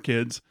many more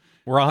kids.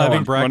 We're all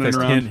having breakfast.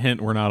 Hint,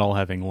 we're not all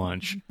having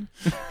lunch.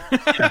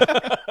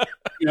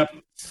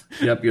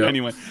 Yep.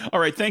 Anyway, all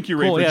right. Thank you,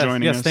 Ray, for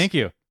joining us. Yes, thank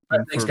you.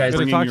 Thanks, guys.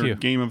 Good to talk to you.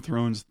 Game of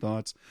Thrones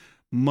thoughts.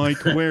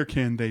 Mike, where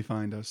can they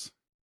find us?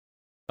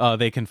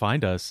 They can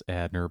find us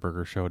at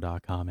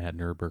nerdburgershow.com, at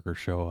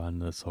nerdburgershow on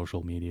the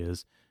social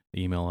medias.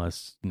 Email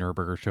us,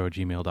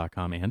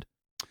 nerdburgershow@gmail.com, and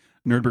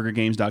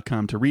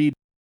nerdburgergames.com to read,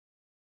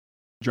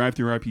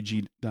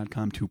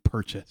 drivethrurpg.com to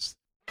purchase.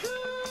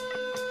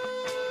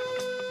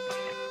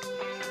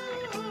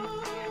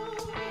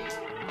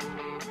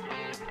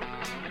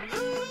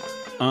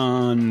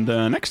 On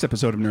the next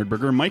episode of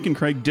Nerdburger, Mike and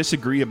Craig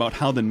disagree about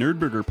how the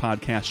Nerdburger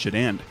podcast should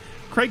end.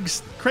 Craig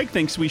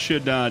thinks we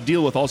should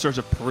deal with all sorts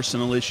of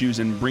personal issues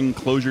and bring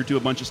closure to a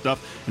bunch of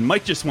stuff. And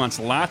Mike just wants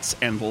lots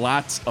and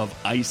lots of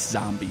ice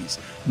zombies.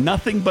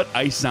 Nothing but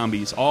ice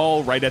zombies,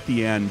 all right at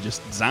the end.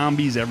 Just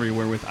zombies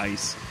everywhere with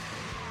ice.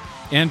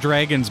 And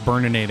dragons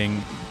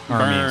burninating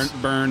armies.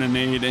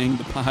 Burninating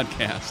the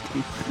podcast.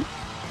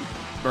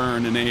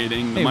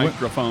 Burninating the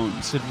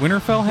microphones. Did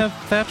Winterfell have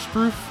thatched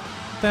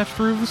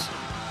roofs?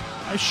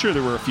 I'm sure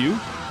there were a few.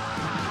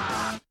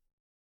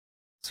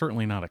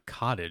 Certainly not a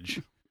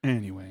cottage.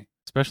 Anyway.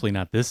 Especially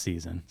not this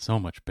season. So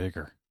much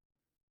bigger.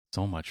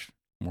 So much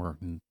more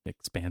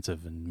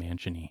expansive and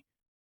mansion-y.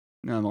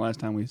 No, the last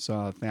time we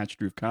saw a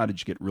thatched roof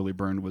cottage get really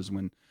burned was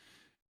when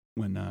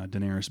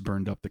Daenerys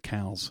burned up the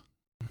cows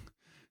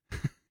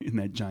in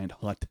that giant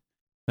hut.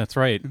 That's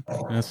right.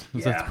 That's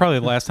probably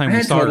the last time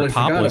we saw her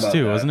topless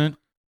too, wasn't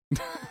it?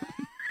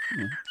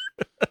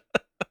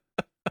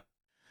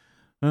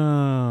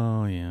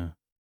 Oh, yeah.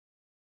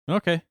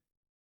 Okay.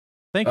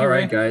 Thank you. All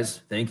right,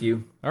 guys. Thank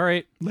you. All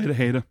right. Later,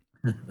 Hater.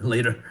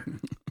 Later.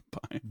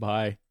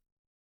 Bye.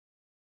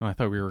 Oh, I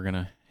thought we were going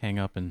to hang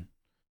up and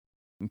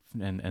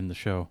end the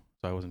show,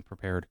 so I wasn't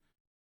prepared.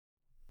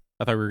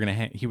 I thought we were going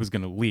to he was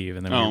going to leave,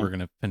 and then we were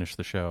going to finish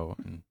the show,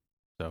 and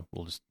so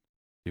we'll just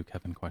do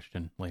Kevin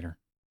question later.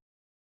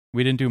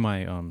 We didn't do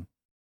my thing.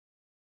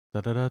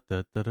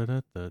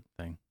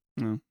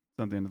 No, it's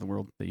not the end of the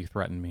world. That you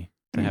threatened me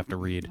to have to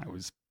read.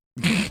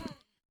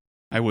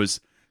 I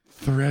was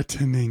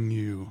threatening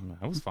you.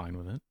 I was fine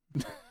with it.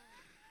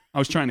 I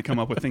was trying to come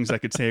up with things I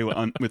could say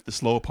with the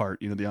slow part,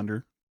 the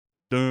under.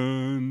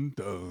 Dun,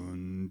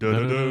 dun,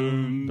 dun,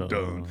 dun, dun,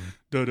 dun,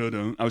 dun, dun,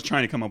 dun. I was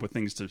trying to come up with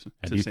things to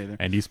say there.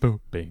 And he's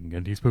pooping,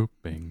 and he's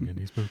pooping, and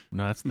he's pooping.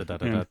 No, that's the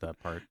da-da-da-da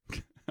part.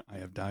 I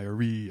have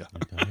diarrhea.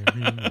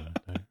 Diarrhea.